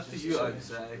code. Hey, it's I'm up to just you, saying. I'd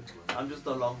say. I'm just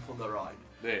along for the ride.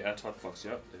 There, at Hotbox,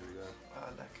 yep, there we go. Oh,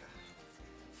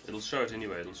 lekker. It'll show it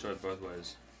anyway, it'll show it both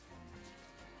ways.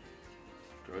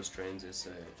 Grow Strains SA.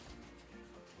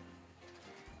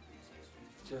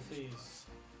 Jeffy's.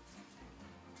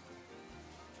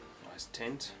 Nice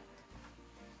tent.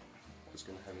 Just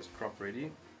gonna have his crop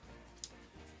ready.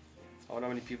 I wonder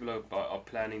how many people are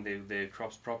planning their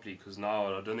crops properly, because now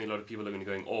I don't think a lot of people are going to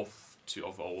be going off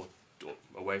or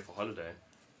away for holiday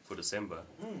for December.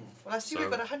 Well, I see So- we've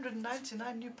got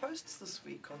 199 new posts this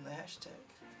week on the hashtag.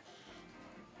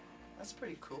 That's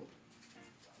pretty cool.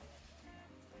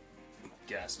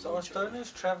 Gas. So are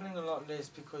stoners travelling a lot less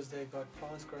because they got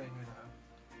plants growing, you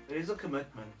know? It is a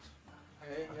commitment.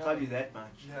 Hey, I'll tell you that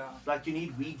much. Yeah. Like you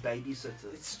need weed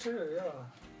babysitters, It's true, yeah.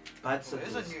 bud Well,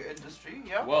 there's a sitters. new industry,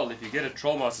 yeah. Well, if you get a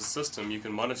Trollmaster system, you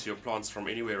can monitor your plants from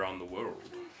anywhere around the world.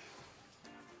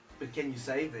 But can you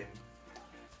save them?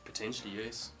 Potentially,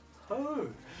 yes. Oh,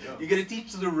 Yeah. you're gonna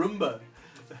teach the Roomba.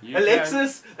 You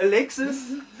Alexis.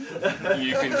 can,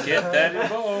 you can get that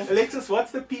involved. Alexis,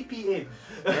 what's the ppm?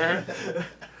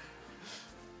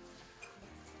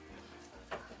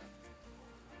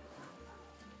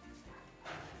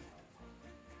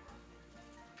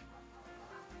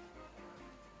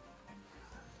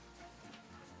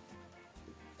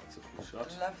 That's a cool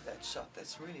shot. I love that shot.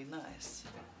 That's really nice.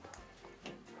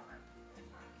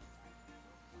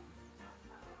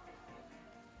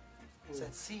 Is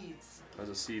that seeds? Those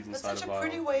are seeds That's inside such a a vial.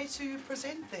 pretty way to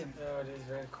present them. Yeah, it is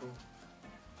very cool.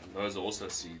 And those are also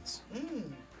seeds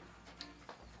Mm.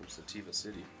 from Sativa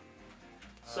City.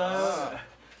 So,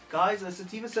 guys,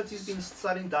 Sativa City's been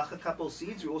studying Dach a couple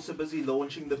seeds. We're also busy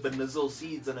launching the Benizzle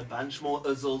seeds and a bunch more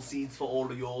Izzle seeds for all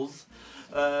of yours.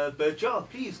 But yeah,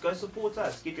 please go support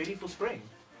us. Get ready for spring.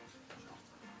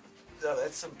 Yeah,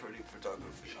 that's some pretty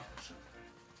photography.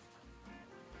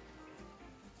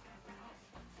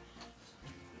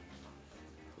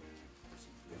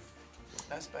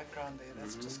 Nice background there.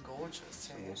 That's just gorgeous.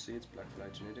 Some Hey? more seeds, Black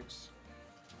Flag Genetics.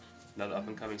 Another up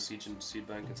and coming seed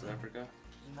bank in South Africa.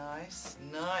 Nice,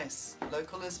 nice.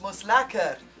 Local is most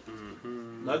lekker.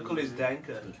 Mm-hmm. Local is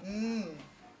danker. Mm.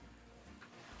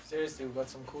 Seriously, we've got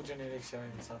some cool genetics here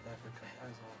in South Africa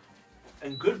as well.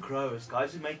 And good growers,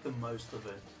 guys who make the most of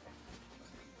it.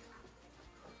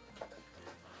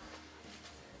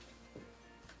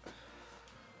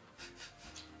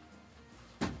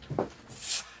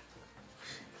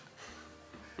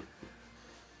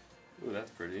 Ooh,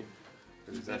 that's pretty.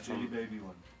 Is Is that that Jelly from Baby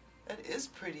one? That is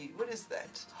pretty. What is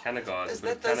that? Kanagar? Is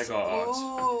There's a bit that of this? Kanagar art.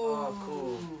 Oh,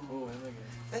 cool. Cool. There we go.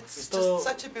 That's Still- just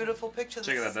such a beautiful picture.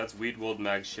 Check it out. That's Weed World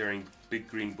Mag sharing Big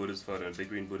Green Buddha's photo, and Big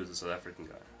Green Buddha's a South African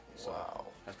guy. So Wow.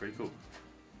 that's pretty cool.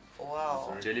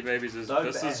 Wow. Jelly Babies is So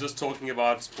this bad. is just talking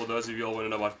about, for those of you all want to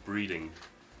know about breeding.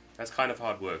 That's kind of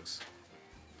how it works,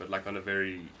 but like on a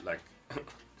very like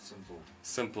Simple.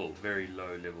 simple, very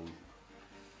low level.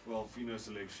 Well, pheno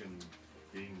selection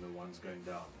being the ones going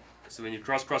down. So when you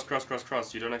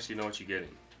cross, you don't actually know what you're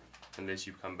getting, unless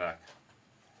you come back.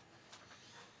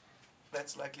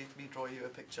 That's like, let me draw you a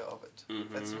picture of it.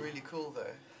 Mhm. That's really cool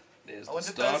though. There's I the wonder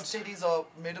if those start. teddies are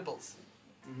medibles.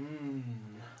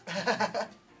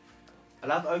 I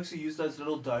love oaks who use those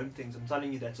little dome things. I'm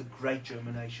telling you, that's a great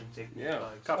germination technique. Yeah,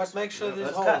 guys. cups. But make sure Yeah, there's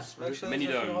that's holes. cups. Make sure Many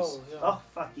there's different domes. holes. Yeah. Oh,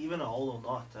 fuck, even a hole or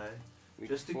not, eh? Week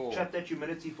Just to 4. trap that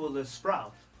humidity for the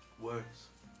sprout. Works.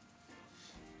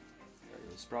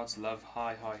 The sprouts love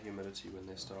high humidity when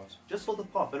they start. Just for the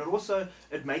pop. And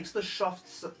it makes the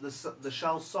the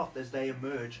shell soft as they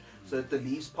emerge so that the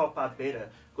leaves pop out better.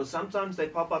 Because sometimes they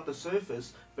pop out the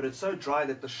surface, but it's so dry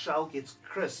that the shell gets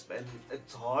crisp and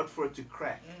it's hard for it to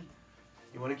crack. Mm.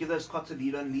 You want to give those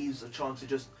cotyledon leaves a chance to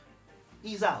just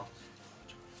ease out.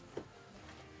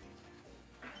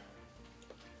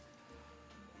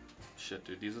 Shit,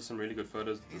 dude, these are some really good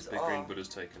photos that this These Big are. Green Buddha's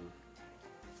taken.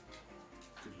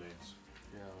 Good lens.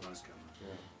 Yeah. Nice camera. Yeah.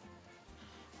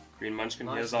 Green Munchkin,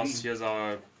 Nice here's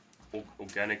our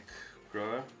organic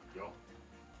grower. Yeah.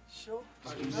 Sure.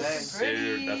 Fucking That's bang.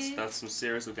 pretty. That's some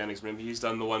serious organics. Remember, he's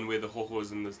done the one where the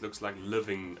hohos and this looks like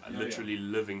living, Yeah, literally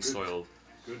living Good. soil.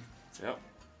 Good. Yep.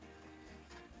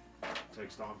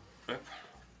 Takes time. Yep.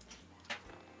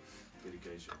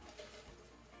 Dedication.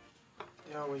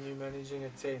 Yeah, when you're managing a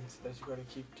tent, that you got to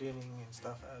keep cleaning and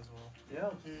stuff as well.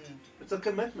 Yeah. Mm. It's a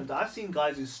commitment. I've seen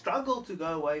guys who struggle to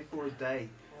go away for a day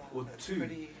Wow, or that's two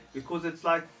pretty. because it's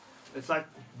like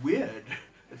weird.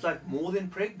 It's like more than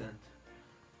pregnant.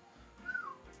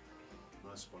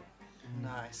 Nice spot.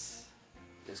 Nice.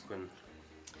 Yes, Quinn.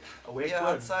 A wet Yeah,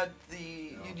 one. outside the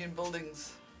Yeah. union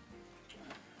buildings.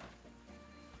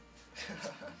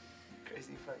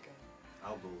 Crazy fucking.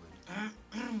 Our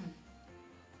building.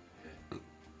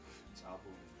 It's our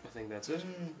building. I think that's it.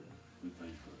 Mm. We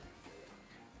paid for it.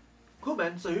 Cool,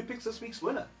 man. So who picks this week's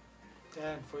winner?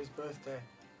 Dan, for his birthday.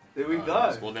 There we Nice.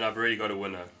 go. Well, then I've already got a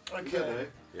winner. Okay.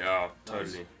 Yeah,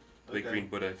 totally. Big Okay. Green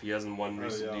Buddha. If he hasn't won Oh,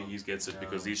 recently, yeah. he gets it Yeah.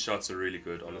 because these shots are really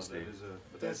good, honestly. Yeah, that is a,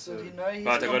 but That's that's it, you a, know, he's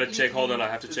But I gotta check. Hold on, completely-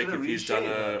 I have to Is check it a if he's done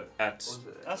reshare? a at. Was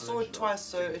it I saw it original? twice,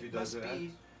 so If he it does must it be.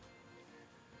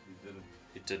 he didn't.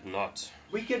 He did not.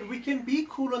 We can be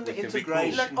cool on the We can be cool.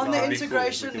 integration. Like, on the guys. Be cool.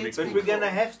 integration, We can be let's cool. But be we're gonna cool.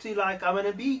 have to like. I'm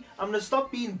gonna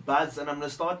stop being Buzz and I'm gonna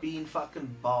start being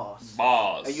fucking Boss.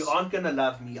 Bars. And you aren't gonna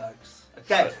love me, Oaks. Okay.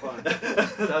 That's fine.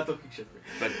 Not talking shit.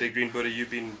 But Big Green Buddha, you've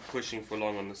been pushing for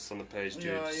long on the page, dude.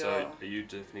 Yeah, So yeah. you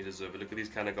definitely deserve it. Look at these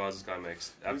kind of guys this guy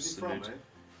makes. Where's he Absolute. from, eh?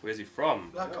 Where's he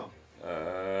from? Like,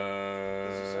 Yeah.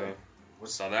 Does he say?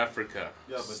 What's- South Africa.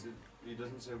 Yeah, but he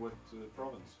doesn't say what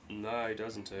province. No, he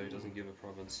doesn't. He doesn't give a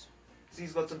province.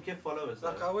 He's got some kid followers.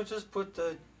 like though. I would just put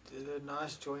the the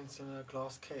nice joints in a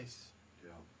glass case.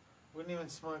 Yeah. Wouldn't even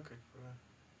smoke it,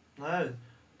 bro. No,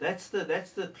 that's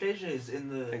the pleasures in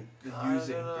the I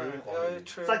using. don't know. bro. Yeah,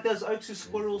 true. It's like those oaks who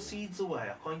squirrel seeds away.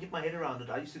 I can't get my head around it.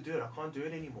 I used to do it. I can't do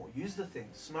it anymore. Use the thing.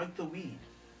 Smoke the weed.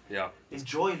 Yeah.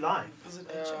 Enjoy life. Is it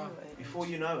Yeah. HMO? Before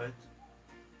you know it.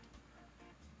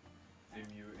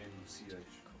 MUNCH.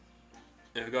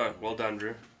 There we go. Well done,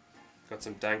 Drew. Got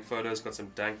some dank photos, got some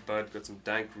dank bud, got some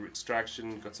dank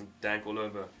extraction, got some dank all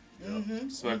over. Mm-hmm.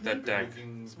 Smoke that dank.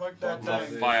 Smoke that Love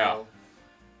dank. fire.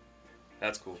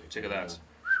 That's cool. Check it out.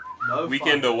 No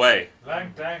Weekend fun. away.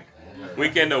 Lang dank.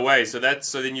 Weekend away. So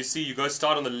then you see you go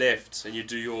start on the left and you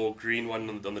do your green one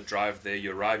on the drive there.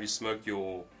 You arrive, you smoke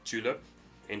your tulip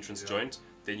entrance joint.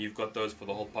 Then you've got those for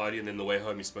the whole party, and then the way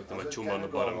home you smoke the machuma on the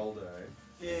bottom.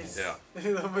 Yes. Yeah.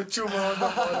 The machuma on the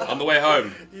bottom. On the way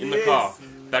home in the Yes. car,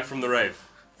 back from the rave.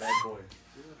 Bad boy.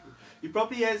 He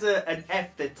probably has an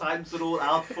app that times it all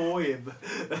out for him.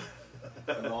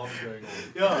 Alarm's going on.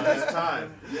 Yeah. It's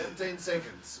time. You have 10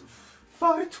 seconds.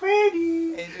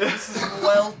 420. Hey, dude, this is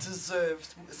well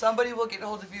deserved. Somebody will get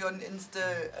hold of you on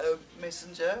Insta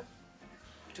Messenger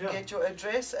to Yeah. get your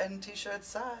address and t-shirt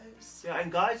size. Yeah,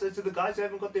 and guys, to the guys who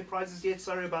haven't got their prizes yet,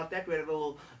 sorry about that. We had a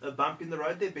little bump in the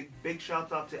road there. Big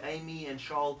shout out to Amy and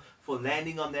Charles for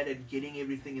landing on that and getting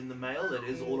everything in the mail. It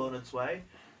is all on its way.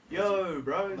 Yo,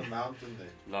 bro. On the mountain there.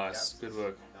 Nice, good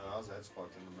work. No, how's that spot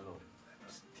in the middle?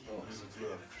 Oh, there's a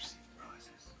floor.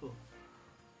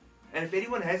 And if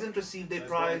anyone hasn't received their That's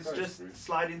prize, what it goes just through.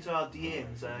 slide into our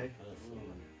DMs, eh?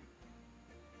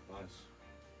 Nice.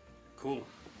 Cool.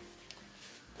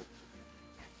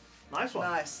 Nice one.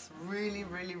 Nice. Really,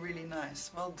 really, really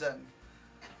nice. Well done.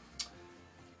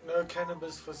 No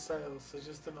cannabis for sale, so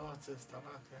just an artist. I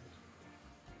like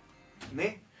that.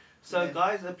 Ne? So, Yeah.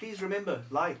 guys, please remember,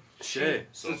 like, Share,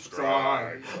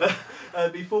 subscribe.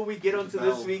 Before we get on to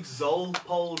this Bell. week's Zol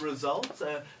poll results,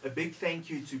 a big thank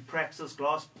you to Praxis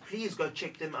Glass. Please go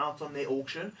check them out on their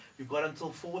auction. You've got until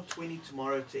 4:20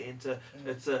 tomorrow to enter.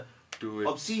 It's a Do it.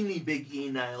 obscenely big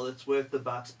e-nail. It's worth the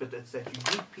bucks, but it's that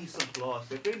unique piece of glass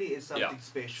that really is something It's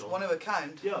special. one of a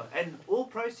kind. Yeah, and all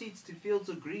proceeds to Fields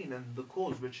of Green and the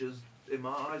cause, which is, in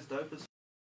my eyes, dope as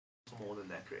more than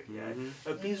that, really.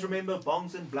 Mhm. Please remember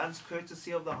bongs and blunts,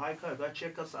 courtesy of the Highco. Go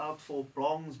check us out for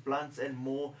bongs, blunts, and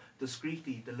more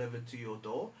discreetly delivered to your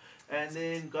door. And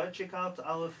then go check out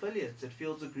our affiliates at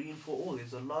Fields of Green for all.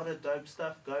 There's a lot of dope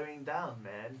stuff going down,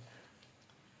 man.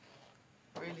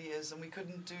 Really is, and we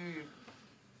couldn't do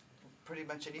pretty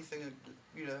much anything,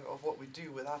 you know, of what we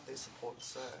do without their support.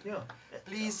 So Yeah.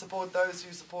 please support those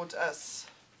who support us.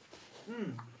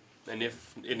 Mm. And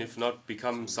if not,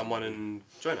 become someone and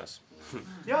join us.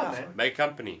 Yeah, man. Make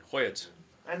company. Gooi it.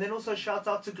 And then also shout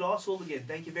out to Glasswall again.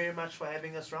 Thank you very much for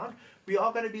having us round. We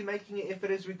are going to be making an effort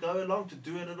as we go along to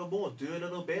do a little more, do a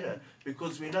little better.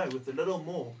 Because we know with a little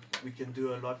more, we can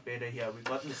do a lot better here. We've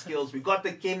got the skills, we've got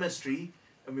the chemistry,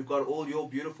 and we've got all your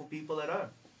beautiful people at home.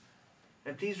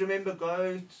 And please remember,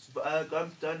 go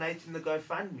donate in the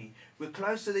GoFundMe. We're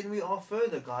closer than we are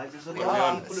further, guys. There's a We lot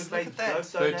are. of people who've Look made at that.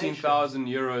 dope donations. 13,000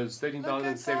 euros. Look at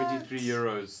 13,073 that.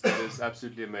 euros. That is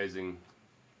absolutely amazing.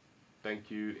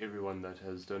 Thank you, everyone that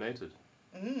has donated.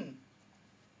 Mm.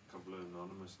 Couple of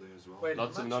anonymous there as well. Wait,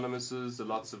 Lots of how much? anonymouses,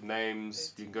 lots of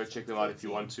names. You can go check them out if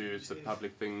you want to. It's a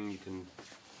public thing. You can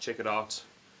check it out.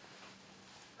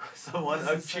 Someone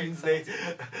This is so tunes there.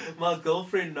 My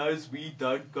girlfriend knows we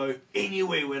don't go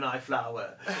anywhere when I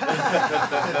flower.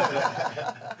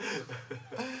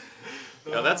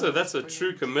 Yeah, that's a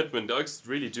true commitment. Dogs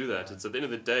really do that. It's at the end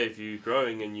of the day, if you're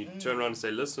growing and you turn around and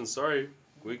say, "Listen, sorry,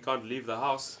 we can't leave the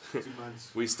house. 2 months.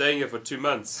 We're staying here for 2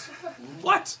 months."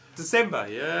 What? December?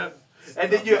 Yeah.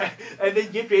 And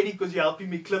then get ready because you're helping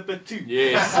me clip it too.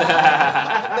 Yes.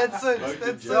 That's it. Voted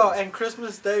That's Joe. Oh, it. and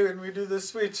Christmas Day when we do the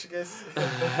switch, guess.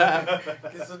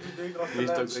 Guess what we're doing after These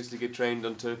lunch. dogs actually get trained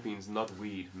on terpenes, not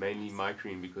weed. Mainly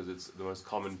micrine because it's the most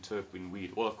common terp in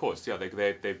weed. Well, of course, yeah,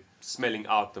 they're smelling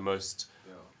out the most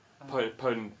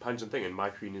pungent thing, and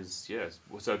micrine is, yes.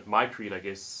 So micrine, I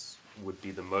guess, would be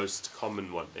the most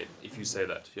common one then, if you say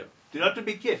that, yeah. Do not to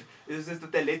be careful. It says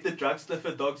that they let the drug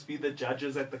sniffer dogs be the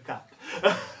judges at the cup.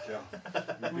 Yeah.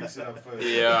 You mix it up first.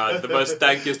 Yeah, the most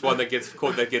dankiest one that gets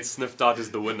caught, that gets sniffed out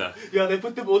is the winner. Yeah, they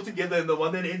put them all together and the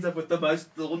one that ends up with the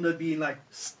most, the one that being like...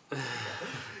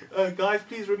 guys,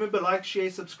 please remember, like, share,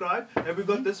 subscribe. And we've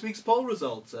got this week's poll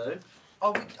results, eh?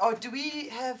 Do we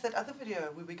have that other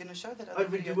video? Were we going to show that Oh, other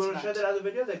do video you want to tonight? show that other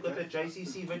video? They've got the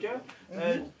JCC video.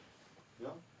 Mhm. Yeah.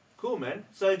 Cool, man.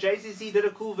 So JCC did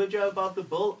a cool video about the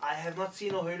bill. I have not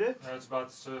seen or heard it. No, it's about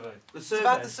the survey. The It's survey.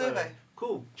 about the survey.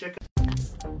 Cool. Check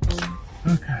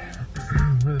Okay,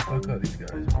 with fuck are these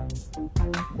guys?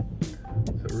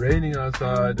 So raining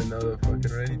outside, another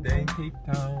fucking rainy day in Cape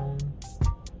Town.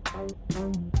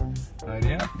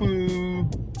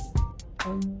 Ariapu.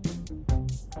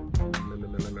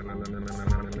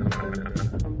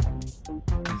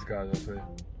 These guys are sweet.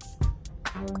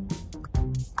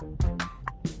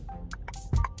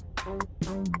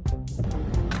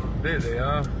 There they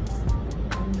are.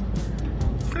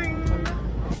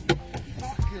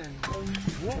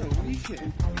 What a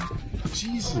weekend.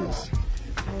 Jesus.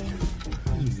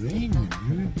 It's raining,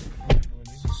 dude.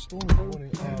 There's a storm warning.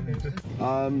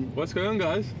 What's going on,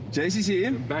 guys? JC's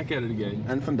here. Back at it again.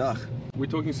 And vandaag. We're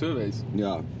talking surveys.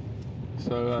 Yeah.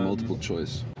 So Multiple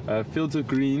choice. Fields of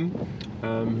Green,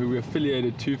 who we're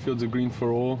affiliated to, Fields of Green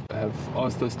for All, have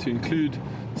asked us to include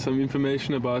some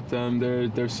information about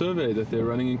their survey that they're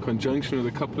running in conjunction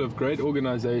with a couple of great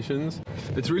organizations.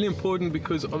 It's really important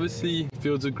because obviously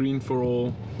Fields of Green for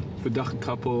All, the Dach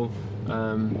couple,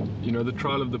 the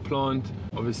trial of the plant,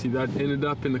 obviously that ended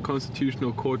up in the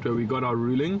Constitutional Court where we got our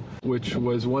ruling, which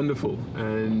was wonderful.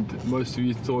 And most of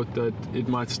you thought that it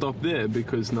might stop there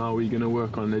because now we're going to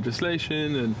work on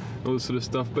legislation and all this sort of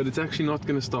stuff, but it's actually not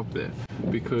going to stop there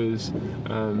because,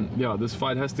 this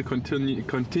fight has to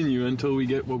continue until we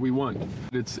get what we want.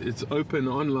 It's open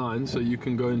online, so you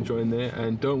can go and join there,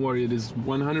 and don't worry, it is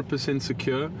 100%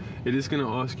 secure. It is going to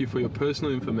ask you for your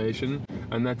personal information,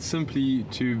 and that's simply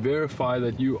to verify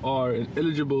that you are an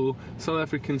eligible South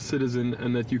African citizen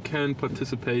and that you can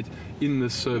participate in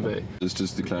this survey.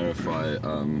 Just to clarify,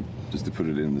 just to put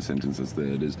it in the sentence that's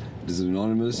there, it is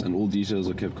anonymous and all details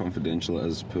are kept confidential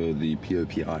as per the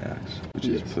POPI Act, which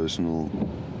is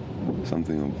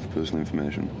something of personal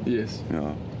information. Yes.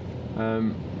 Yeah.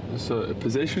 So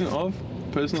possession of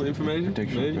personal information?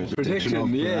 Protection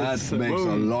of, yes. That makes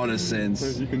a lot of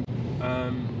sense.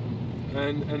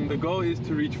 And the goal is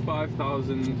to reach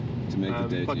 5,000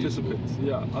 participants. Usable.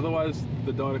 Yeah, otherwise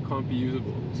the data can't be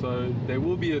usable. So there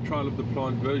will be a trial of the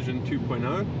plant version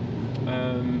 2.0.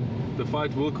 The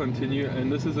fight will continue, and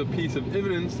this is a piece of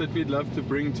evidence that we'd love to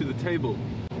bring to the table.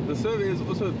 The survey is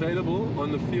also available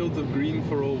on the Fields of Green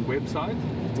for All website,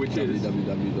 which is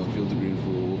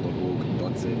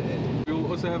www.fieldsofgreenforall.org.za. We'll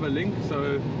also have a link,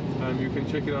 so you can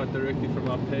check it out directly from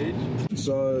our page.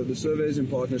 So the survey is in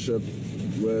partnership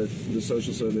with the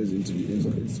Social Surveys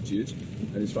Institute,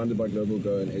 and is funded by Global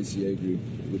Go and ACA Group,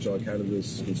 which are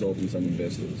cannabis consultants and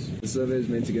investors. The survey is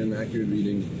meant to get an accurate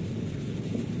reading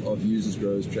of users,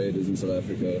 growers, traders in South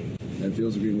Africa, and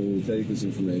Fields of Green will take this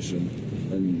information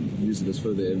and use it as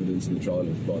further evidence in the trial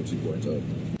of Plant 2.0.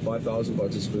 5,000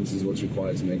 participants is what's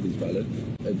required to make this valid.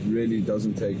 It really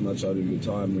doesn't take much out of your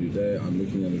time or your day. I'm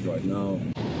looking at it right now.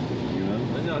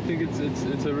 And I think it's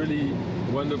a really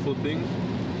wonderful thing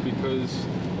because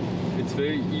it's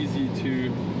very easy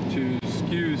to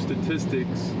skew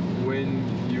statistics when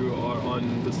you are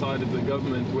on the side of the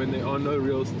government when there are no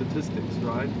real statistics,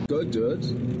 right? Go do it.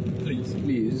 Please.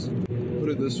 Please. Put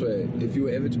it this way, if you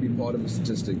were ever to be part of a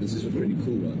statistic, this is a pretty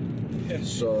cool one.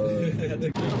 So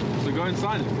go and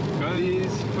sign it. Go and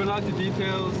fill out the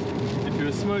details. If you're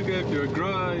a smoker, if you're a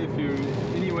grower, if you're in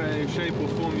any way, shape or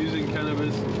form using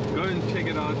cannabis, go and check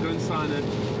it out, go and sign it.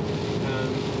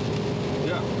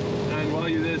 And while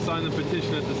you're there, sign the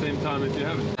petition at the same time if you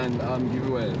haven't. And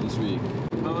giveaway this week.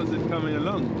 How is it coming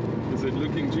along? Is it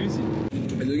looking juicy?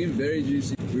 It's looking very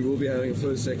juicy. We will be having a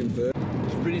first, second, third.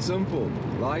 It's pretty simple.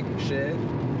 Like, share,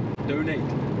 donate.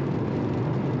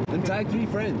 And tag 3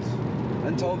 friends.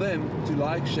 And tell them to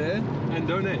like, share, and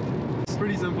donate. It's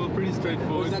pretty simple, pretty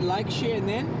straightforward. Was that like, share, and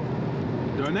then?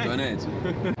 Donate. Donate.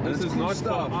 This is not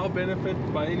for our benefit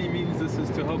by any means. This is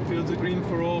to help Fields of Green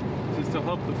for All. This is to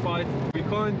help the fight. We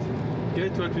can't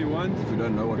get what we want if we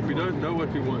don't know what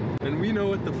we want. And we know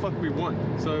what the fuck we want.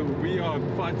 So we are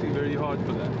fighting very hard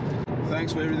for that.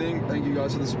 Thanks for everything. Thank you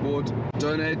guys for the support.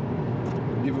 Donate,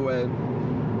 giveaway,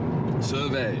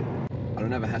 survey. I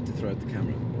don't have a hat to throw at the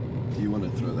camera. Do you want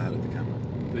to throw the hat at the camera?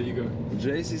 There you go.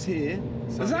 Jace is here.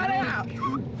 Is that out? There we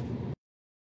go.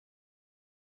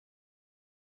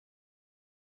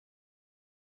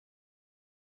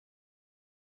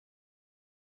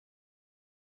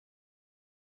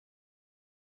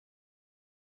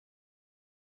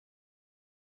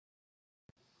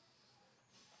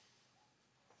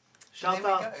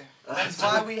 That's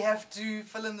why we have to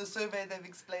fill in the survey. They've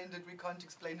explained it. We can't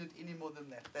explain it any more than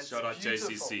that. That's Shout out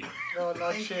beautiful. JCC. No,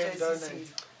 not Thank share, you,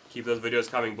 donate. Keep those videos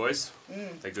coming, boys.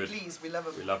 They're good. Please, we love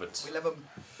them. We love it. We love them.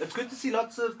 It's good to see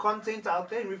lots of content out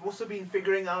there, and we've also been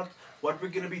figuring out what we're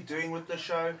going to be doing with the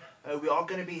show. We are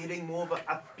going to be hitting more of an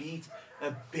upbeat,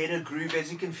 a better groove.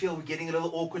 As you can feel, we're getting a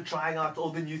little awkward trying out all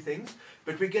the new things,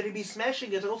 but we're going to be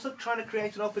smashing it and also trying to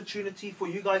create an opportunity for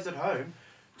you guys at home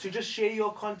to just share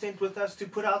your content with us, to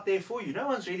put out there for you. No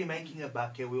one's really making a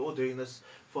buck here. We're all doing this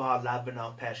for our love and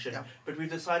our passion. Yeah. But we've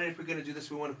decided if we're going to do this,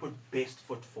 we want to put best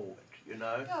foot forward, you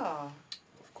know? Yeah.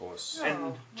 Of course. Yeah. And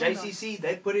why JCC,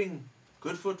 they're putting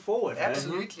good foot forward. eh?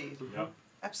 Absolutely. Yep.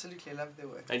 Absolutely love their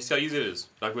work. And you see how easy it is.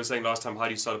 Like we were saying last time, how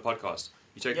do you start a podcast?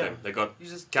 You check Yeah. them. They got You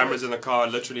just cameras do in it. the car,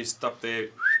 literally stop there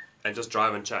and just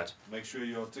drive and chat. Make sure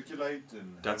you articulate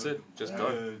and That's have it. Just have go.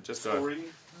 a Just go. story,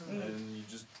 and you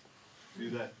just do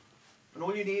that. And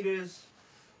all you need is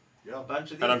Yeah. a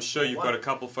bunch of these. And I'm sure you've got a One.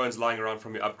 couple phones lying around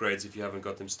from your upgrades if you haven't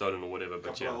got them stolen or whatever.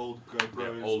 But Couple yeah, of old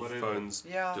GoPros, yeah, old whatever. phones,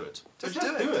 Yeah. do it. But Just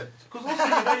do it. Because also, you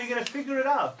know, you're going to figure it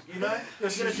out. You know? You're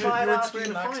going to try it out, you're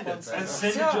going to find it. And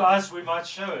send it Yeah. to us, we might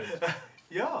show it.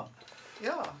 Yeah.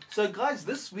 Yeah. So, guys,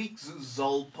 this week's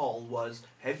Zol poll was,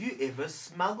 have you ever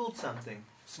smuggled something?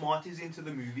 Smarties into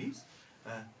the movies?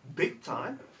 Big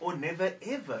time? Or never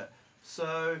ever?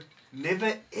 So,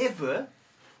 never ever,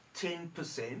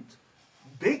 10%.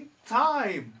 Big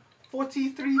time,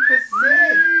 43%.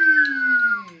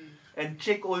 And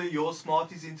check all of your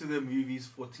Smarties into the movies,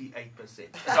 48%.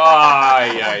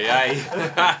 Ay, ay,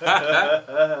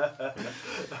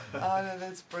 Oh, no,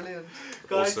 that's brilliant.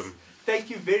 Guys, Awesome. thank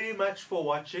you very much for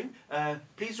watching.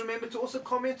 Please remember to also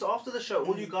comment after the show.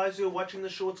 All you guys who are watching the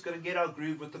short's going to get our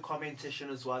groove with the commentation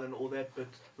as well and all that. But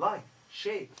like,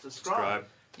 share, subscribe.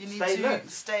 You need Stay to lit.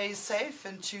 stay safe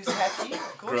and choose happy.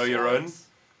 Of course, Grow your own. guys.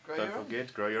 Grow Don't your own.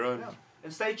 forget, grow your own. Yeah.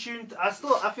 And stay tuned. I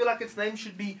feel like its name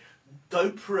should be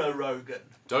Dopra Rogan.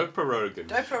 Dopa Rogan.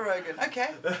 Dopa Rogan. Okay.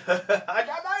 I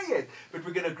don't know yet. But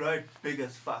we're going to grow it big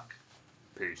as fuck.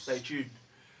 Peace. Stay tuned.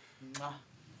 Mwah.